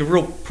that. It's like a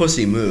real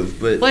pussy move,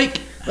 but like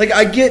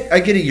I get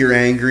it. You're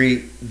angry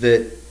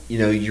that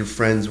your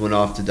friends went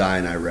off to die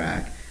in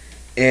Iraq,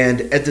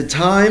 and at the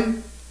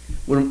time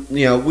when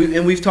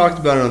we've talked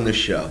about it on this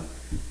show.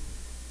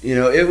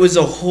 It was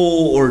a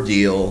whole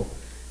ordeal.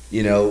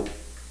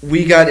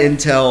 We got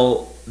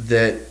intel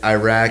that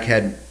Iraq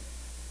had,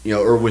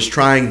 or was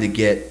trying to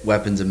get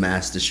weapons of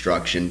mass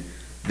destruction.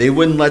 They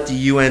wouldn't let the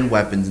UN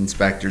weapons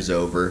inspectors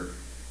over.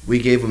 We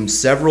gave them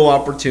several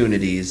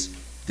opportunities.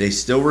 They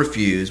still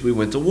refused. We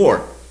went to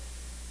war.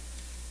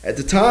 At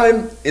the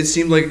time, it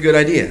seemed like a good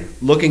idea.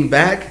 Looking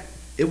back,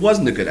 it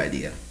wasn't a good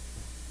idea.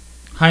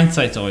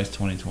 Hindsight's always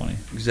 20/20.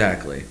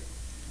 Exactly.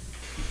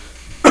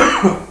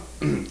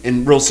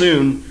 And real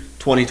soon,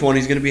 2020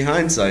 is going to be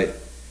hindsight.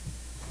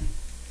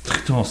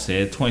 Don't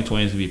say it.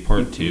 2020 is going to be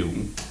part 2.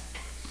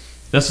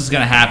 That's what's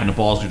going to happen. The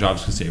Balls Job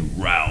is going to say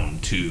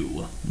round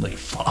 2. Like,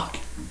 fuck.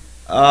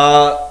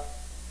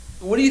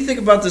 What do you think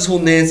about this whole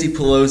Nancy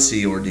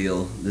Pelosi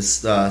ordeal? This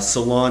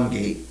Salon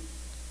Gate,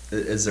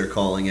 as they're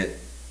calling it.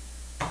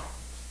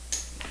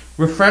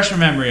 Refresh your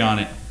memory on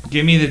it.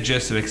 Give me the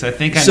gist of it, because I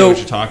think I know what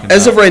you're talking about.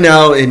 As of right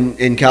now,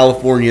 in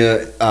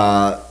California,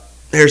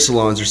 hair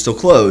salons are still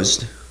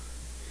closed.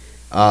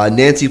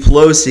 Nancy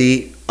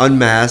Pelosi,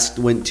 unmasked,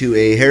 went to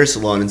a hair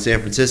salon in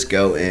San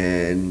Francisco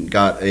and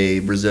got a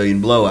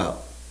Brazilian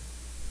blowout.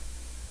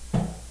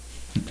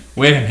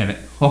 Wait a minute.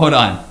 Hold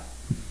on.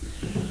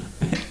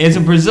 It's a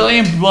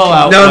Brazilian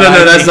blowout. No,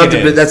 that's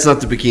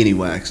not the bikini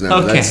wax. No,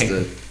 Okay. that's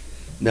the.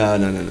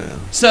 No.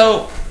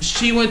 So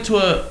she went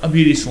to a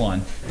beauty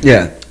salon.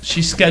 Yeah,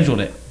 She scheduled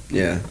it.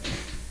 yeah.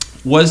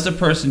 Was the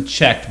person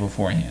checked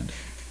beforehand?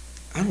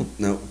 I don't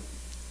know.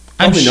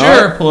 I'm Probably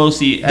sure not.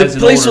 Pelosi, as The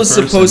an place older was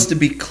person, supposed to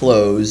be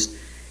closed,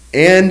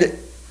 and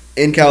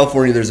in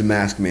California, there's a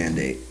mask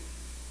mandate.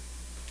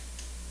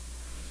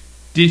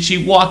 Did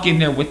she walk in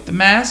there with the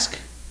mask?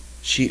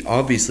 She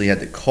obviously had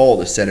to call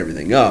to set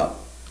everything up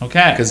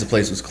Okay. because the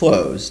place was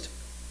closed.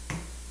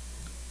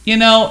 You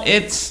know,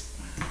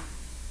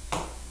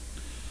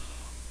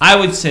 I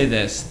would say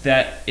this,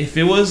 that if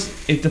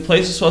the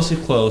place was supposed to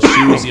close,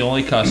 she was the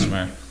only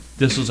customer.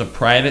 This was a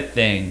private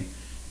thing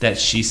that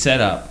she set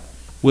up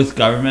with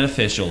government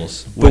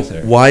officials with But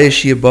her. why is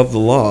she above the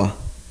law?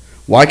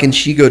 Why can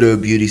she go to a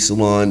beauty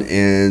salon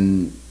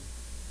and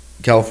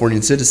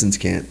Californian citizens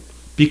can't?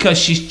 Because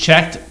she's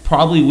checked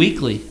probably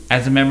weekly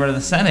as a member of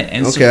the Senate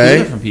and Okay.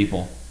 secluded from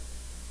people.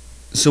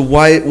 So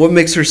what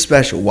makes her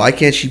special? Why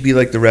can't she be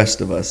like the rest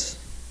of us?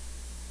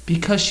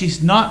 Because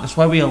she's not. That's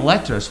why we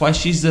elect her. That's why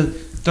she's the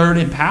third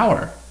in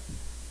power.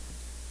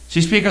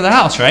 She's Speaker of the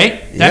House,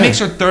 right? Yeah. That makes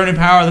her third in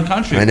power of the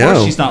country. I Of course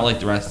know. she's not like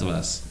the rest of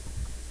us.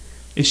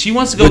 If she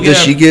wants to go But get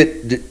does she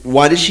get?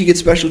 Why does she get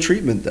special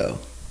treatment though?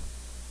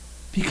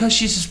 Because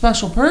she's a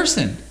special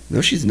person.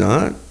 No, she's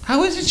not.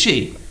 How isn't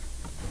she?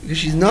 Because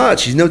she's not.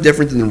 She's no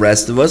different than the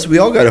rest of us. We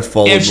all got to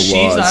follow If the she's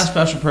laws. not a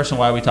special person,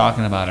 why are we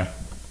talking about her?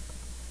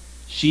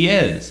 She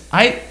is.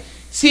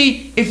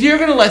 See, if you're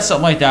gonna let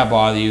something like that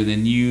bother you,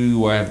 then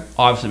you have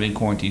obviously been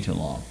quarantined too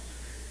long.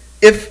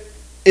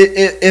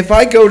 If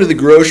I go to the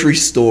grocery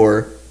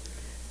store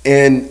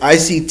and I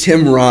see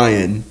Tim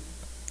Ryan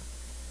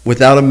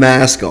without a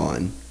mask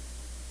on,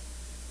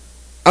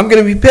 I'm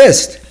gonna be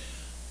pissed.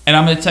 And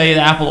I'm gonna tell you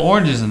the apple to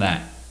oranges in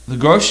that. The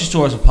grocery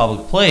store is a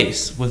public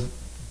place with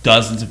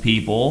dozens of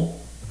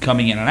people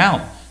coming in and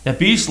out. That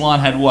beauty salon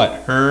had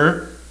what?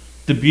 Her,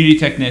 the beauty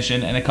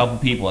technician, and a couple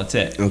people. That's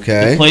it.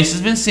 Okay. The place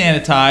has been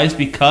sanitized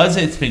because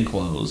it's been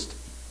closed.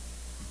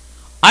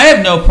 I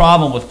have no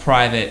problem with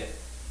private,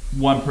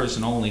 one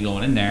person only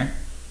going in there.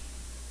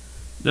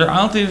 I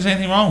don't think there's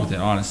anything wrong with it,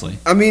 honestly.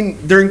 I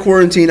mean, during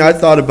quarantine, I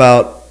thought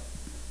about,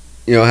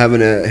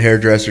 having a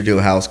hairdresser do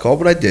a house call,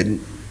 but I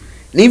didn't.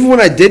 And even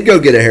when I did go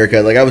get a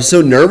haircut, I was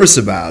so nervous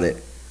about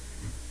it.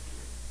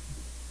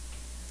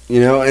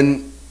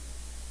 And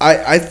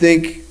I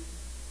think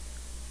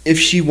if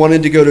she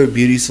wanted to go to a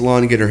beauty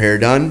salon and get her hair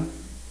done,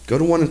 go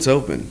to one that's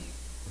open.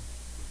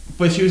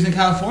 But she was in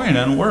California,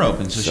 none were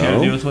open, so she had to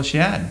So? do with what she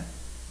had.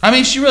 I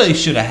mean, she really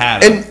should have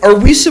had it. And are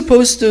we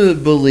supposed to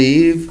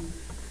believe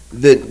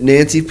that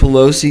Nancy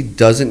Pelosi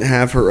doesn't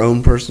have her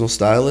own personal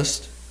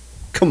stylist?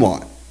 Come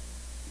on.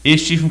 Is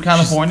she from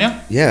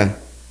California? Yeah.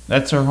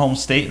 That's her home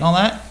state and all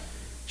that?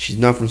 She's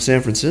not from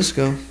San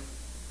Francisco.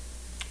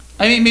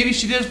 I mean, maybe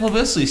she did a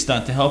publicity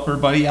stunt to help her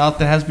buddy out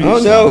that has beauty Oh,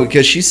 no, salon.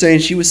 because she's saying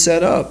she was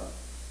set up.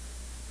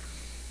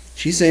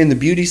 She's saying the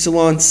beauty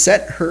salon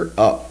set her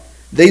up.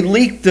 They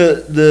leaked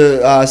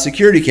the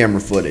security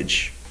camera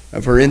footage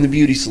of her in the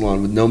beauty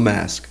salon with no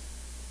mask.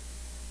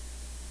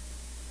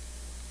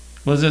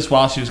 Was this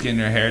while she was getting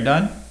her hair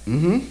done?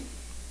 Mm-hmm.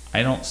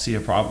 I don't see a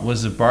problem.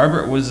 Was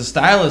the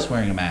stylist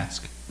wearing a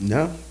mask?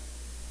 No.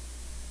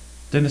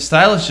 Then the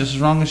stylist just as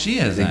wrong as she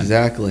is then.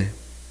 Exactly.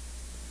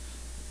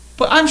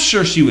 But I'm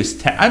sure she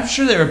was I'm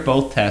sure they were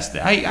both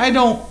tested.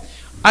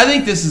 I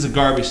think this is a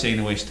garbage thing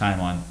to waste time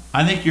on.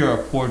 I think you're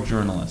a poor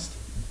journalist.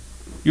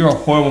 You're a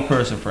horrible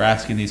person for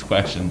asking these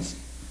questions.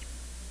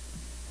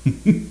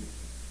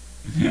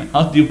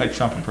 I'll do my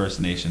Trump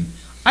impersonation.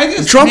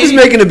 Trump is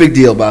making a big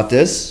deal about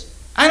this.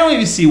 I don't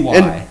even see why.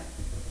 And-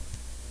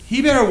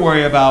 He better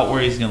worry about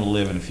where he's going to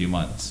live in a few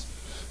months.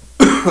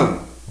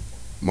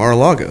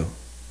 Mar-a-Lago.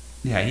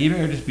 Yeah, he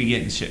better just be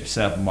getting shit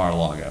set up in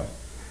Mar-a-Lago.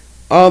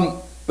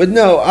 But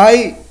no,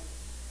 I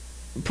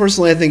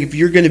think if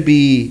you're going to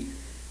be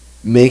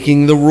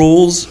making the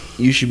rules,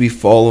 you should be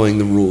following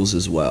the rules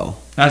as well.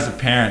 As a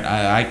parent,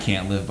 I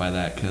can't live by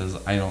that because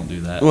I don't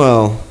do that.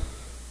 Well,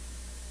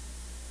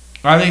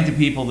 I think the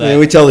people that...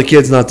 we tell the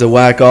kids not to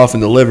whack off in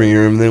the living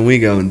room, then we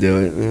go and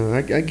do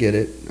it. I get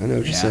it. I know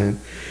what you're saying.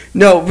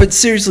 No, but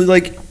seriously,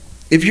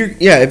 if you're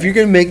going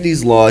to make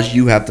these laws,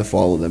 you have to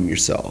follow them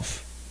yourself.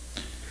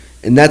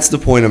 And that's the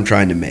point I'm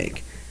trying to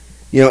make.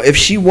 If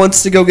she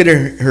wants to go get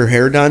her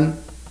hair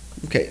done,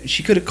 okay,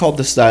 she could have called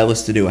the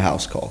stylist to do a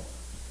house call.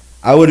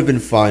 I would have been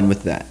fine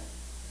with that.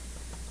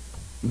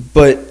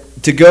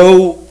 But to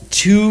go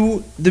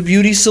to the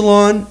beauty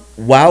salon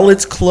while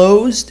it's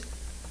closed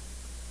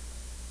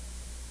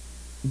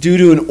due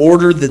to an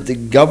order that the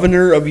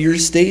governor of your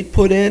state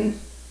put in,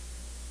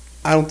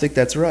 I don't think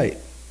that's right.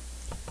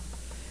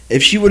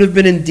 If she would have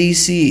been in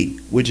D.C.,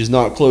 which is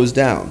not closed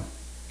down,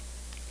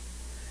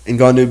 and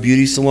gone to a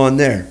beauty salon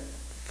there,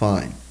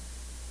 fine.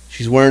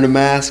 She's wearing a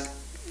mask,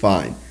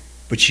 fine.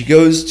 But she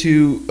goes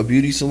to a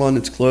beauty salon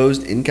that's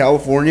closed in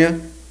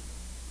California,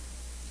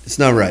 it's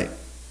not right.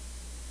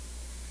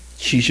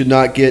 She should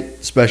not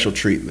get special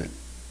treatment.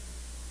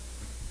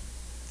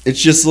 It's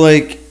just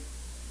like,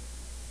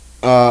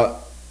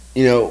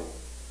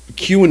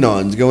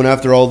 QAnon's going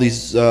after all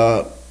these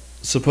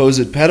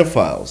supposed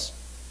pedophiles.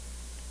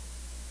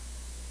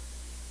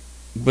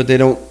 But they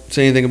don't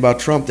say anything about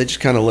Trump. They just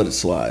kind of let it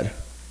slide.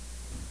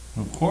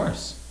 Of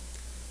course.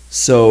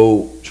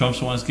 So Trump's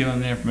the one that's giving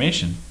them the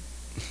information.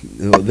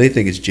 they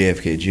think it's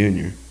JFK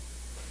Jr.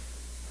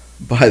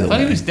 By the I thought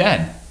way, he was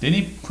dead. Didn't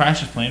he crash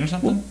his plane or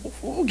something?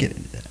 we'll get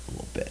into that a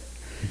little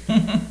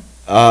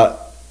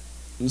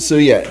So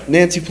yeah,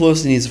 Nancy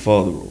Pelosi needs to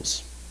follow the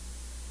rules.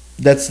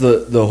 That's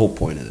the whole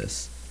point of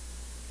this.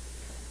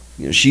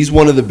 You know, she's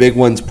one of the big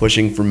ones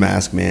pushing for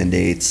mask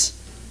mandates,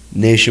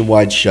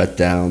 nationwide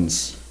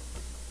shutdowns.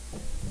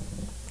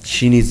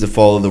 She needs to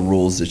follow the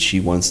rules that she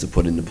wants to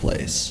put into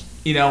place.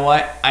 You know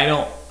what?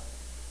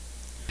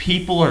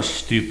 People are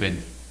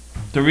stupid.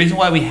 The reason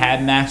why we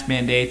had mask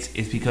mandates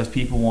is because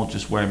people won't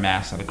just wear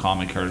masks out of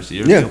common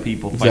courtesy. There's still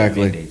people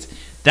fighting mandates.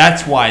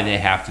 That's why they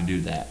have to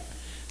do that.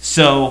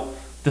 So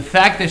the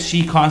fact that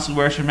she constantly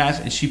wears her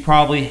mask, and she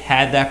probably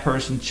had that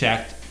person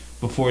checked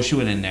before she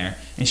went in there,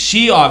 and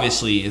she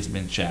obviously has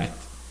been checked,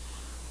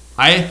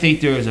 I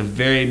think there was a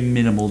very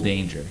minimal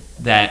danger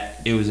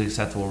that it was an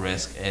acceptable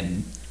risk.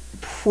 And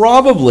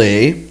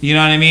probably, you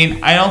know what I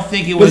mean? I don't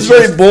think it was. It's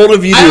very bold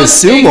of you to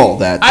assume all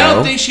that, though. I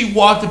don't think she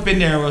walked up in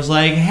there and was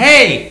like,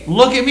 "Hey,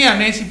 look at me, I'm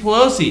Nancy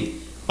Pelosi.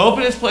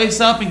 Open this place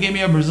up and give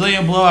me a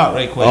Brazilian blowout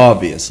right quick."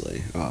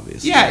 Obviously.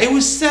 Yeah, it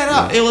was set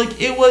up. Yeah.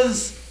 It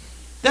was.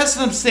 That's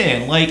what I'm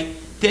saying. Like,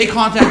 they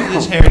contacted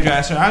this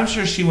hairdresser. I'm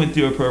sure she went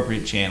through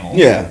appropriate channels.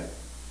 Yeah.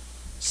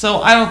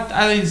 So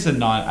I think it's a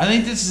non. I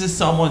think this is just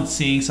someone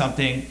seeing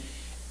something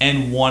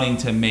and wanting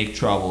to make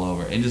trouble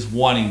over it, and just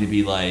wanting to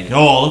be like,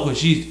 "Oh, look what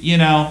she's,"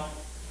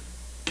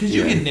 because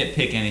you can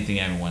nitpick anything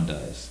everyone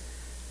does.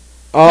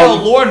 Hell,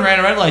 Lauren ran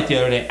a red light the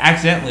other day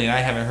accidentally, and I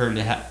haven't heard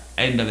the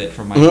end of it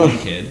from my own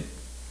kid.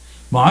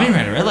 Mommy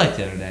ran a red light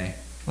the other day.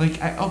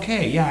 Like,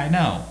 okay, yeah, I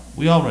know.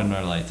 We all run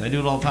red lights. I do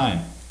it all the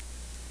time.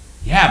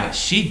 Yeah, but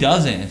she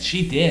doesn't, and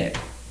she did.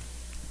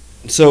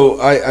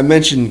 So I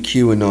mentioned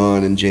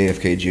QAnon and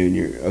JFK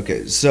Jr.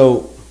 Okay,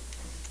 so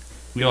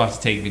we don't have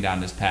to take me down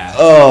this path.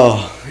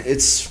 Oh,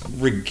 it's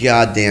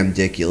goddamn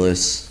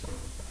ridiculous.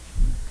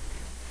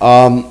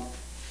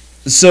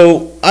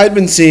 So I've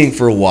been seeing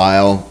for a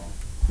while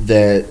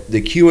that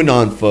the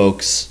QAnon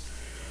folks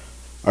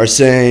are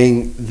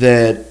saying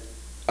that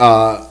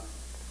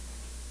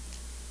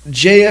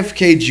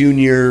JFK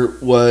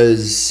Jr.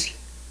 was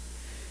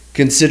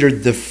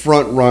considered the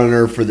front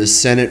runner for the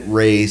Senate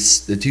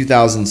race, the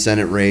 2000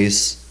 Senate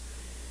race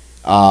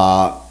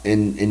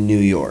in New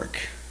York.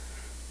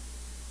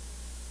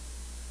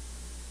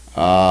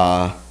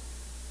 But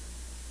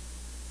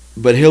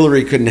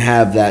Hillary couldn't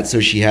have that, so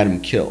she had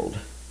him killed.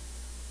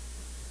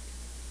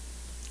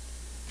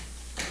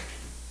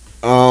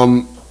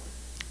 And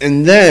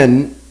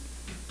then,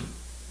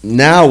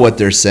 now what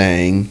they're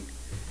saying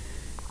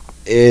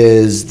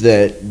is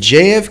that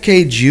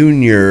JFK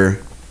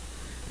Jr.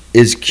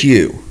 is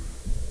Q.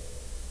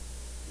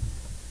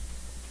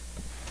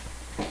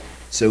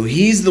 So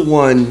he's the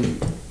one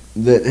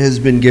that has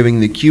been giving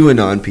the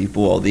QAnon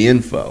people all the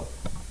info.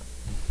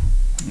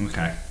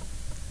 Okay.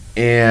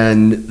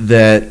 And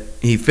that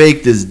he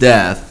faked his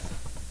death,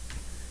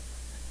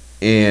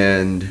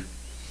 and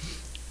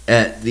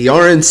at the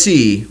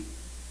RNC,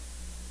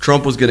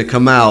 Trump was going to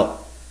come out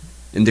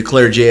and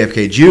declare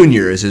JFK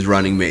Jr. as his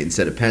running mate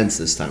instead of Pence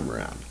this time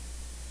around.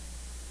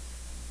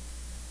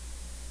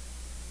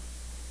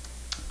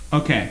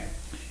 Okay.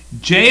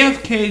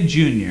 JFK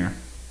Jr.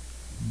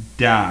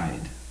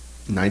 died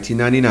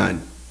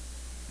 1999.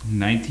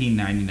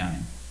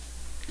 1999.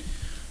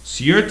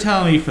 So you're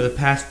telling me for the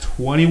past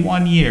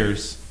 21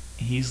 years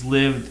he's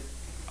lived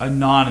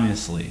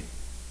anonymously.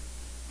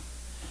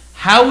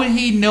 How would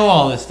he know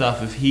all this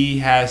stuff if he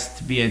has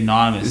to be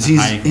anonymous?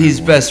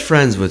 He's best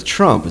friends with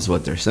Trump, is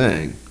what they're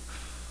saying.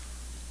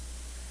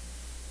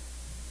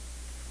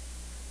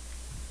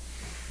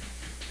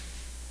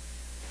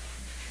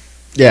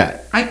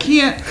 Yeah. I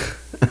can't.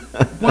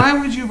 Why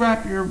would you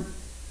wrap your...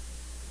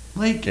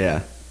 Like...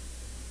 Yeah.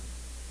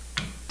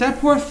 That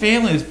poor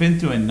family has been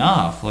through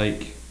enough.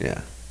 Like...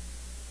 Yeah.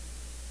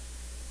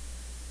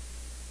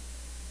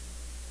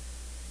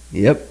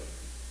 Yep.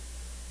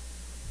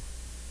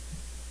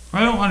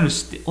 I don't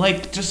understand.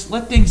 Like, just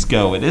let things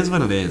go. It is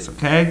what it is,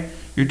 okay?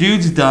 Your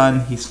dude's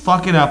done. He's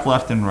fucking up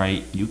left and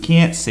right. You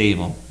can't save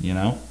him, you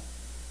know?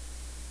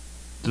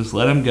 Just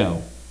let him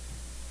go.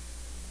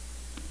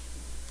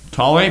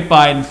 Tolerate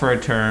Biden for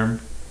a term,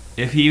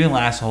 if he even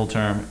lasts a whole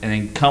term, and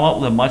then come up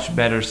with a much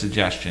better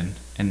suggestion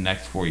in the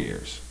next 4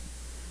 years.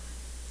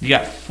 You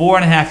got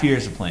 4.5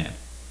 years to plan.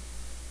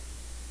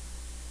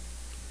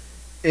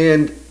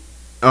 And,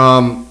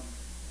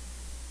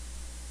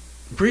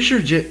 pretty sure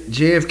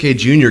JFK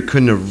Jr.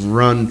 couldn't have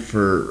run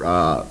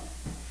for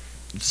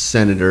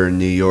senator in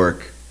New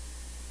York.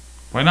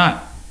 Why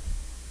not?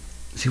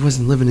 He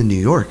wasn't living in New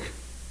York.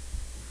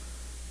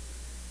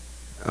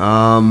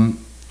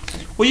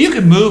 Well, you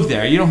can move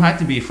there. You don't have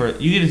to be you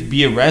can just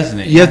be a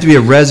resident. You have to be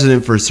a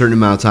resident for a certain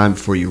amount of time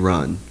before you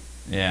run.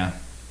 Yeah.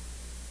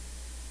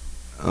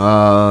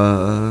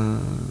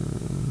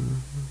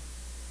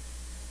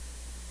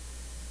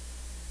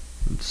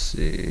 Let's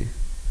see.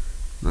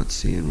 Not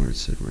seeing where it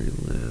said where he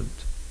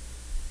lived.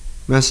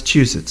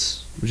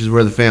 Massachusetts, which is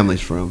where the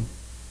family's from.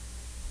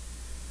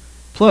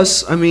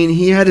 Plus, I mean,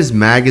 he had his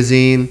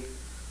magazine.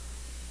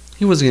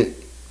 He wasn't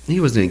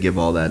gonna give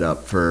all that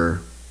up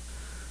for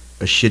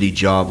a shitty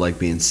job like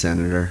being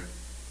senator.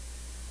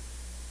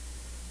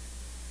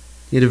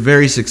 He had a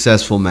very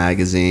successful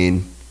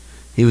magazine.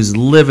 He was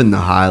living the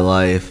high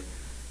life.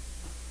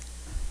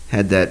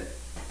 Had that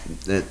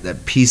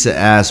piece of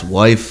ass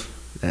wife,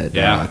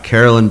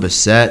 Carolyn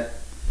Bessette.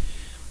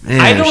 Man,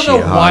 I don't know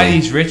why hottie.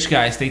 these rich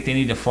guys think they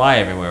need to fly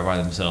everywhere by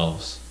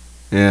themselves.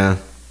 Yeah.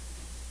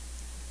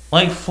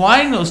 Like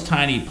flying those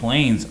tiny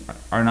planes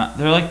are not.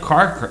 They're like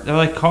cars.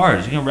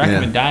 You can wreck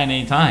them and die at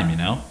any time. You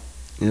know.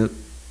 Yep.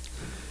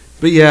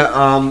 But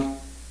yeah,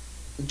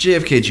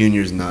 JFK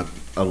Jr. is not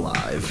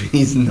alive.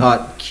 He's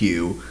not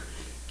Q.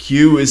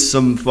 Q is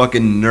some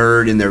fucking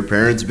nerd in their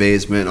parents'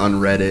 basement on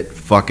Reddit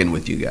fucking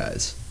with you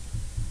guys.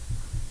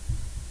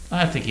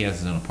 I think he has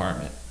his own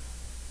apartment.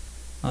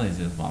 I think he's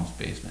in his mom's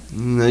basement.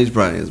 No, he's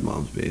probably in his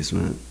mom's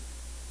basement.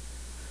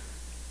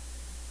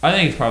 I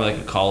think he's probably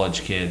like a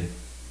college kid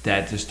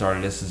that just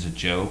started this as a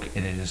joke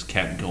and it just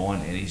kept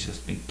going and he's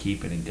just been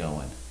keeping it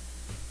going.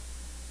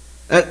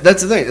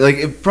 That's the thing. Like,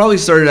 it probably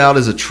started out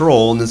as a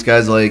troll, and this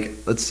guy's like,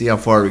 let's see how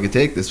far we can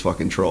take this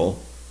fucking troll.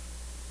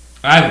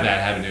 I have a bad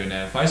habit of doing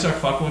that. If I start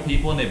fucking with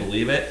people and they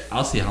believe it,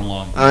 I'll see how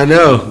long. I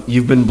know.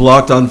 You've been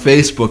blocked on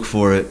Facebook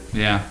for it.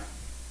 Yeah.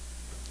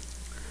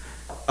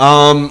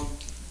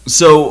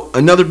 So,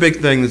 another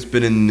big thing that's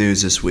been in the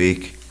news this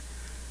week.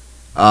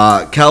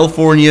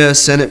 California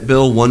Senate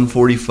Bill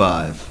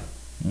 145.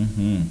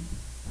 Mm-hmm.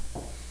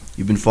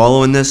 You've been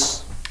following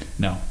this?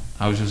 No.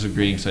 I was just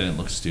agreeing so I didn't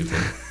look stupid.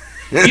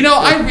 You know,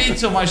 I read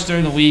so much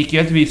during the week. You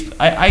have to be...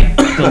 I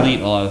delete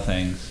a lot of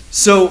things.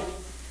 So,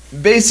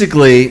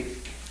 basically,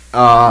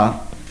 the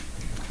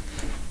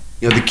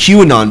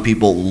QAnon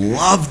people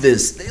love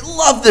this. They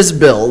love this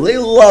bill. They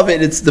love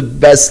it. It's the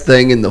best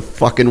thing in the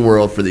fucking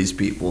world for these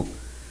people.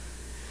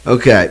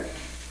 Okay.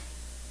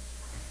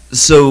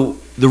 So,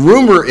 the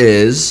rumor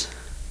is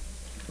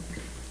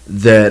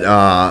that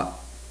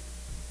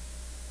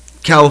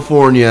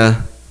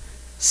California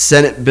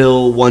Senate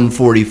Bill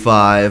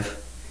 145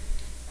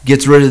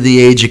 gets rid of the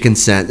age of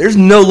consent. There's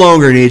no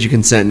longer an age of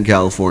consent in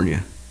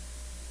California.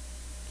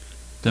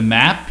 The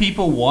map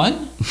people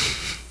won?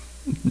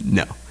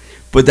 No.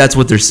 But that's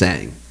what they're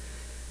saying.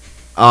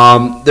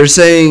 They're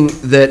saying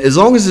that as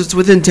long as it's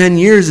within 10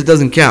 years, it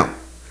doesn't count.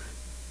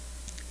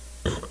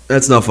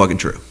 That's not fucking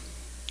true.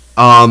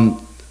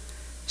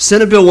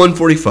 Senate Bill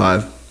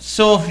 145.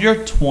 So if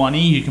you're 20,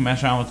 you can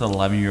mess around with an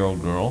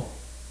 11-year-old girl?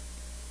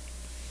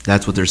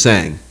 That's what they're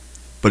saying.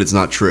 But it's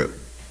not true.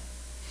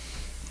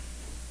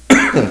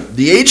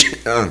 The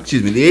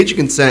age of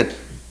consent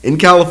in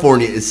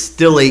California is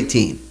still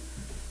 18.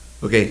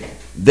 Okay,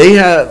 they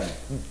have,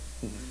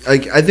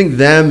 like, I think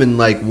them and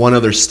like one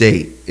other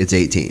state, it's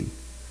 18.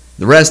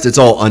 The rest, it's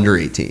all under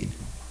 18.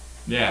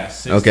 Yeah,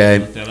 16, okay.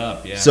 Look that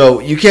up, yeah. So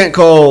you can't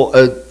call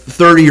a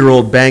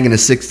 30-year-old banging a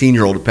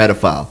 16-year-old a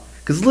pedophile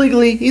because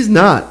legally he's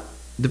not,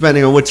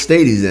 depending on which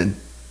state he's in.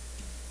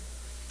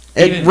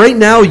 And right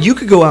now, you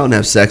could go out and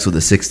have sex with a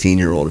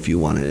 16-year-old if you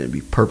wanted. It'd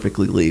be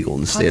perfectly legal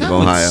in the state of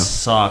Ohio. That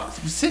sucks.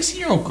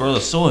 16-year-old girl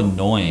is so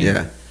annoying.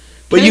 Yeah,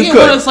 but Can you get could.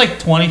 one that's like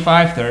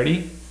 25,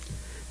 30?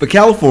 But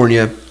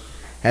California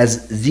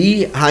has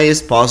the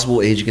highest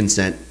possible age of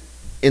consent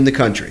in the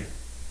country,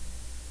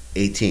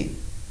 18.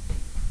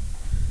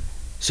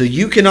 So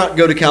you cannot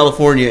go to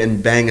California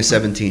and bang a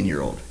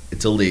 17-year-old.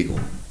 It's illegal.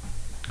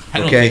 I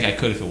don't think I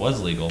could if it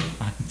was legal.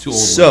 I'm too old.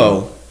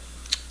 So,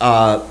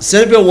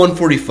 Senate Bill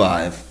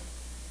 145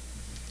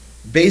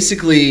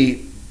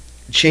 basically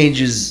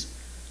changes.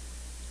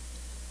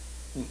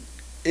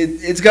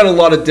 It's got a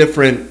lot of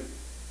different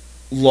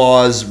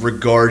laws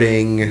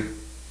regarding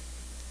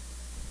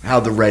how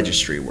the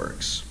registry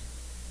works.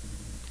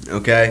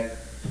 Okay?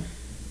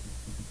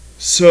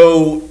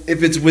 So,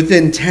 if it's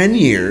within 10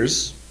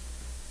 years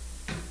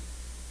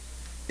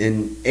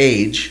in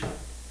age,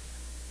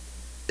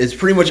 it's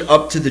pretty much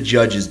up to the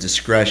judge's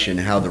discretion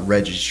how the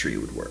registry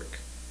would work.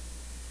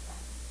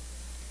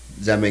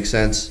 Does that make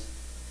sense?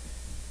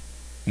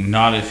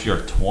 Not if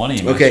you're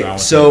 20. Okay,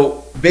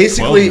 so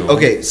basically,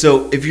 okay,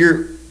 so if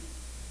you're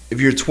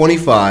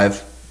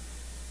 25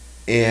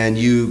 and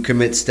you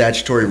commit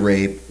statutory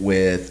rape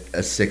with a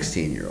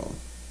 16-year-old,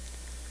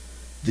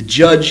 the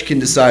judge can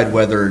decide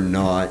whether or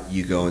not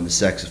you go in the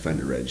sex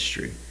offender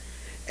registry.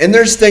 And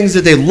there's things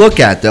that they look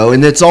at though,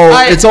 and it's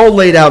all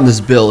laid out in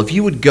this bill. If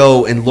you would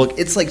go and look,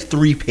 it's like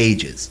 3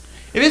 pages.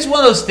 If it's one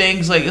of those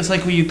things, like it's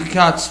like when you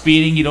caught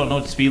speeding, you don't know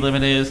what the speed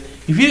limit is.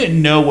 If you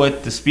didn't know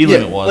what the speed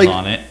limit was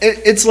on it,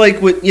 it's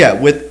like with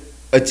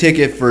a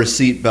ticket for a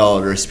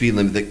seatbelt or a speed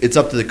limit. It's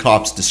up to the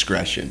cop's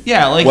discretion.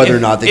 Yeah, like whether or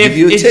not they give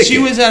you a ticket. If she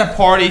was at a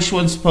party she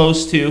wasn't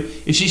supposed to,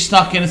 if she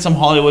snuck in at some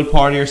Hollywood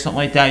party or something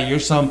like that, you're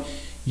some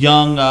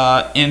young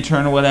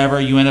intern or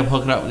whatever, you end up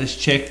hooking up with this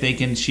chick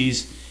thinking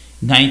she's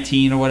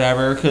 19 or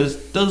whatever,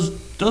 because those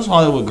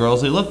Hollywood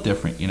girls, they look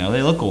different, you know,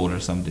 they look older,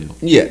 some do.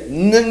 Yeah,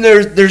 and then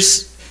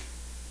there's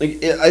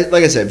like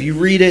I said, if you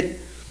read it,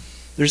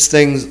 there's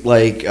things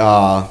like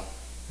I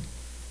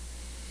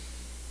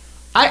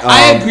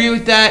agree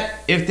with that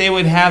if they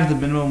would have the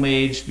minimum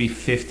age be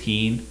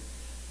 15,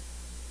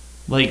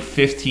 like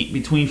 15,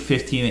 between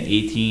 15 and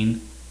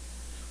 18,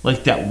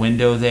 like that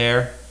window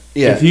there.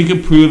 Yeah. If you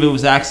could prove it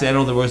was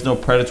accidental, there was no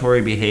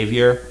predatory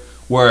behavior,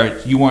 where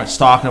you weren't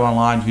stalking them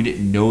online, you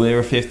didn't know they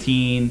were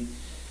 15.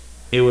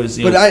 It was.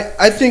 But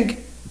I think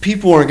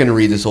people aren't going to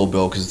read this whole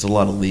bill because it's a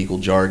lot of legal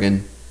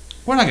jargon.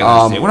 We're not going to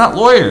understand. We're not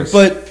lawyers.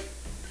 But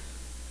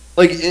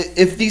like,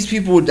 if these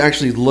people would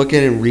actually look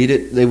at it and read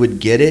it, they would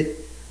get it.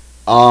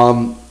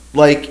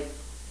 Like,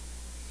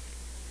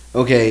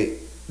 okay,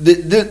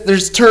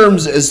 there's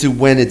terms as to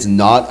when it's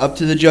not up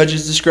to the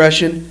judge's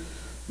discretion.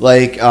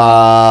 Like,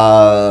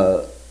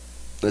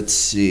 let's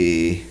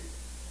see.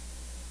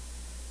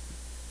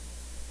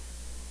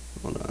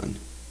 Hold on.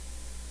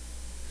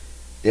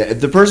 Yeah,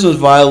 if the person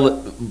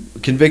was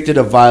convicted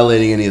of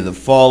violating any of the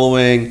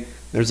following,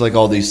 there's like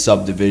all these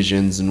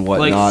subdivisions and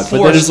whatnot.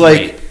 But then there's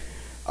like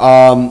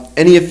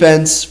any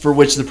offense for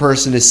which the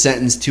person is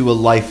sentenced to a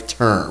life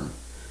term.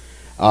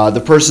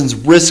 The person's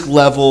risk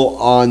level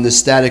on the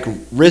static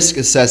risk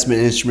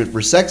assessment instrument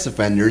for sex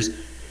offenders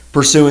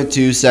pursuant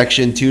to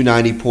section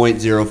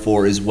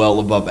 290.04 is well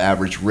above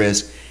average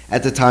risk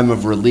at the time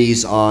of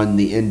release on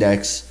the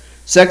index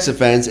sex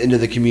offense into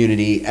the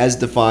community as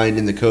defined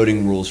in the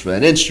coding rules for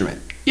that instrument.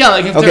 Yeah,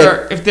 like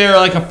if they're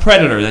like a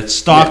predator that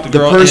stalked a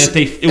girl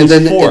and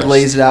then forced. It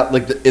lays it out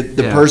like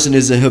the person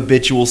is a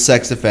habitual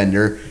sex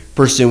offender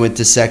pursuant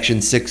to section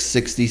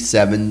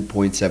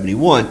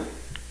 667.71.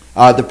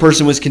 The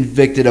person was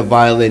convicted of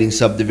violating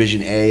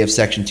subdivision A of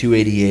section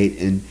 288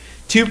 in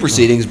 2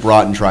 proceedings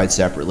brought and tried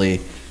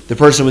separately. The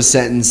person was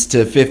sentenced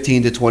to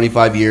 15 to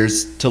 25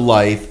 years to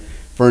life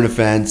for an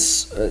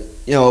offense,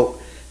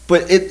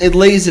 but it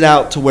lays it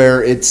out to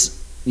where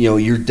it's,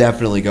 you're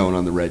definitely going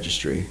on the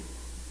registry.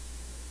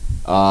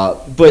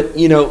 But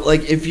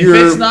like if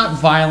it's not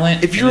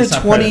violent, if you're a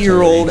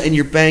 20-year-old and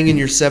you're banging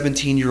your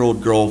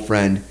 17-year-old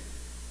girlfriend,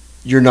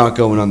 you're not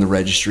going on the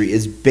registry.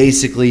 Is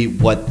basically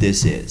what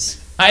this is.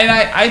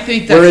 I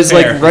think that's whereas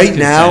fair like right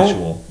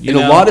now in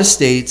a lot of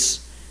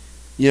states,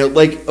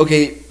 like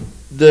okay,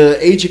 the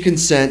age of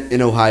consent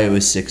in Ohio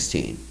is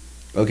 16.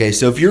 Okay,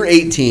 so if you're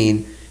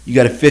 18, you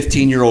got a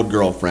 15-year-old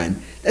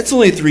girlfriend. That's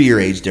only a 3-year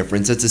age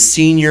difference. That's a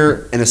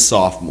senior and a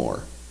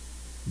sophomore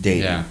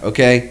dating. Yeah.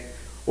 Okay.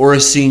 Or a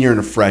senior and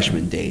a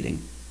freshman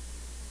dating.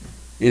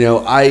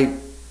 I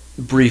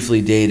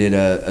briefly dated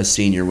a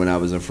senior when I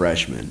was a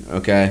freshman,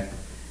 okay?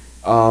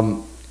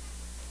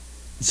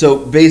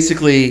 So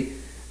basically,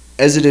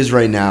 as it is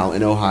right now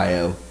in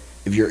Ohio,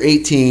 if you're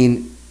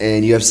 18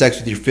 and you have sex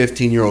with your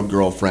 15-year-old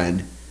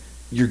girlfriend,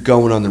 you're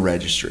going on the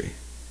registry.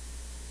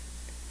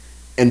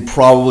 And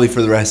probably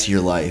for the rest of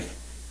your life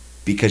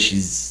because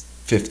she's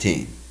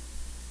 15.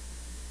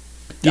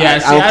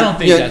 Yeah, I don't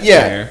think that's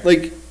fair.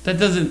 Like, that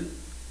doesn't...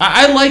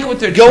 I like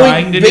what they're going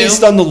trying to based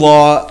do. on the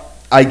law.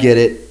 I get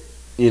it,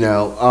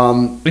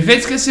 if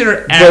it's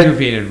considered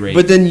aggravated rape,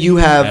 but then you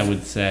have, I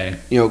would say,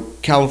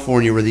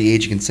 California where the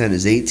age of consent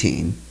is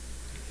 18.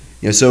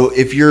 So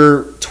if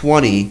you're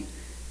 20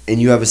 and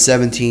you have a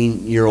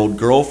 17-year-old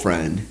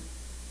girlfriend,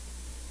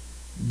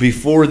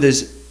 before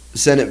this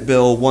Senate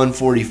Bill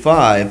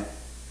 145,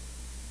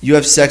 you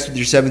have sex with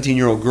your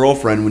 17-year-old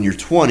girlfriend when you're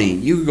 20.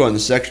 You could go on the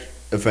sex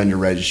offender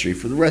registry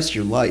for the rest of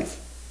your life,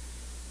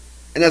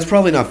 and that's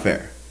probably not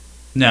fair.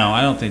 No,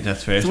 I don't think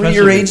that's fair.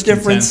 3-year age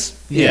difference?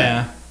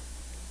 Yeah.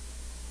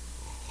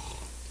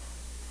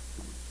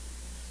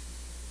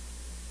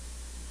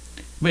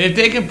 But if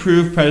they can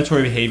prove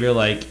predatory behavior,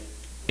 like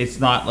it's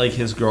not like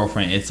his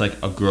girlfriend, it's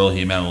like a girl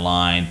he met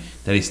online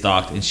that he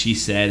stalked, and she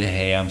said,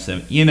 "Hey, I'm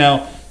 7."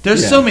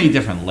 There's so many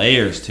different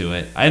layers to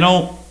it.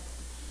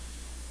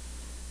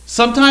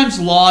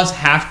 Sometimes laws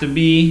have to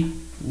be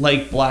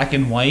like black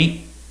and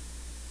white,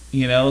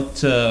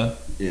 The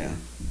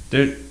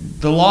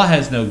law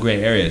has no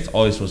gray area. It's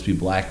always supposed to be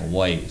black and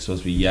white. It's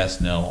supposed to be yes,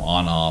 no,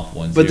 on, off,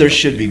 1, 0. But there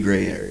should be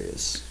gray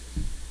areas.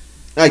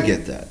 I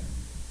get that.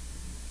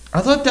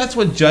 I thought that's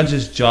what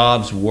judges'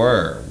 jobs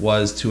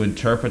was to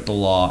interpret the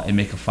law and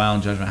make a final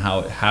judgment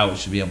how it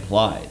should be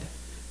applied.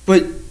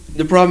 But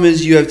the problem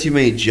is you have too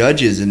many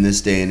judges in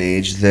this day and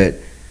age that,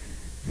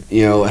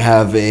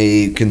 have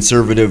a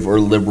conservative or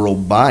liberal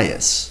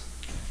bias.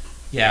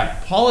 Yeah,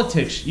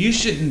 politics, you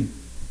shouldn't...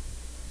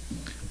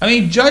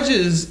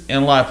 judges in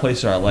a lot of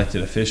places are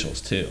elected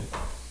officials, too.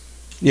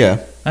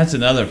 Yeah. That's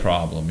another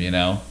problem,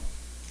 And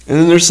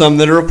then there's some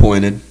that are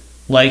appointed.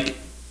 Like,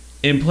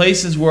 in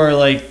places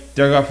where,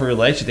 they're up for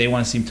election, they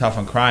want to seem tough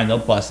on crime, they'll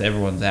bust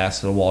everyone's ass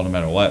to the wall no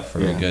matter what for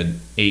a good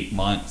 8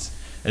 months.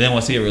 And then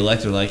once they get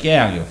reelected, they're like,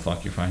 yeah, I don't give a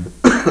fuck, you're fine.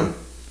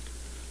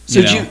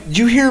 So did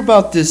you hear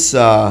about this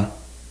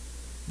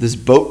this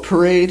boat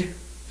parade?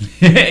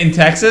 In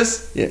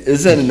Texas? Yeah,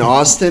 is that in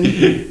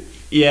Austin?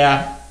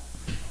 Yeah.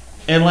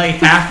 And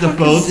half the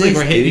boats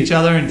were hitting each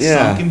other and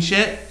sunk and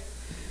shit.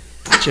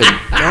 Bunch of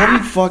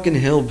dumb fucking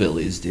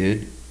hillbillies,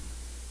 dude.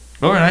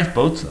 They were nice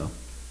boats though.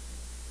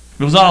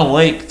 It was on a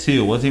lake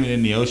too. It wasn't even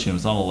in the ocean. It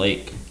was on a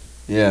lake.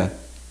 Yeah.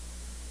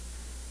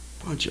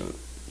 Bunch of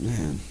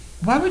man.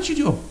 Why would you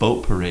do a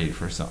boat parade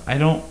for something? I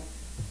don't.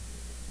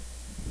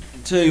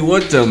 Tell you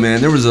what though,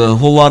 man, there was a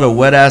whole lot of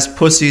wet ass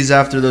pussies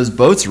after those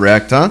boats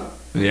wrecked, huh?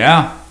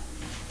 Yeah.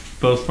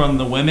 Both from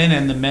the women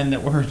and the men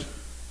that were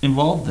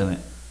involved in it.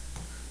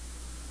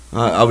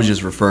 I was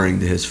just referring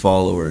to his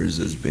followers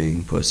as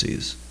being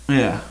pussies.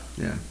 Yeah.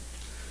 Yeah.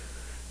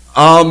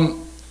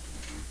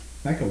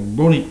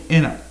 Macaroni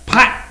in a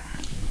pot.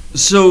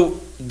 So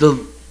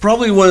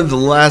probably one of the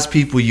last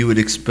people you would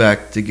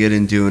expect to get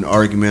into an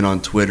argument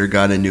on Twitter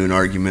got into an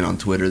argument on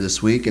Twitter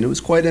this week, and it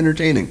was quite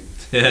entertaining.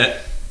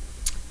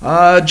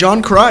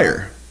 John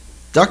Cryer,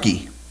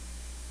 Ducky.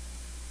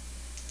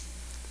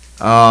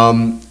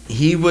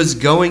 He was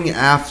going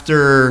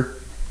after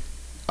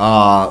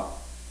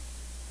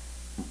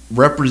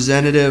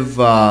Representative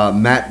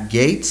Matt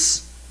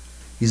Gaetz.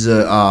 He's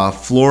a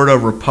Florida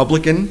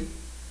Republican.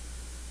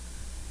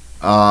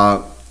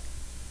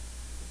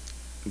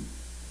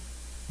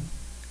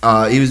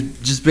 He was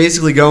just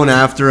basically going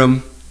after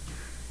him,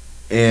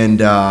 and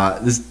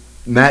this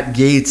Matt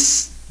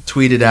Gaetz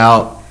tweeted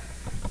out,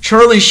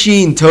 "Charlie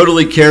Sheen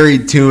totally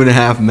carried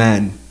 2.5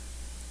 men."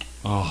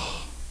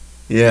 Oh,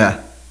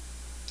 yeah.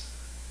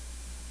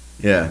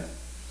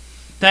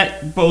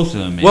 that both of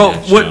them made Well,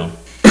 that show.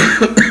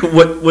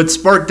 what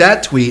sparked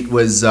that tweet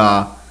was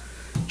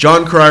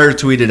John Cryer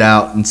tweeted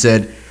out and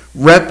said,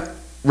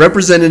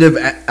 Representative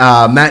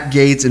Matt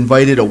Gaetz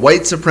invited a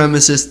white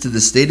supremacist to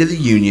the State of the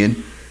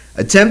Union,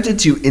 attempted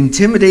to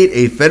intimidate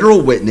a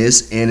federal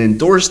witness, and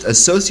endorsed a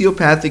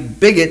sociopathic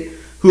bigot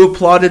who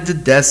applauded the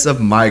deaths of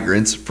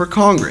migrants for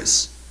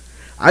Congress.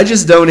 I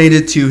just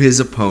donated to his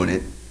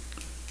opponent.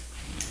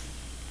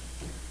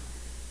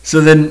 So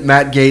then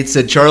Matt Gaetz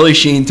said Charlie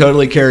Sheen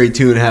totally carried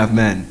 2.5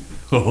 men.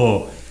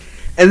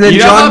 And then You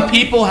know John, how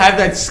people have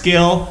that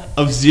skill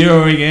of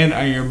zeroing in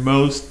on your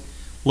most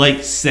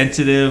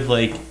sensitive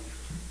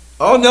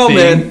oh no, thing.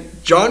 man,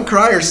 John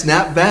Cryer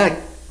snapped back.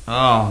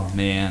 Oh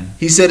man.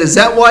 He said, "Is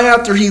that why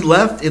after he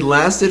left, it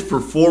lasted for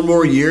 4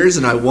 more years,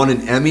 and I won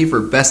an Emmy for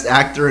Best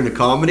Actor in a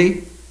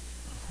Comedy?"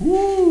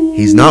 Woo.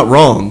 He's not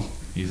wrong.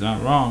 He's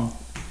not wrong.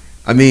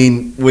 I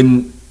mean,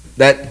 when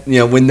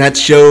that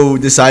show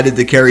decided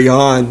to carry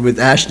on with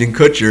Ashton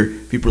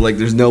Kutcher, people were like,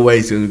 "There's no way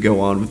it's going to go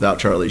on without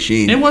Charlie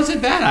Sheen." It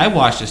wasn't bad. I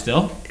watched it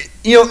still.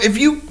 If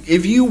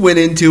you went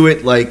into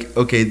it like,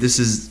 okay, this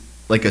is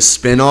like a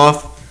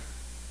spin-off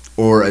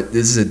or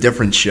this is a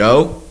different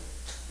show,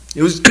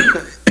 it was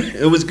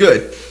it was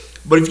good.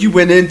 But if you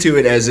went into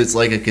it as it's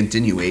like a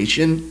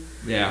continuation,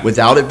 Yeah.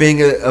 without it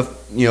being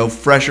a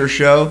fresher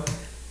show,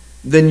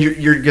 then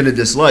you're gonna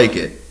dislike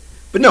it.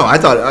 But no, I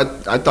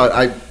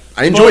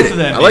enjoyed Both of it.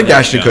 them I liked made that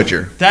Ashton show.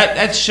 Kutcher.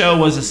 That show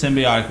was a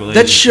symbiotic relationship.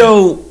 That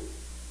show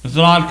It was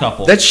an odd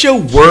couple. That show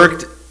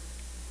worked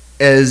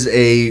as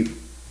a,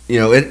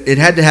 it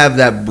had to have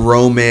that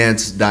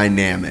bromance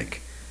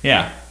dynamic,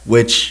 yeah.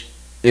 which,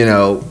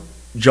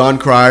 John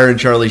Cryer and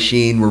Charlie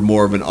Sheen were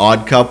more of an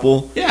odd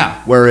couple, Yeah.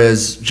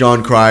 whereas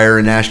John Cryer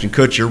and Ashton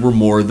Kutcher were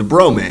more the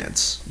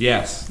bromance,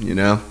 Yes.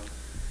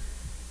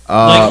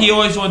 Like he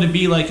always wanted to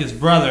be like his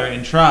brother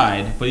and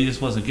tried, but he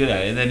just wasn't good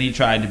at it. And then he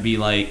tried to be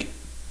like.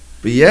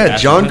 But yeah, Ashton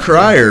John Kutcher.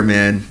 Cryer,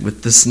 man,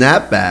 with the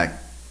snapback.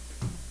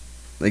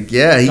 Like,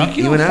 yeah, he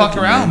Ducky don't went fuck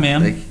after around,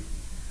 man. Like,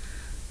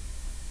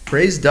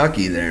 praise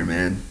Ducky there,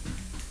 man.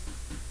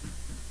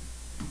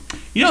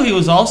 He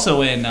was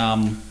also in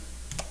Hot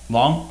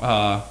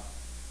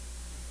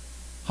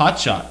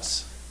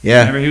Shots. Yeah.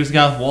 Remember, he was the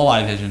guy with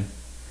walleye vision.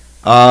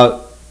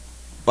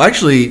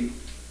 Actually,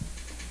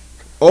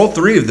 all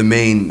 3 of the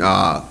main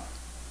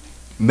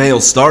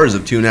male stars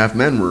of 2.5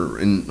 Men were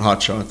in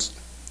Hot Shots.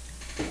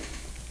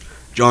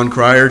 John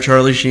Cryer,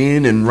 Charlie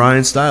Sheen, and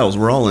Ryan Stiles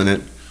were all in it.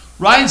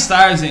 Ryan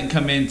Stiles didn't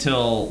come in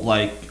till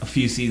a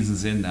few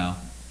seasons in now.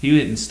 He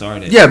didn't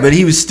start it. Yeah, but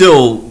he was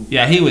still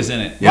Yeah, he was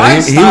in it. Yeah, Ryan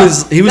he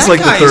Stiles, was that like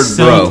the guy third is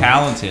so bro.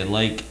 talented.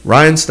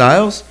 Ryan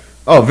Stiles.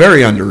 Oh,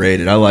 very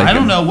underrated. I like him. I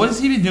don't know. What has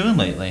he been doing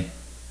lately?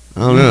 I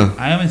don't know.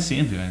 I haven't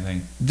seen him do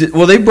anything.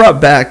 Well, they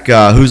brought back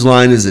Whose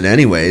Line Is It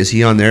Anyway? Is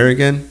he on there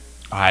again?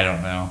 I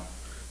don't know.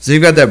 So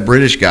you've got that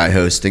British guy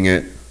hosting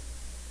it.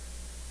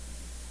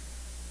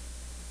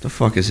 The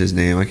fuck is his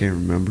name? I can't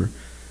remember.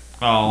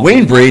 Oh,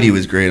 Wayne Brady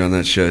was great on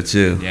that show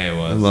too. Yeah, he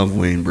was. I love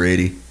Wayne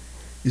Brady.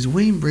 Is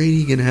Wayne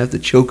Brady gonna have to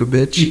choke a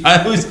bitch?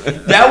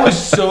 That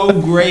was so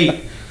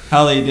great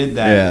how they did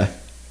that.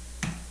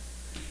 Yeah.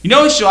 You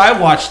know what show I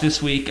watched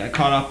this week I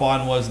caught up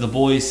on was The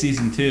Boys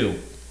Season 2.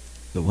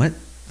 The what?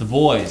 The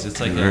Boys. It's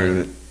like Never heard of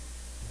it.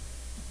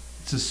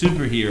 it's a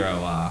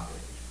superhero I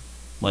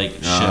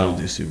show don't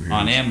do superheroes.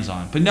 on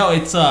Amazon. But no,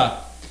 it's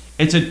a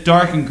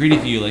dark and gritty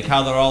view, like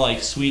how they're all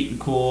like sweet and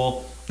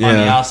cool on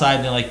the Yeah. outside,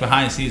 and then like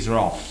behind the scenes they're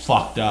all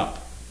fucked up.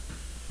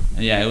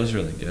 And yeah, it was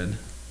really good.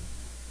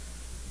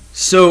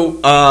 So,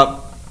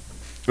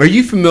 are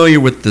you familiar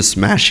with the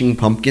Smashing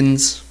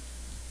Pumpkins?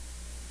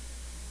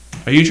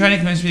 Are you trying to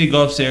convince me to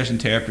go upstairs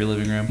and tear up your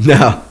living room?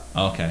 No.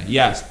 Okay.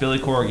 Yes, Billy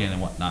Corgan and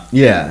whatnot.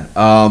 Yeah.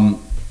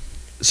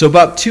 So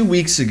about 2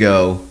 weeks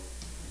ago,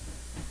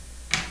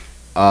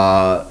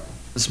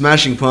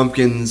 Smashing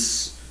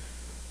Pumpkins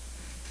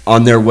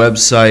on their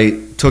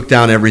website took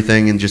down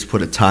everything and just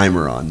put a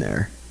timer on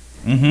there.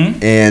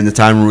 Mm-hmm. And the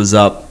timer was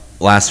up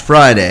last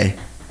Friday.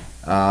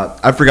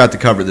 I forgot to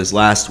cover this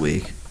last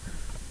week.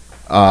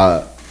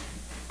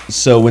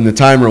 So when the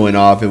timer went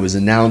off, it was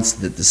announced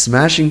that the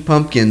Smashing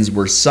Pumpkins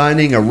were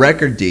signing a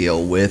record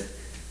deal with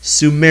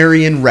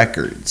Sumerian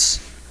Records.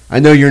 I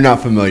know you're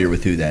not familiar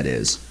with who that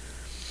is.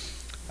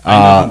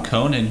 I know from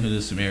Conan who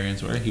the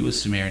Sumerians were. He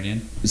was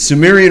Sumerian.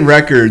 Sumerian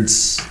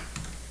Records,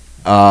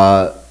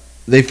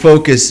 they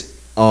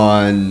focus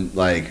on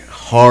like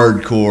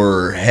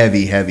hardcore,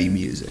 heavy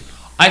music.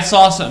 I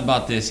saw something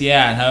about this,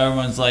 yeah, and how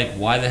everyone's like,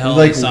 why the hell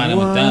are they signing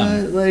with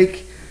them?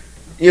 Like,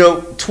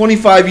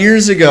 25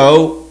 years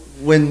ago,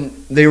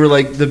 when they were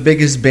like the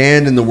biggest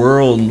band in the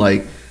world, and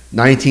like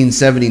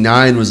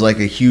 1979 was like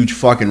a huge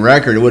fucking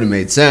record, it would have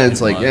made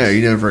sense. Like, yeah,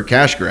 you did it for a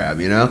cash grab,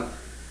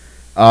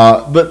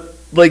 But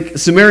like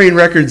Sumerian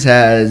Records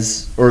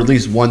has, or at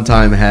least one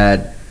time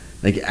had,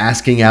 like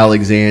Asking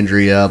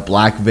Alexandria,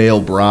 Black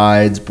Veil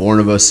Brides, Born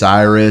of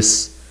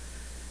Osiris,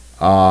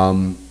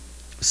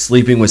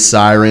 Sleeping with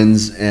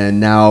Sirens, and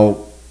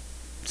now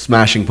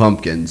Smashing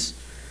Pumpkins.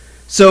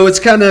 So it's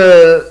kind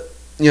of,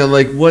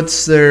 like,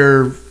 what's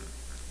their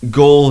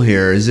goal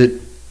here? Is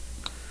it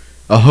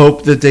a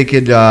hope that they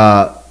could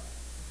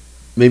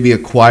maybe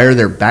acquire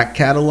their back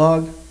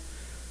catalog?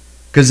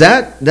 Because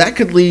that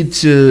could lead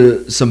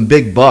to some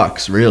big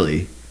bucks,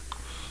 really.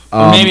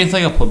 Or maybe it's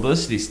like a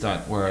publicity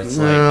stunt where it's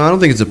like... No, I don't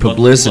think it's a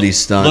publicity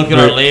stunt. Look at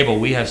our label.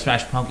 We have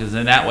Smash Pumpkins,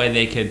 and that way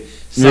they could...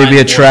 Maybe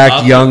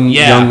attract young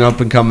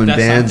up-and-coming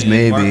bands,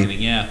 maybe. Marketing,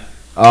 yeah.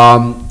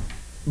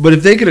 But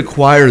if they could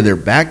acquire their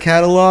back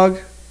catalog,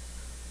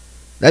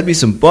 that'd be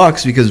some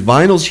bucks, because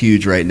vinyl's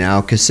huge right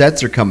now.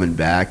 Cassettes are coming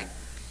back.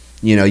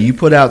 You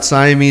put out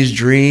Siamese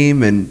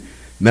Dream and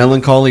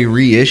Melancholy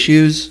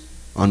reissues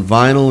on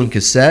vinyl and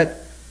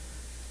cassette,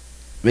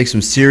 make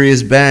some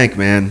serious bank,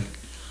 man.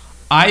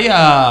 I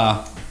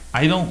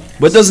don't.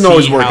 But it doesn't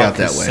always see work how out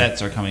that way.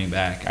 Cassettes are coming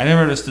back. I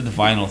never understood the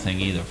vinyl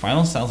thing either.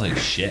 Vinyl sounds like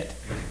shit.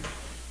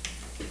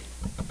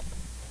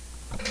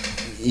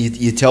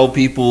 You tell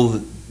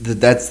people that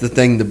that's the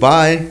thing to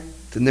buy,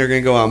 then they're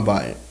gonna go out and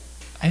buy it.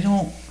 I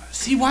don't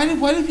see why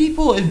do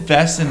people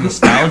invest in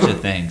nostalgia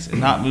things and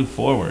not move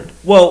forward?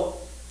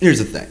 Well, here's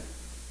the thing.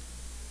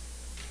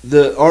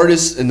 The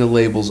artists and the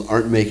labels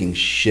aren't making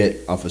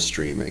shit off of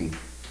streaming.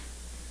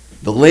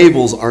 The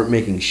labels aren't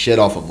making shit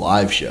off of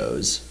live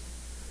shows.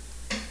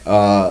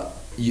 For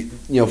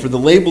the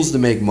labels to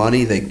make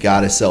money, they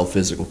gotta sell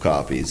physical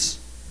copies.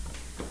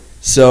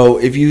 So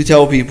if you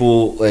tell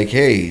people, like,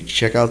 hey,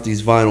 check out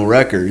these vinyl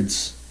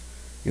records,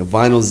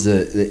 vinyl's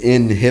the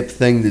hip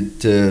thing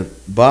to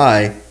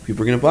buy,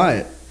 people are going to buy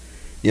it.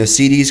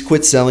 CDs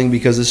quit selling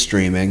because of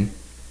streaming,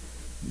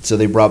 so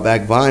they brought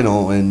back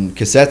vinyl, and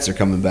cassettes are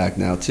coming back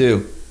now,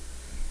 too.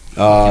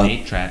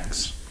 8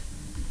 tracks.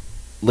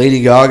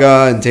 Lady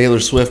Gaga and Taylor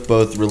Swift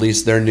both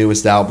released their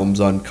newest albums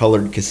on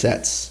colored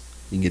cassettes.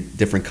 You can get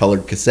different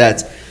colored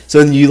cassettes.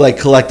 So then you,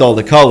 collect all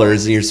the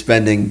colors, and you're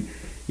spending...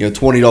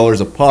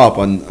 $20 a pop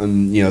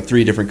on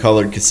 3 different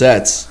colored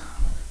cassettes.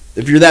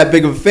 If you're that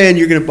big of a fan,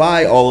 you're going to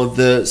buy all of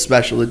the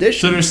special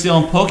editions. So they're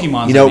stealing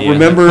Pokemon.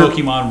 Remember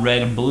Pokemon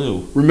Red and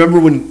Blue.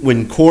 Remember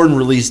when Korn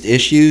released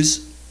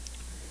Issues?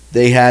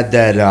 They had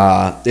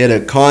that they had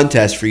a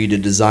contest for you to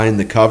design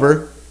the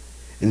cover,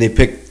 and they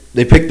picked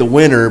the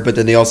winner, but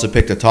then they also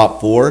picked a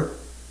top 4.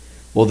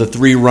 Well, the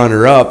 3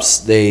 runner-ups,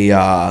 they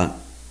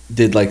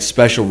did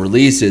special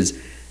releases.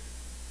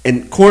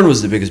 And Korn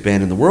was the biggest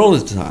band in the world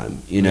at the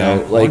time,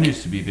 Korn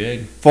used to be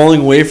big.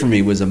 Falling Away From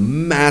Me was a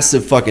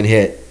massive fucking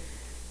hit.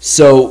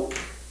 So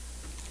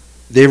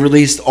they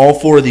released all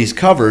 4 of these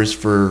covers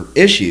for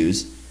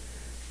Issues.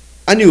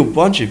 I knew a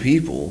bunch of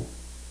people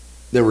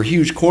that were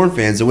huge Korn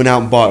fans that went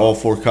out and bought all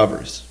 4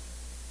 covers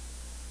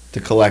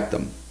to collect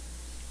them.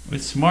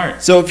 It's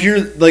smart. So if you're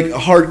a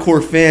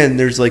hardcore fan,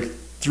 there's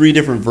 3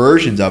 different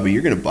versions of it.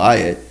 You're gonna buy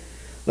it.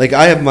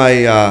 I have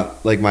my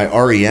my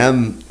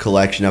REM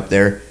collection up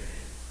there.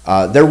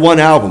 Their one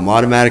album,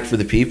 Automatic for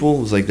the People,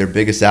 was their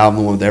biggest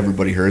album, with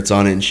Everybody Hurts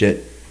on it and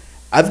shit.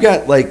 I've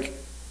got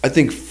I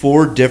think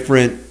 4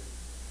 different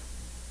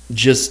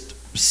just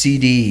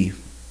CD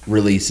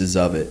releases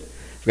of it.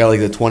 I've got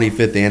the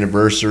 25th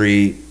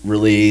anniversary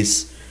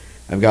release.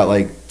 I've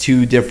got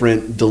 2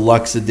 different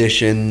deluxe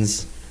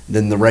editions,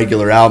 then the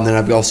regular album. Then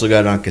I've also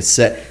got it on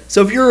cassette.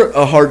 So if you're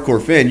a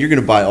hardcore fan, you're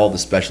gonna buy all the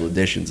special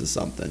editions of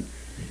something,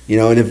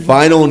 And if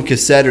vinyl and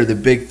cassette are the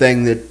big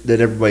thing that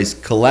everybody's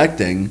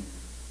collecting,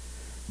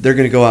 they're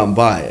going to go out and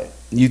buy it.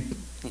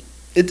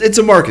 It's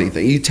a marketing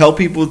thing. You tell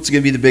people it's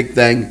going to be the big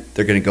thing,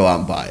 they're going to go out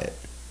and buy it.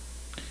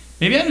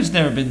 Maybe I've just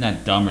never been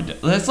that dumb or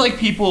that's like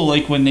people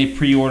when they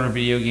pre-order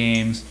video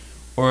games,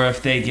 or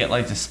if they get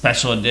the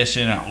special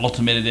edition or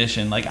ultimate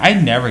edition.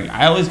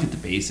 I always get the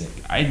basic.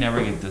 I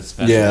never get the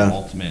special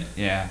ultimate.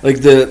 Yeah.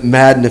 The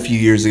Madden a few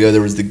years ago,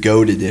 there was the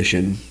GOAT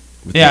edition.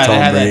 With they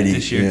had Brady. That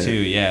this year too.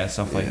 Yeah,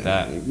 stuff like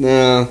that.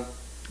 No.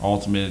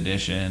 Ultimate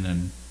edition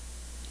and.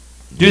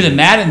 Dude, the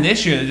Madden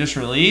this year that just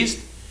released,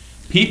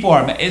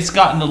 it's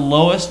gotten the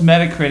lowest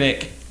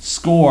Metacritic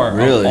score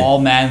of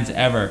all Maddens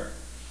ever.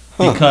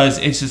 Huh. Because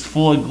it's just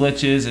full of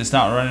glitches, it's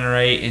not running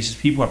right, it's just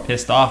people are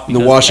pissed off. The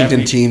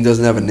Washington team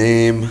doesn't have a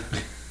name.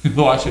 The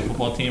Washington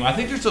football team. I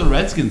think they're still the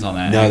Redskins on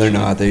that. No, they're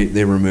actually. not.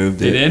 They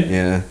removed it. They did?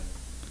 Yeah.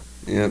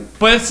 Yep.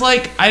 But it's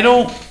like,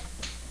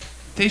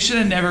 they should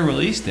have never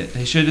released it.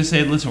 They should have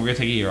said, listen, we're going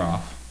to take a year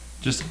off.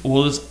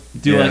 We'll just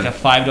do like a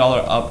 $5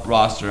 up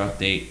roster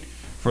update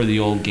for the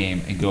old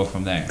game and go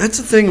from there. That's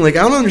the thing. Like,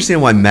 I don't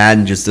understand why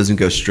Madden just doesn't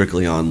go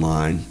strictly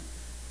online.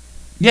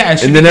 Yeah,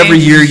 and then every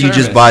year you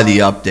just buy the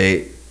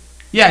update.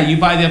 Yeah, you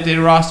buy the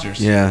updated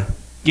rosters. Yeah.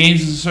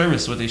 Games as a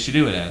service, what they should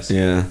do it as.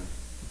 Yeah.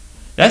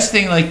 That's the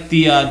thing. Like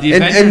the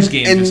Avengers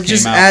game and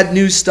just came out. add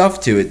new stuff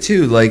to it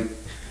too. Like,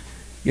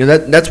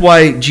 that's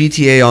why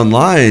GTA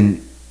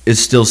Online is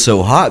still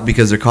so hot,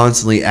 because they're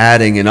constantly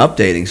adding and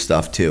updating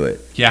stuff to it.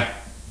 Yeah.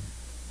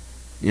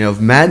 If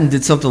Madden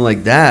did something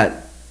like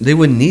that, they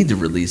wouldn't need to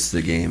release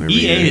the game every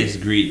year. EA is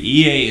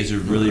greedy. EA is a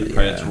really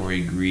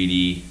predatory,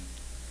 greedy.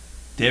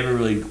 They have a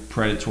really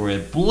predatory,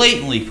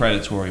 blatantly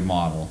predatory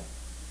model.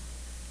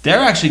 They're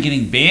actually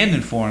getting banned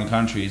in foreign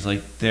countries,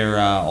 like their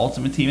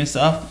Ultimate Team and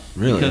stuff.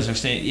 Really? Because they're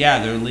saying,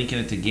 they're linking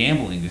it to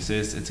gambling. They say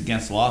it's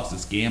against the law, 'cause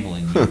it's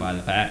gambling. You buy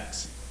the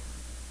packs.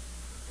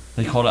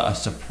 They called it a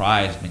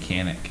surprise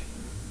mechanic.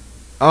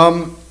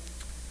 Do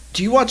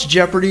you watch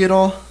Jeopardy at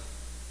all?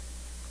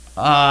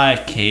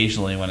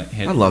 Occasionally when it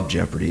hits. I love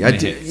Jeopardy. When I it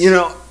do.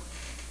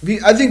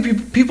 hits. I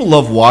think people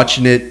love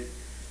watching it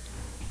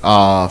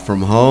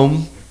from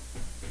home.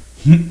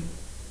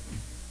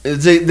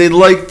 They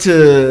like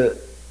to,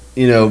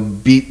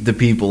 beat the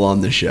people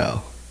on the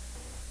show.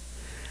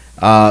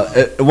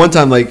 At one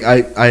time, like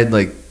I had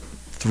like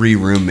 3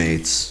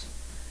 roommates,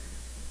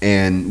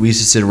 and we used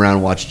to sit around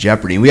and watch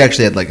Jeopardy. And we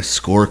actually had like a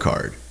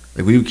scorecard.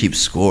 Like, we would keep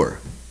score.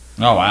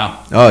 Oh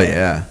wow. Oh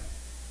yeah,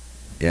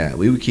 yeah.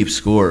 We would keep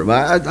score.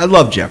 But I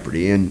love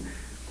Jeopardy, and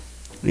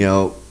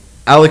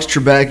Alex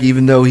Trebek,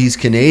 even though he's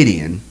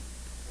Canadian,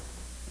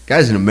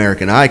 guy's an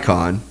American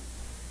icon.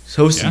 He's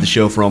hosted the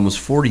show for almost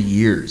 40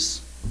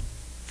 years.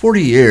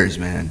 40 years,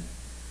 man.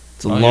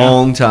 It's a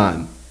long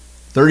time.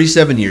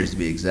 37 years to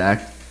be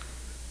exact.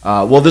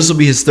 Well, this will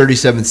be his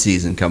 37th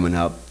season coming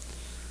up.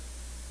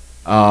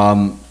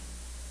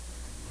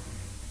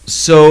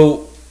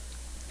 So,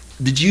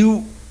 did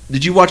you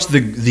watch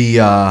the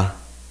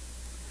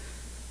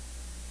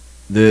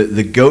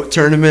GOAT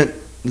tournament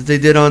that they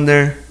did on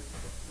there?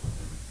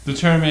 The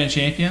Tournament of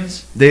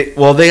Champions? They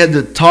had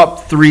the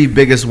top 3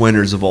 biggest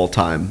winners of all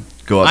time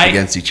go up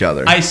against each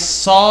other. I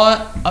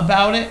saw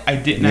about it. I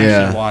didn't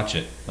actually watch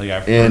it. Like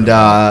I've heard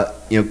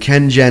and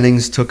Ken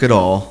Jennings took it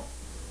all.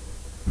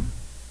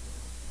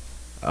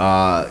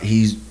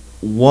 He's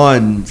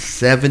won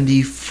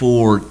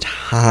 74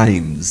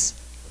 times.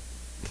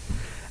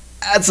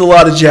 That's a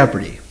lot of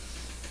Jeopardy.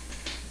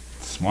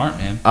 Smart,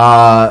 man.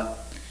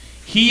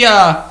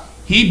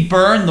 He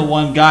burned the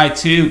one guy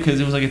too, because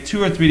it was like a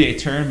 2 or 3 day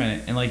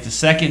tournament, and like the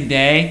second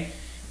day,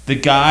 the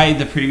guy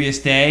the previous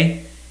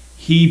day,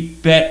 he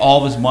bet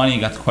all of his money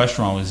and got the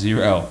question wrong with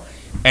 0.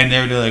 And they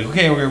were like,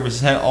 okay, we're going to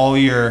reset all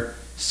your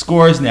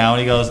scores now.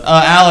 And he goes,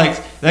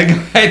 Alex, that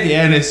guy at the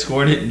end, his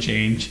score didn't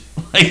change.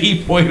 Like,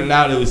 he pointed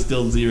out it was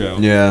still 0.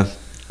 Yeah.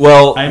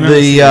 Well, I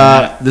remember seeing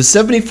that. the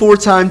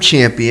 74-time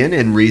champion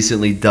and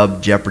recently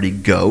dubbed Jeopardy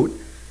GOAT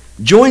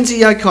joins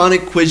the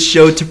iconic quiz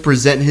show to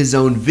present his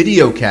own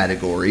video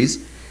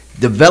categories,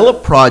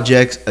 develop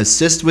projects,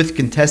 assist with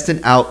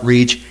contestant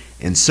outreach,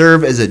 and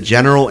serve as a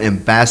general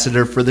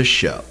ambassador for the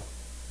show.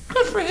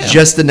 Good for him.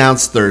 Just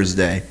announced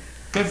Thursday.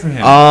 Good for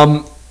him.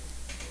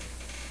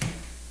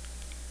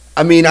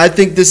 I mean, I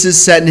think this is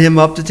setting him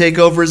up to take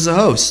over as the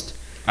host.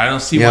 I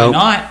don't see why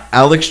not.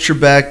 Alex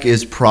Trebek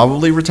is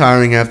probably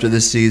retiring after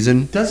this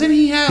season. Doesn't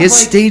he have He has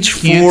stage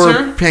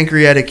cancer? 4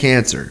 pancreatic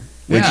cancer,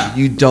 which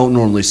you don't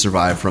normally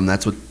survive from.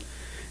 That's what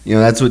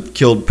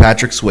killed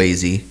Patrick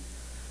Swayze.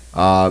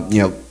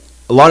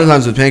 A lot of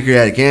times with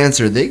pancreatic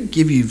cancer, they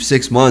give you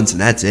 6 months and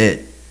that's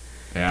it.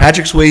 Yeah.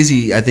 Patrick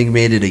Swayze, I think,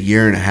 made it a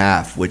year and a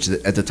half, which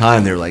at the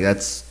time they were like,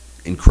 that's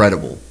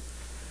incredible.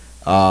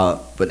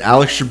 But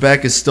Alex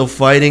Trebek is still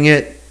fighting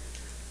it.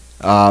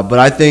 But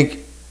I think,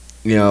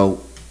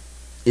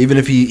 even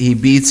if he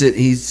beats it,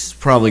 he's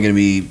probably going to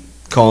be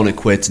calling it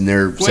quits, and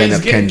they're setting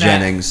up Ken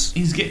Jennings.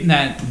 He's getting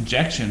that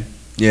injection.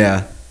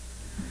 Yeah.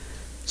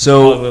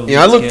 So,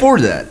 I look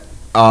forward to that.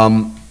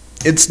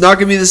 It's not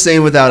going to be the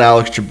same without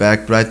Alex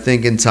Trebek, but I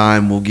think in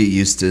time we'll get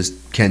used to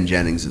Ken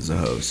Jennings as a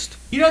host.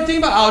 The thing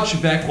about Alex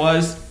Trebek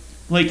was,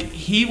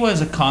 he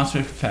was a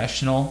consummate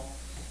professional,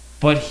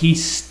 but he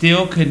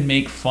still could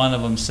make fun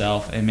of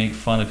himself and make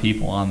fun of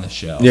people on the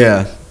show.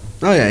 Yeah.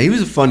 Oh, yeah, he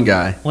was a fun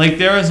guy.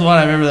 There was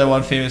I remember that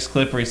one famous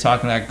clip where he's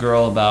talking to that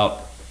girl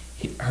about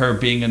her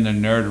being in the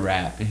nerd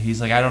rap. And he's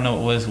like, I don't know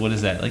what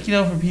is that?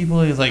 For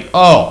people, he's like,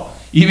 oh,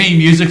 you mean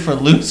music for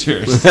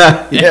losers.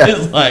 Yeah.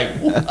 It's like,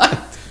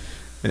 what?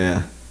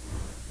 Yeah.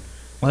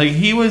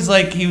 He was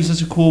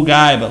such a cool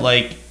guy, but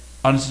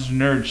on such a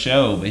nerd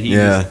show. But he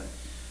was,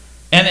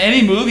 and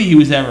any movie he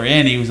was ever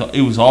in,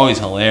 it was always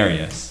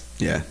hilarious.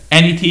 Yeah.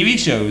 Any TV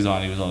show he was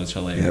on, he was always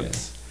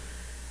hilarious.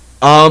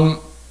 Yep.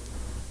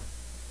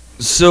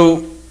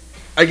 So,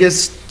 I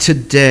guess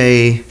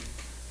today,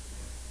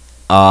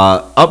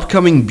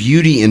 Upcoming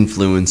beauty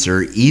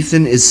influencer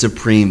Ethan is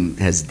Supreme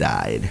has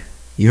died.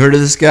 You heard of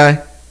this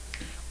guy?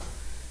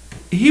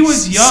 He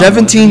was young.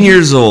 17 wasn't he?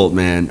 years old,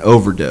 man.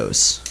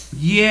 Overdose.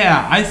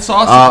 Yeah, I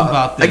saw something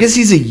about this. I guess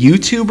he's a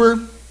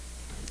YouTuber. I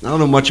don't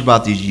know much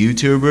about these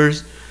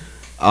YouTubers.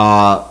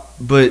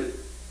 But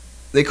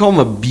they call him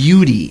a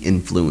beauty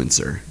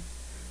influencer.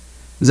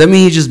 Does that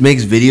mean he just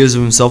makes videos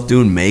of himself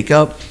doing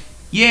makeup?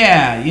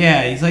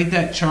 Yeah, he's like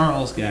that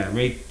Charles guy,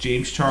 right?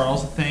 James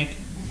Charles, I think.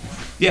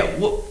 Yeah,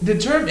 well, the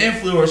term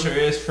influencer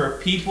is for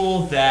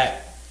people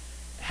that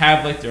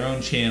have like their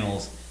own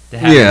channels that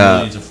have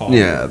millions of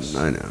followers.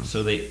 Yeah, I know.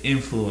 So they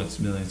influence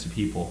millions of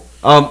people.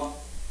 Well,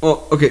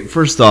 okay,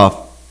 first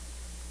off,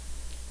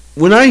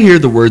 when I hear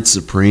the word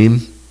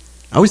Supreme,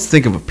 I always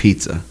think of a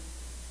pizza.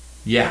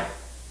 Yeah.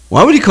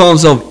 Why would he call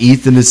himself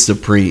Ethan is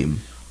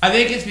Supreme? I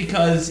think it's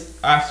because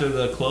after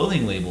the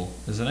clothing label,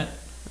 isn't it?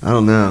 I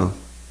don't know.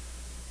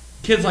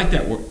 Kids like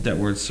that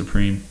word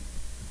Supreme.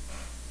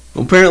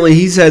 Well, apparently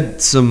he's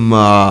had some,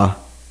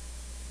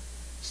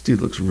 this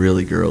dude looks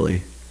really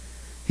girly.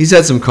 He's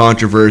had some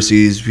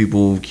controversies,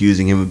 people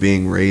accusing him of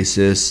being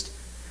racist.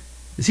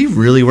 Is he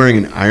really wearing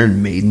an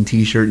Iron Maiden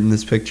t-shirt in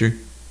this picture?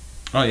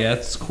 Oh yeah,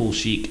 that's cool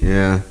chic.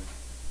 Yeah.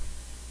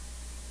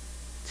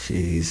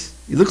 Jeez.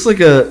 He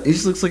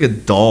just looks like a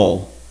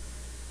doll.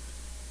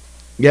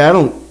 Yeah,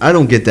 I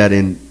don't get that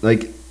in,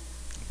 like,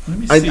 Let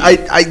me see.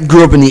 I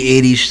grew up in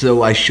the 80s,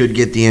 so I should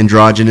get the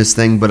androgynous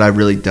thing, but I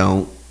really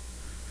don't.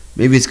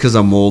 Maybe it's because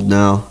I'm old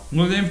now.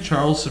 What's his name?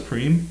 Charles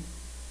Supreme?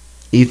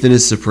 Ethan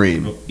is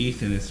Supreme. Oh,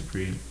 Ethan is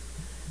Supreme.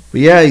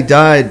 But yeah, he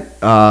died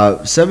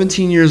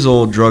 17 years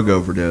old, drug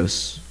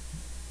overdose.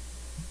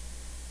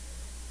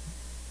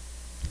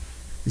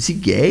 Is he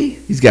gay?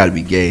 He's got to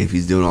be gay if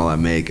he's doing all that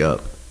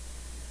makeup.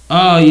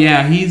 Oh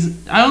yeah,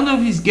 I don't know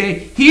if he's gay.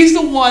 He's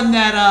the one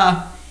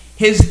that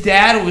his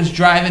dad was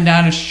driving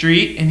down the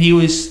street and he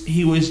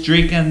was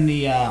drinking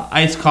the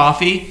iced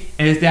coffee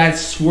and his dad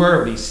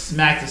swerved. He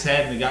smacked his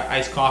head and he got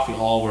iced coffee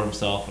all over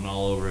himself and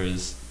all over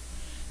his.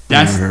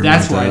 That's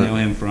where I know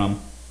him from.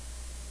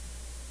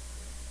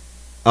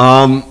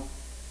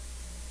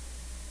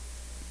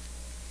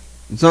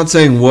 It's not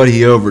saying what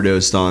he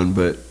overdosed on,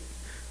 but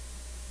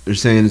they're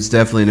saying it's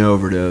definitely an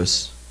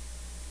overdose.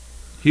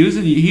 He was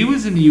in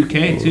the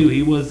UK too.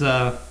 He was.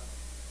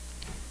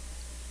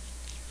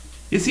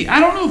 You see, I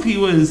don't know if he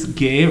was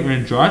gay or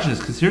androgynous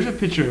because here's a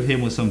picture of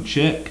him with some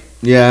chick.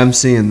 Yeah, I'm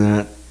seeing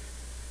that.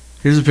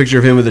 Here's a picture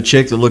of him with a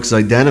chick that looks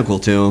identical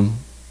to him.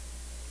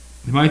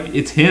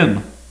 It's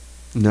him.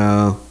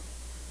 No,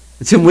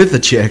 it's him with a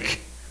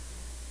chick.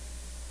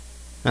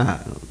 I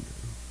don't know.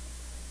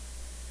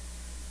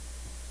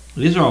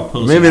 These are all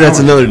posted. Maybe that's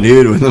another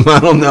dude with him. I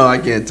don't know. I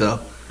can't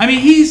tell. I mean,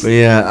 he's. But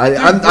yeah,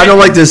 I don't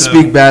like to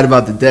speak bad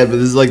about the dead, but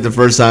this is like the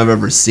first time I've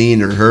ever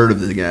seen or heard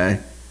of the guy.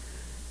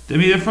 I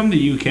mean, they're from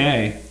the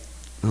UK.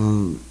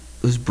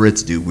 Those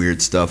Brits do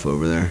weird stuff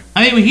over there.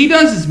 I mean, when he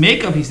does his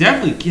makeup, he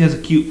has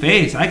a cute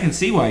face. I can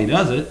see why he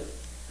does it.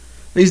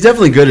 He's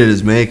definitely good at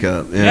his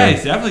makeup. Yeah,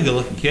 he's definitely a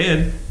good-looking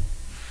kid.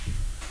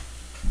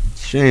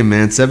 Shame,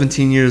 man.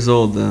 17 years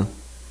old, though.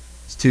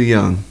 He's too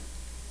young.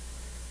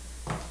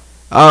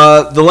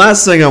 The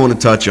last thing I want to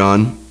touch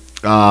on,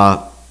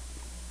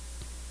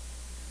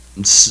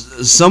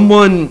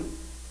 someone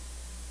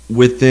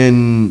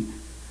within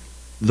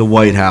the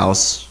White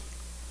House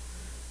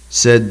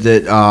said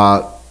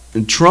that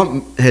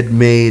Trump had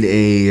made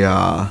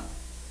a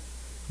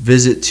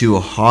visit to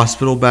a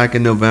hospital back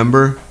in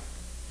November.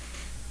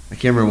 I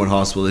can't remember what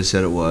hospital they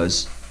said it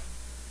was.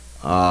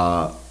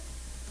 But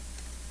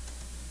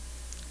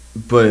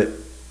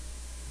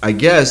I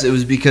guess it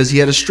was because he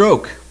had a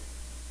stroke.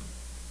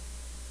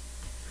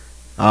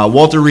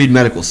 Walter Reed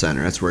Medical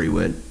Center, that's where he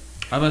went.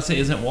 I was about to say,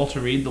 isn't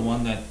Walter Reed the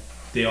one that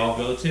they all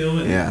go to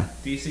in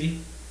D.C.?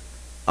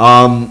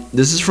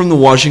 This is from the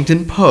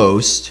Washington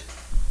Post.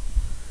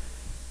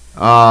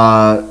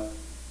 No,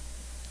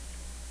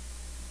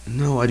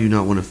 I do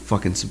not want to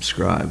fucking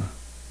subscribe.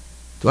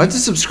 Do I have to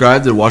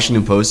subscribe to the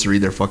Washington Post to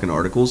read their fucking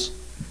articles?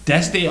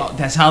 That's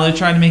how they're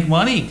trying to make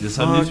money.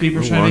 Some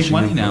newspapers trying to make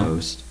money now.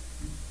 Post.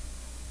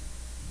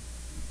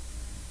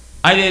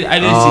 I did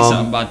see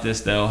something about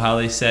this though. How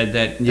they said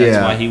that's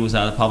why he was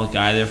out of the public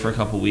eye there for a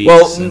couple weeks.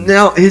 Well,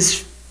 now his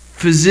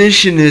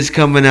physician is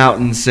coming out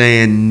and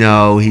saying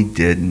no, he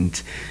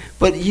didn't.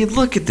 But you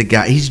look at the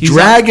guy; he's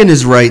dragging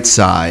his right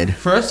side.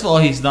 First of all,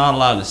 he's not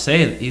allowed to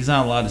say it. He's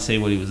not allowed to say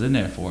what he was in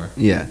there for.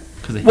 Yeah.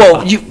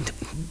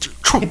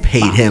 Trump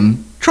paid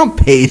him. Trump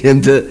paid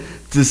him to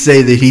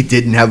say that he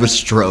didn't have a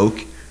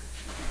stroke.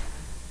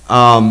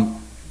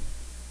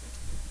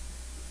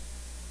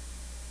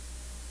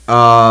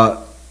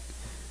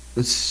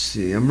 Let's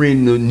see. I'm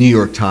reading the New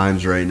York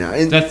Times right now.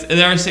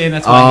 They're saying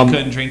that's why he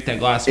couldn't drink that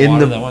glass of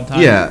water that one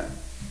time. Yeah.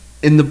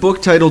 In the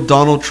book titled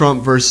Donald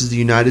Trump versus the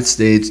United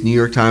States, New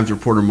York Times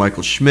reporter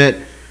Michael Schmidt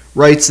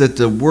writes that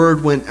the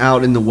word went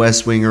out in the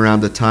West Wing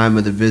around the time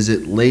of the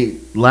visit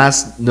late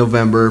last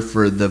November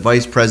for the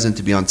vice president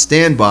to be on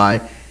standby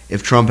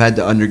if Trump had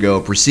to undergo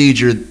a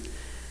procedure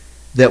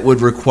that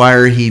would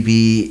require he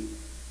be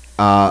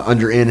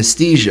under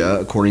anesthesia,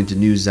 according to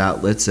news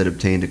outlets that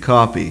obtained a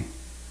copy.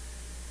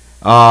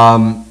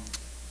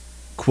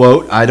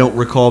 Quote, I don't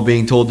recall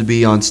being told to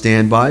be on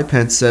standby,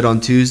 Pence said on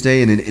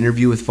Tuesday in an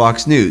interview with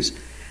Fox News.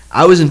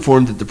 I was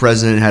informed that the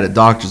president had a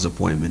doctor's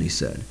appointment, he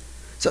said.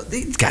 So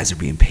these guys are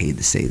being paid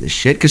to say this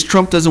shit because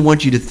Trump doesn't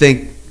want you to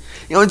think.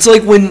 You know, it's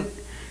like when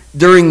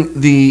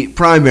during the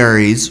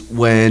primaries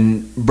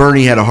when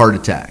Bernie had a heart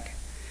attack.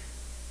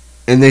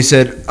 And they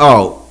said,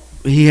 oh,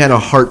 he had a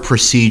heart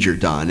procedure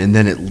done, and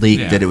then it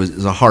leaked that it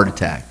was a heart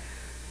attack.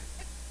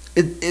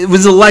 It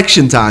was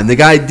election time. The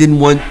guy didn't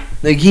want...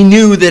 Like, he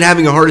knew that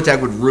having a heart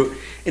attack would ruin...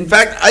 In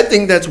fact, I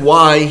think that's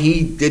why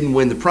he didn't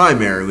win the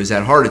primary, was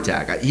that heart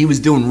attack. He was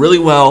doing really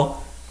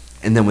well,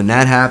 and then when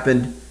that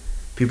happened,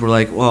 people were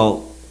like,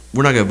 well,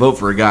 we're not going to vote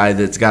for a guy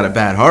that's got a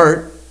bad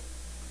heart.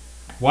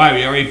 Why?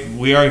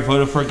 We already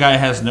voted for a guy that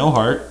has no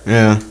heart.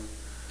 Yeah.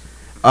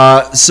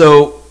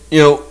 So, you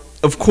know,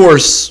 of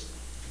course,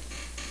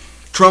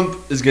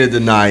 Trump is going to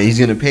deny it. He's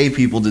going to pay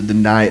people to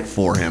deny it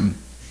for him.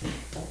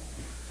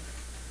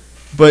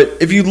 But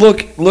if you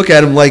look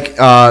at him, like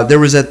there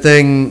was that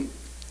thing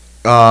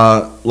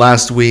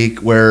last week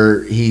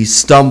where he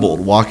stumbled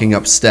walking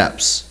up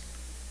steps.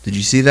 Did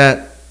you see that?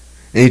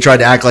 And he tried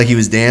to act like he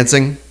was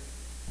dancing.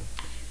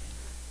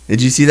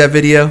 Did you see that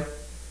video?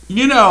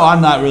 You know,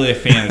 I'm not really a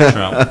fan of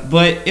Trump,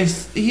 but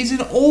if he's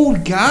an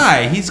old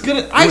guy, he's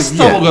gonna. I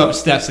stumble up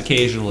steps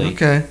occasionally.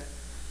 Okay,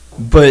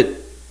 but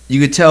you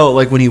could tell,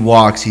 like when he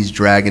walks, he's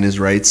dragging his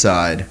right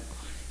side.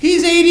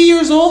 He's 80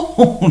 years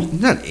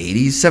old. Not 80,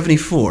 he's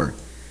 74.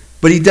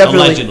 But he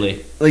definitely...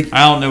 Allegedly. Like,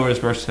 I don't know where his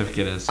birth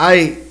certificate is.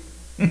 I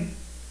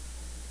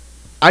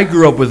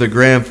grew up with a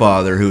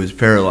grandfather who was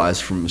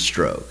paralyzed from a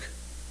stroke.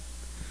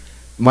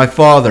 My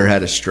father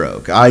had a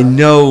stroke. I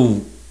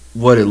know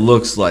what it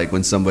looks like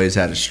when somebody's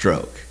had a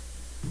stroke.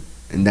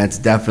 And that's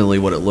definitely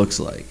what it looks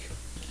like.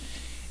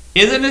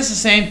 Isn't this the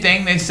same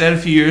thing they said a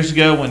few years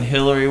ago when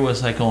Hillary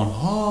was like going,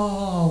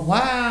 oh,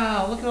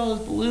 wow, look at all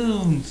those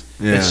balloons.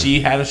 Yeah.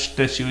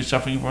 That she was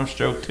suffering from a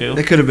stroke too.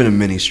 It could have been a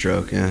mini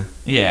stroke, yeah.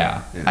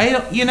 Yeah.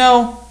 You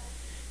know,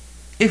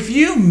 if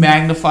you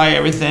magnify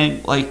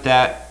everything like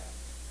that,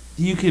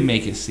 you can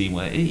make it seem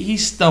like he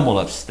stumbled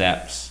up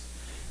steps.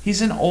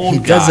 He's an old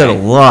guy. He does that a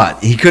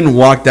lot. He couldn't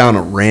walk down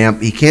a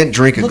ramp. He can't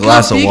drink a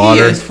glass of water. Look how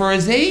big he is for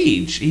his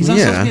age. He's not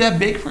supposed to be that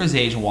big for his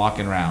age and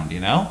walking around, you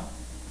know?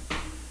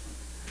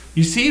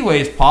 You see the way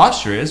his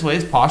posture is. The way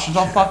his posture's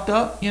all fucked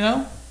up, you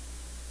know?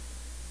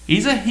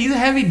 He's a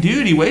heavy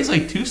dude. He weighs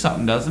like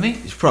 2-something, doesn't he?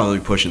 He's probably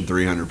pushing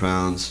 300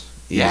 pounds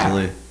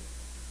easily. Yeah.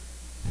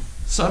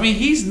 So, I mean,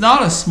 he's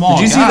not a small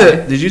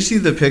guy. Did you see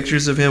the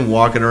pictures of him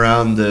walking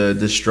around the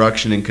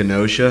destruction in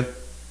Kenosha?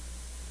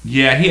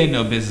 Yeah, he had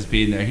no business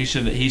being there. He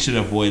should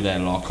avoid that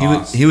at all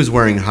costs. He was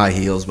wearing high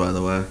heels, by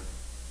the way.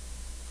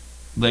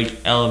 Like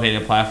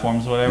elevated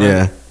platforms or whatever?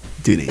 Yeah.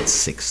 Dude ain't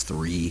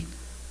 6'3".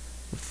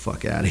 The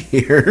fuck out of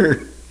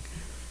here.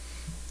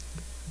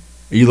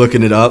 Are you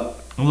looking it up?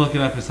 I'm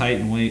looking up his height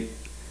and weight.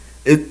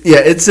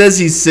 It says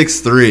he's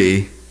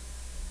 6'3".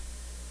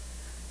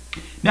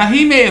 Now,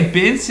 he may have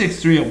been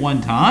 6'3" at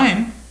one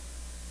time.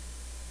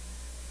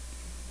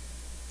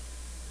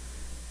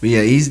 But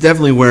yeah, he's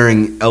definitely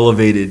wearing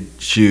elevated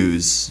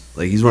shoes.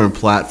 Like, he's wearing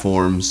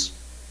platforms.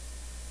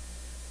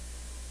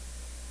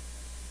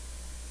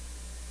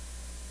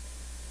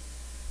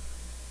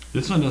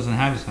 This one doesn't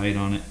have his height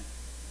on it.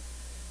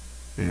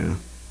 Yeah.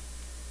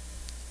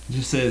 It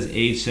just says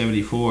age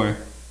 74.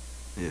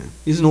 Yeah.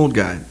 He's an old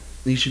guy.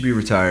 He should be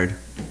retired.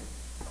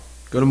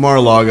 Go to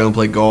Mar-a-Lago and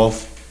play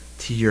golf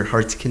to your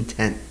heart's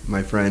content,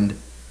 my friend.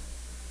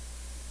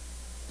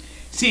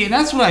 See, and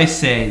that's what I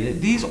say.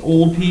 That these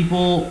old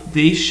people,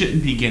 they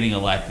shouldn't be getting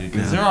elected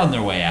because they're on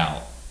their way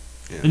out.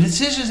 Yeah. The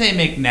decisions they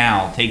make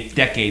now take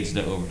decades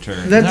to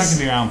overturn. They're not going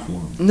to be around for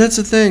them. And that's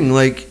the thing.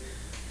 Like,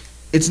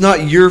 it's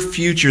not your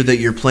future that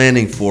you're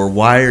planning for.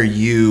 Why are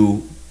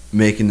you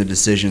making the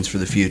decisions for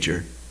the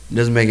future? It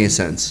doesn't make any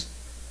sense.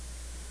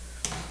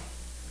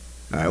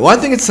 All right. Well, I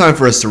think it's time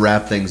for us to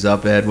wrap things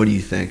up, Ed. What do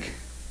you think?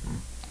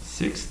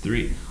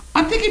 6'3".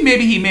 I'm thinking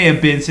maybe he may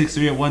have been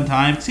 6'3" at one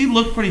time because he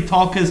looked pretty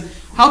tall. Because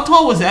how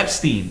tall was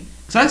Epstein?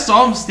 Because I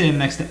saw him standing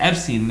next to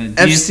Epstein.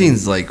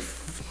 Epstein's like, I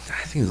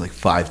think he was like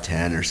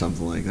 5'10" or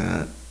something like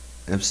that.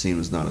 Epstein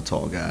was not a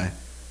tall guy.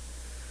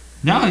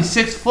 No, he's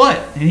 6 foot,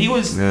 and he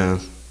was. Yeah.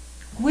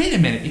 Wait a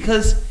minute,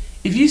 because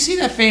if you see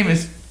that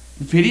famous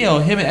video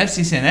of him and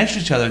Epstein standing next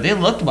to each other, they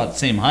looked about the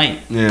same height.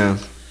 Yeah.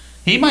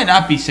 He might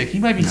not be 6. He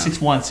might be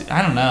 6'1".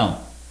 I don't know.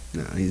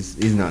 No,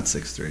 he's not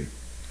 6'3".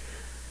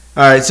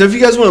 All right, so if you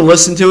guys want to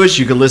listen to us,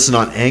 you can listen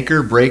on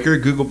Anchor, Breaker,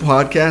 Google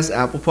Podcasts,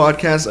 Apple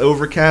Podcasts,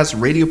 Overcast,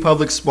 Radio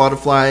Public,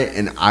 Spotify,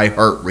 and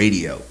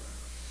iHeartRadio.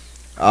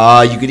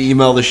 You can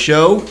email the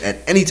show at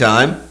any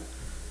time.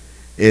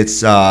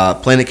 It's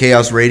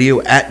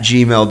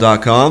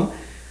planetchaosradio@gmail.com.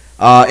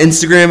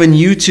 Instagram and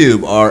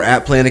YouTube are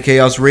at Planet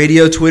Chaos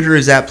Radio. Twitter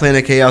is at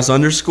Planet Chaos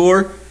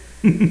 _.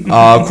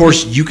 Of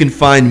course, you can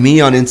find me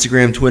on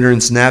Instagram, Twitter,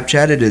 and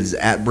Snapchat. It is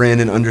at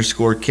Brandon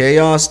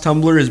 _Chaos.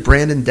 Tumblr is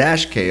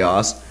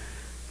Brandon-Chaos.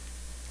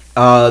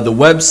 The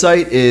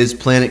website is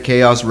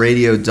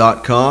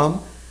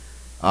planetchaosradio.com.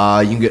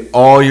 You can get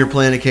all your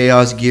Planet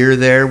Chaos gear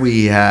there.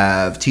 We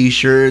have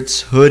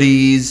t-shirts,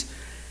 hoodies,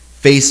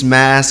 face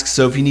masks.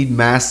 So if you need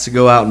masks to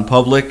go out in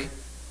public,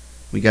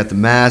 we got the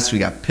masks, we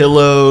got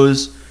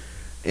pillows,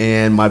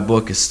 and my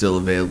book is still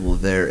available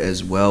there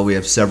as well. We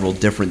have several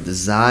different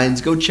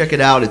designs. Go check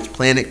it out. It's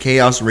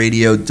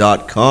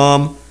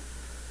planetchaosradio.com.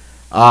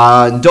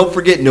 And don't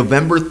forget,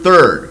 November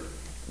 3rd,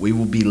 we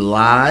will be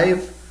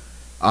live.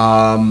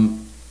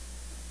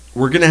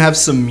 We're going to have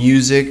some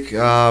music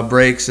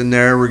breaks in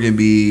there. We're going to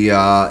be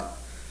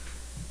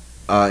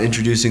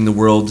introducing the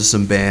world to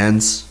some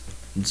bands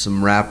and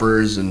some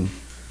rappers and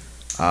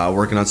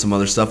working on some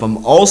other stuff.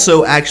 I'm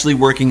also actually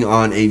working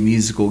on a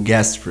musical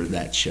guest for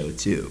that show,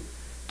 too.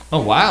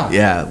 Oh, wow.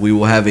 Yeah, we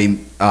will have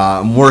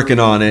I'm working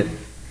on it.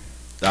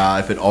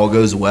 If it all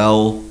goes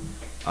well,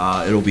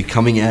 it'll be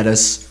coming at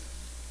us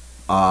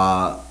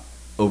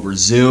over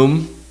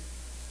Zoom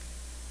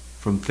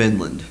from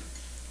Finland.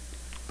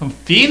 From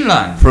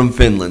Finland? From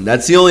Finland.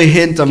 That's the only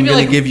hint I'm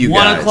going to give you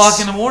guys. 1 o'clock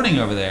in the morning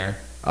over there.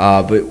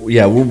 But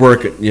yeah, we're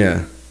working.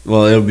 Yeah.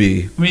 Well, it'll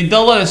be. I mean,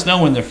 they'll let us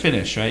know when they're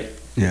finished, right?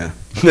 Yeah.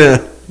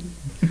 But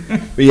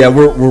yeah,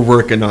 we're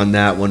working on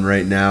that one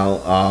right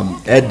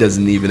now. Ed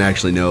doesn't even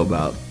actually know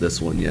about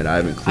this one yet. I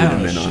haven't clued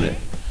him in on it.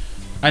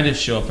 I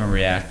just show up and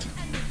react.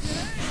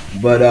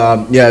 But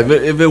yeah,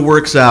 if it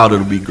works out,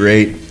 it'll be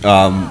great.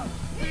 I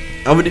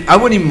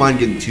wouldn't even mind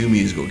getting 2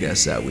 musical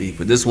guests that week,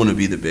 but this one would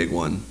be the big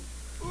one.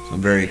 So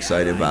I'm very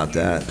excited about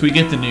that. Can we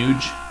get the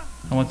Nuge?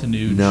 I want the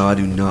Nuge. No, I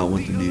do not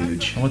want the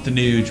Nuge. I want the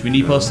Nuge. We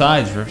need both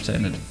sides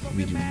represented.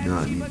 We do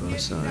not need both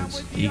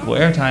sides. Equal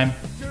airtime.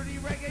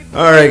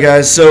 All right,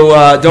 guys. So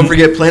don't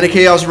forget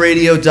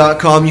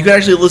planetchaosradio.com. You can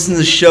actually listen to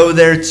the show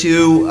there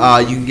too.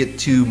 You can get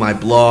to my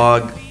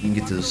blog. You can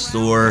get to the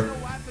store,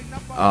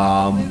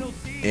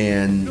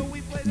 and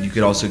you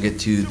could also get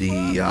to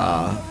the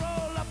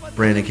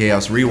Brandon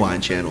Chaos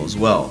Rewind channel as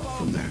well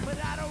from there.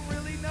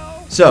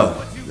 So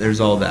there's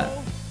all that.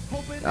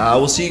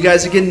 We'll see you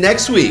guys again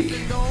next week.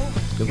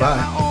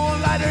 Goodbye.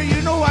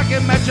 You know I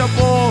can match up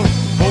all.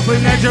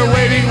 Hoping that you're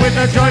waiting with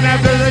a joint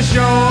after the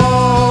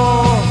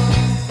show.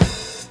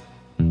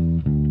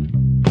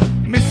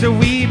 Mr.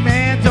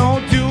 Weedman,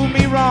 don't do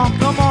me wrong.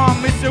 Come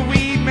on, Mr.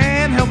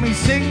 Weedman, help me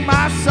sing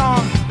my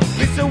song.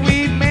 Mr.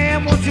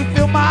 Weedman, won't you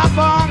fill my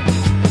bong?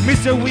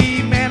 Mr.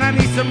 Weedman, I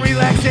need some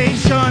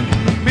relaxation.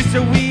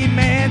 Mr.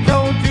 Weedman,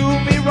 don't do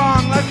me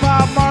wrong. Like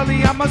Bob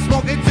Marley, I'ma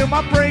smoke until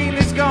my brain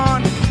is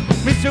gone.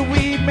 Mr.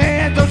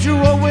 Weedman, don't you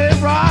roll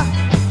with rock?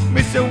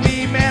 Mr.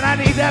 Weedman, I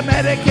need that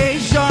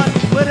medication,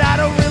 but I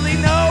don't really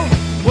know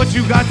what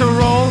you got to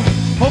roll.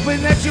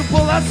 Hoping that you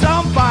pull out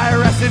some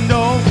fire and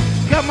no.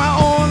 Got my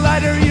own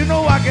lighter, you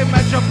know I can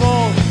match up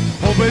all.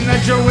 Hoping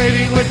that you're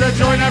waiting with the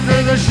joint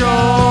after the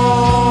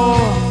show.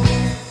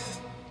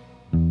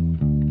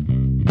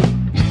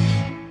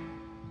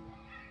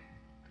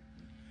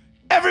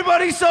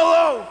 Everybody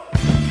solo!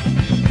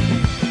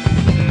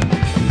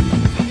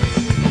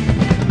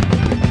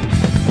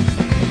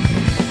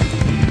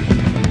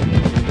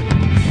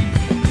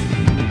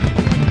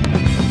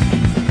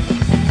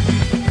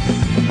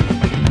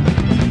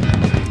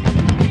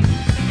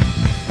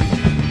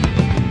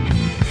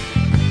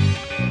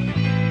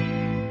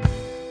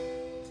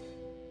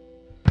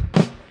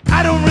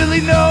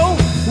 Know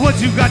what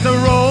you got to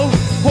roll.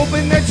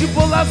 Hoping that you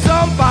pull out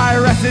some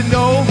fire and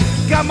no.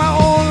 Got my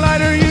own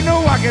lighter, you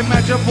know I can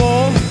match a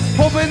bowl.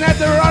 Hoping that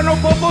there are no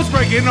bubbles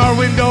breaking our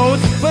windows,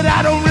 but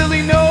I don't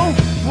really know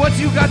what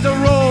you got to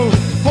roll.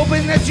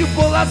 Hoping that you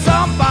pull out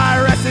some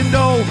fire and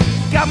no.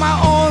 Got my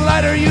own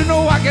lighter, you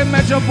know I can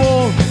match a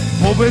bowl.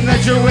 Hoping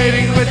that you're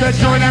waiting with a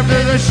joint after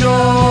the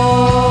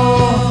show.